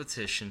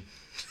competition.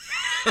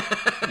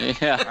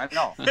 Yeah. I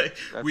know. That's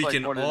We like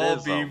can what it all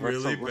is, be though.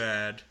 really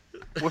bad.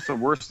 What's the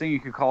worst thing you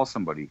could call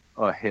somebody?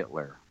 A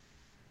Hitler.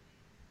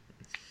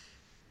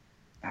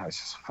 That's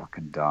just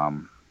fucking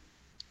dumb.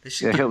 They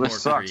should Yeah, get Hitler more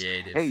sucks.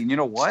 creative. Hey, you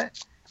know what?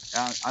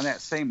 On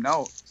that same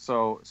note,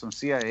 so some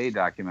CIA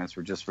documents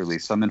were just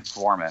released. Some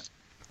informant,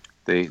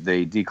 they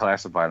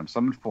declassified them.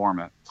 Some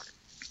informant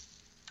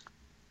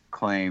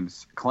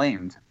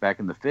claimed back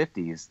in the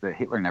 50s that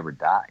Hitler never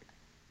died,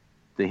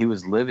 that he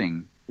was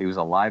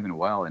alive and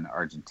well in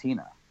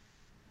Argentina.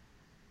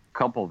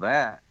 Couple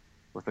that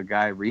with a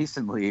guy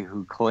recently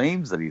who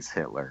claims that he's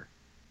Hitler.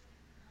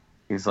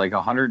 He's like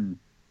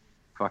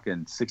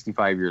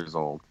 65 years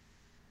old,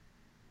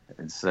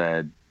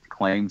 and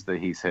claims that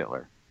he's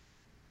Hitler.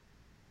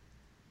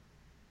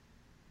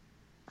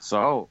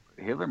 So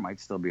Hitler might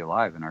still be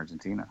alive in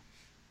Argentina.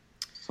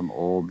 Some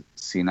old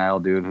senile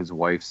dude whose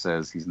wife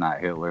says he's not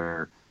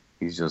Hitler,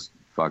 he's just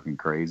fucking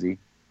crazy.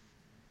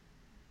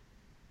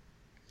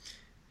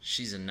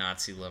 She's a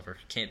Nazi lover.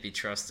 Can't be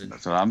trusted.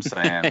 That's what I'm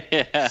saying.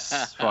 Yeah.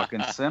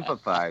 Fucking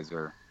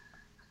sympathizer.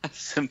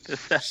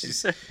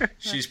 Sympathizer.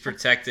 She's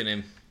protecting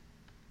him.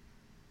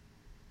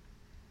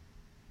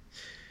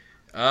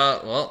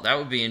 Well, that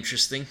would be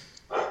interesting.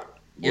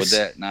 Would If-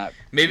 that not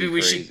Maybe be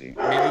we crazy?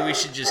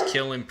 should just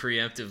kill him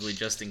preemptively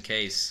just in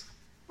case.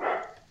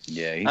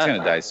 Yeah, he's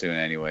gonna die soon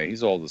anyway.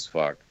 He's old as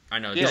fuck. I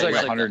know. Yeah, He's like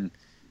he's like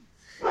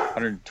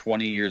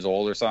 120 years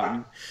old or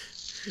something.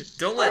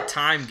 Don't let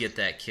time get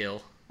that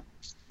kill.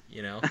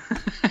 You know,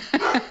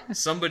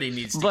 somebody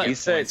needs to But- get He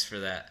said- points for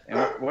that. And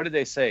what did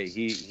they say?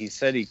 He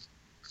said he.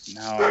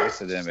 No, I guess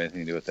it didn't have anything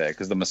to do with that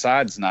because the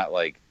Mossad's not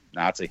like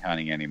Nazi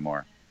hunting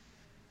anymore.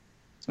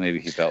 So maybe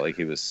he felt like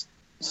he was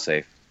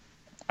safe.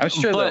 I'm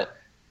sure But-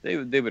 they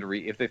would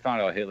if they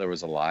found out Hitler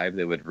was alive,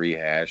 they would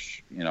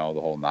rehash the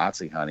whole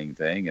Nazi hunting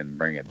thing and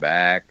bring it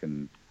back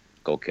and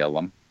go kill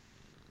him.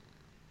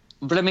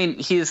 But I mean,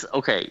 he's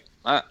okay.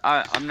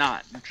 I'm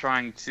not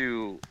trying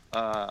to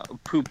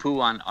poo-poo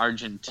on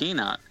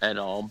Argentina at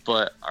all,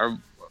 but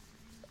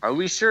are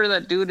we sure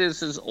that dude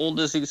is as old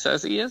as he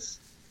says he is?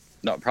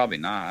 No, probably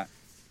not.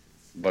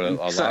 But a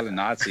lot of the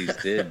Nazis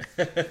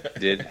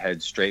did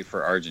head straight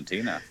for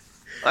Argentina.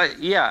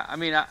 Yeah, I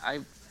mean,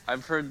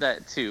 I've heard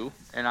that too,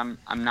 and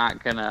I'm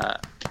not gonna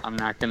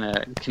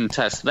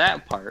contest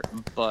that part.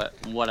 But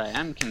what I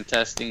am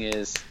contesting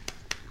is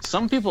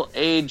some people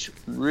age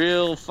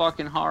real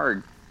fucking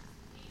hard,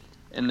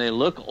 and they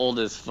look old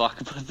as fuck,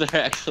 but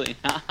they're actually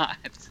not.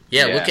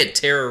 Yeah, Yeah. look at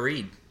Tara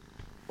Reid.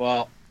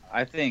 Well,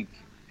 I think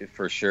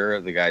for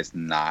sure the guy's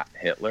not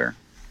Hitler,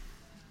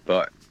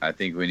 but I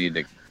think we need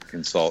to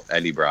consult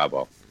Eddie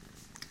Bravo.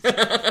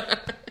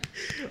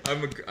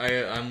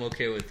 I'm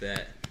okay with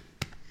that.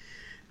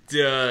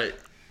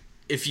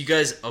 If you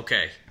guys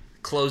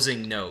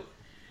closing note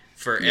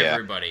for Yeah.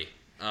 everybody.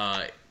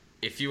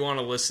 If you want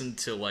to listen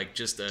to like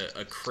just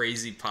a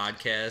crazy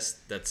podcast,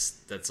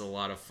 that's a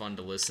lot of fun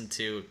to listen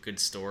to. A good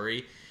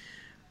story.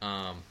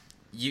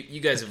 You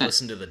guys have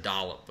listened to The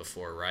Dollop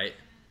before, right?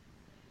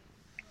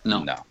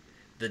 No.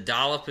 The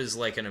Dollop is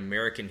like an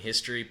American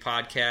history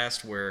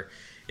podcast where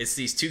it's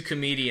these two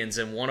comedians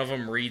and one of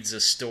them reads a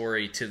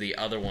story to the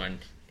other one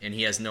and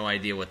he has no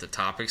idea what the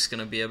topic's going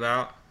to be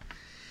about.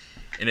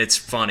 And it's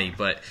funny,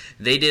 but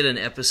they did an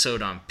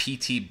episode on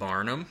P.T.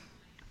 Barnum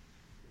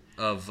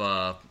of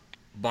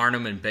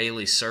Barnum and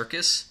Bailey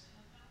Circus.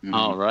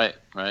 Oh, right.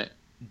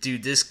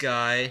 Dude, this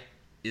guy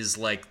is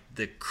like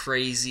the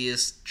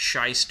craziest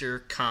shyster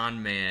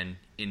con man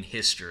in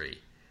history.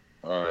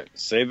 All right,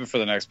 save it for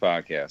the next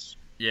podcast.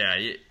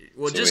 Yeah,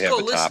 well, So just we have go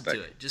the listen topic.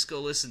 to it. Just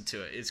go listen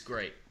to it. It's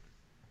great.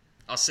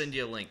 I'll send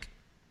you a link.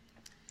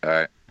 All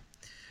right.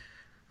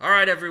 All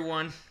right,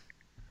 everyone.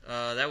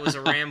 That was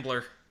a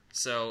rambler.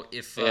 So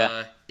if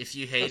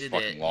you hated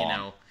fucking it,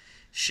 long.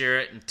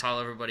 share it and tell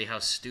everybody how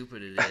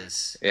stupid it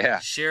is. Yeah.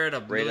 Share it a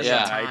Rate us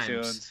million on times.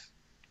 iTunes.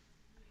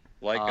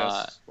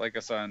 Like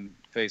us on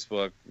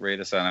Facebook.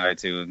 Rate us on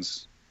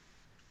iTunes.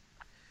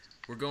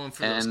 We're going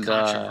for those And,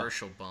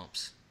 controversial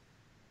bumps.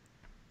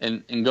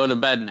 And go to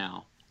bed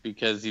now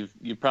because you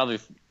probably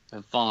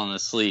have fallen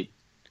asleep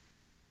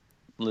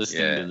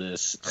listening to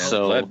this. And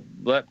So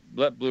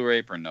let Blue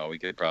Apron know we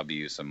could probably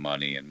use some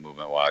money and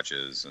movement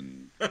watches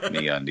and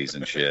MeUndies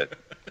and shit.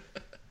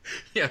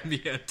 Yeah,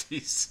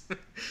 MeUndies.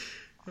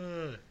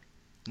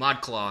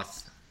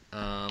 ModCloth.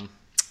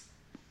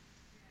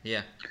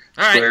 Yeah.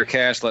 All right. Square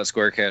Cash, let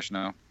Square Cash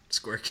know.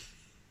 Square.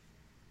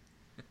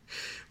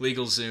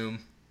 Legal Zoom.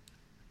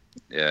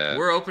 Yeah.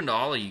 We're open to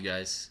all of you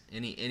guys.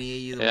 Any of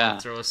you that want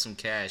to throw us some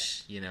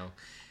cash,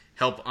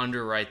 help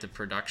underwrite the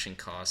production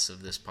costs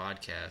of this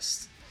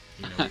podcast.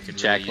 We could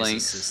Jack really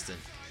Links. use assistant.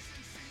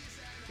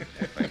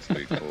 Thanks,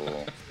 be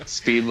cool.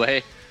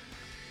 Speedway,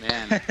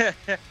 man,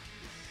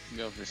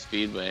 go for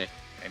Speedway.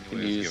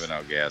 Anyone who's giving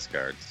out gas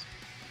cards.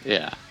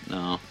 Yeah,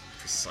 no,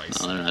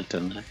 Precisely. they're not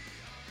doing that.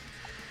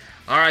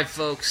 All right,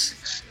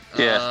 folks.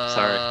 Yeah,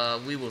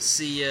 sorry. We will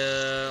see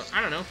you,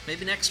 I don't know,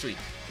 maybe next week.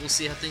 We'll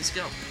see how things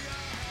go.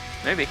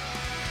 Maybe.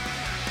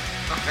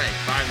 All right,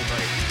 bye,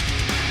 everybody.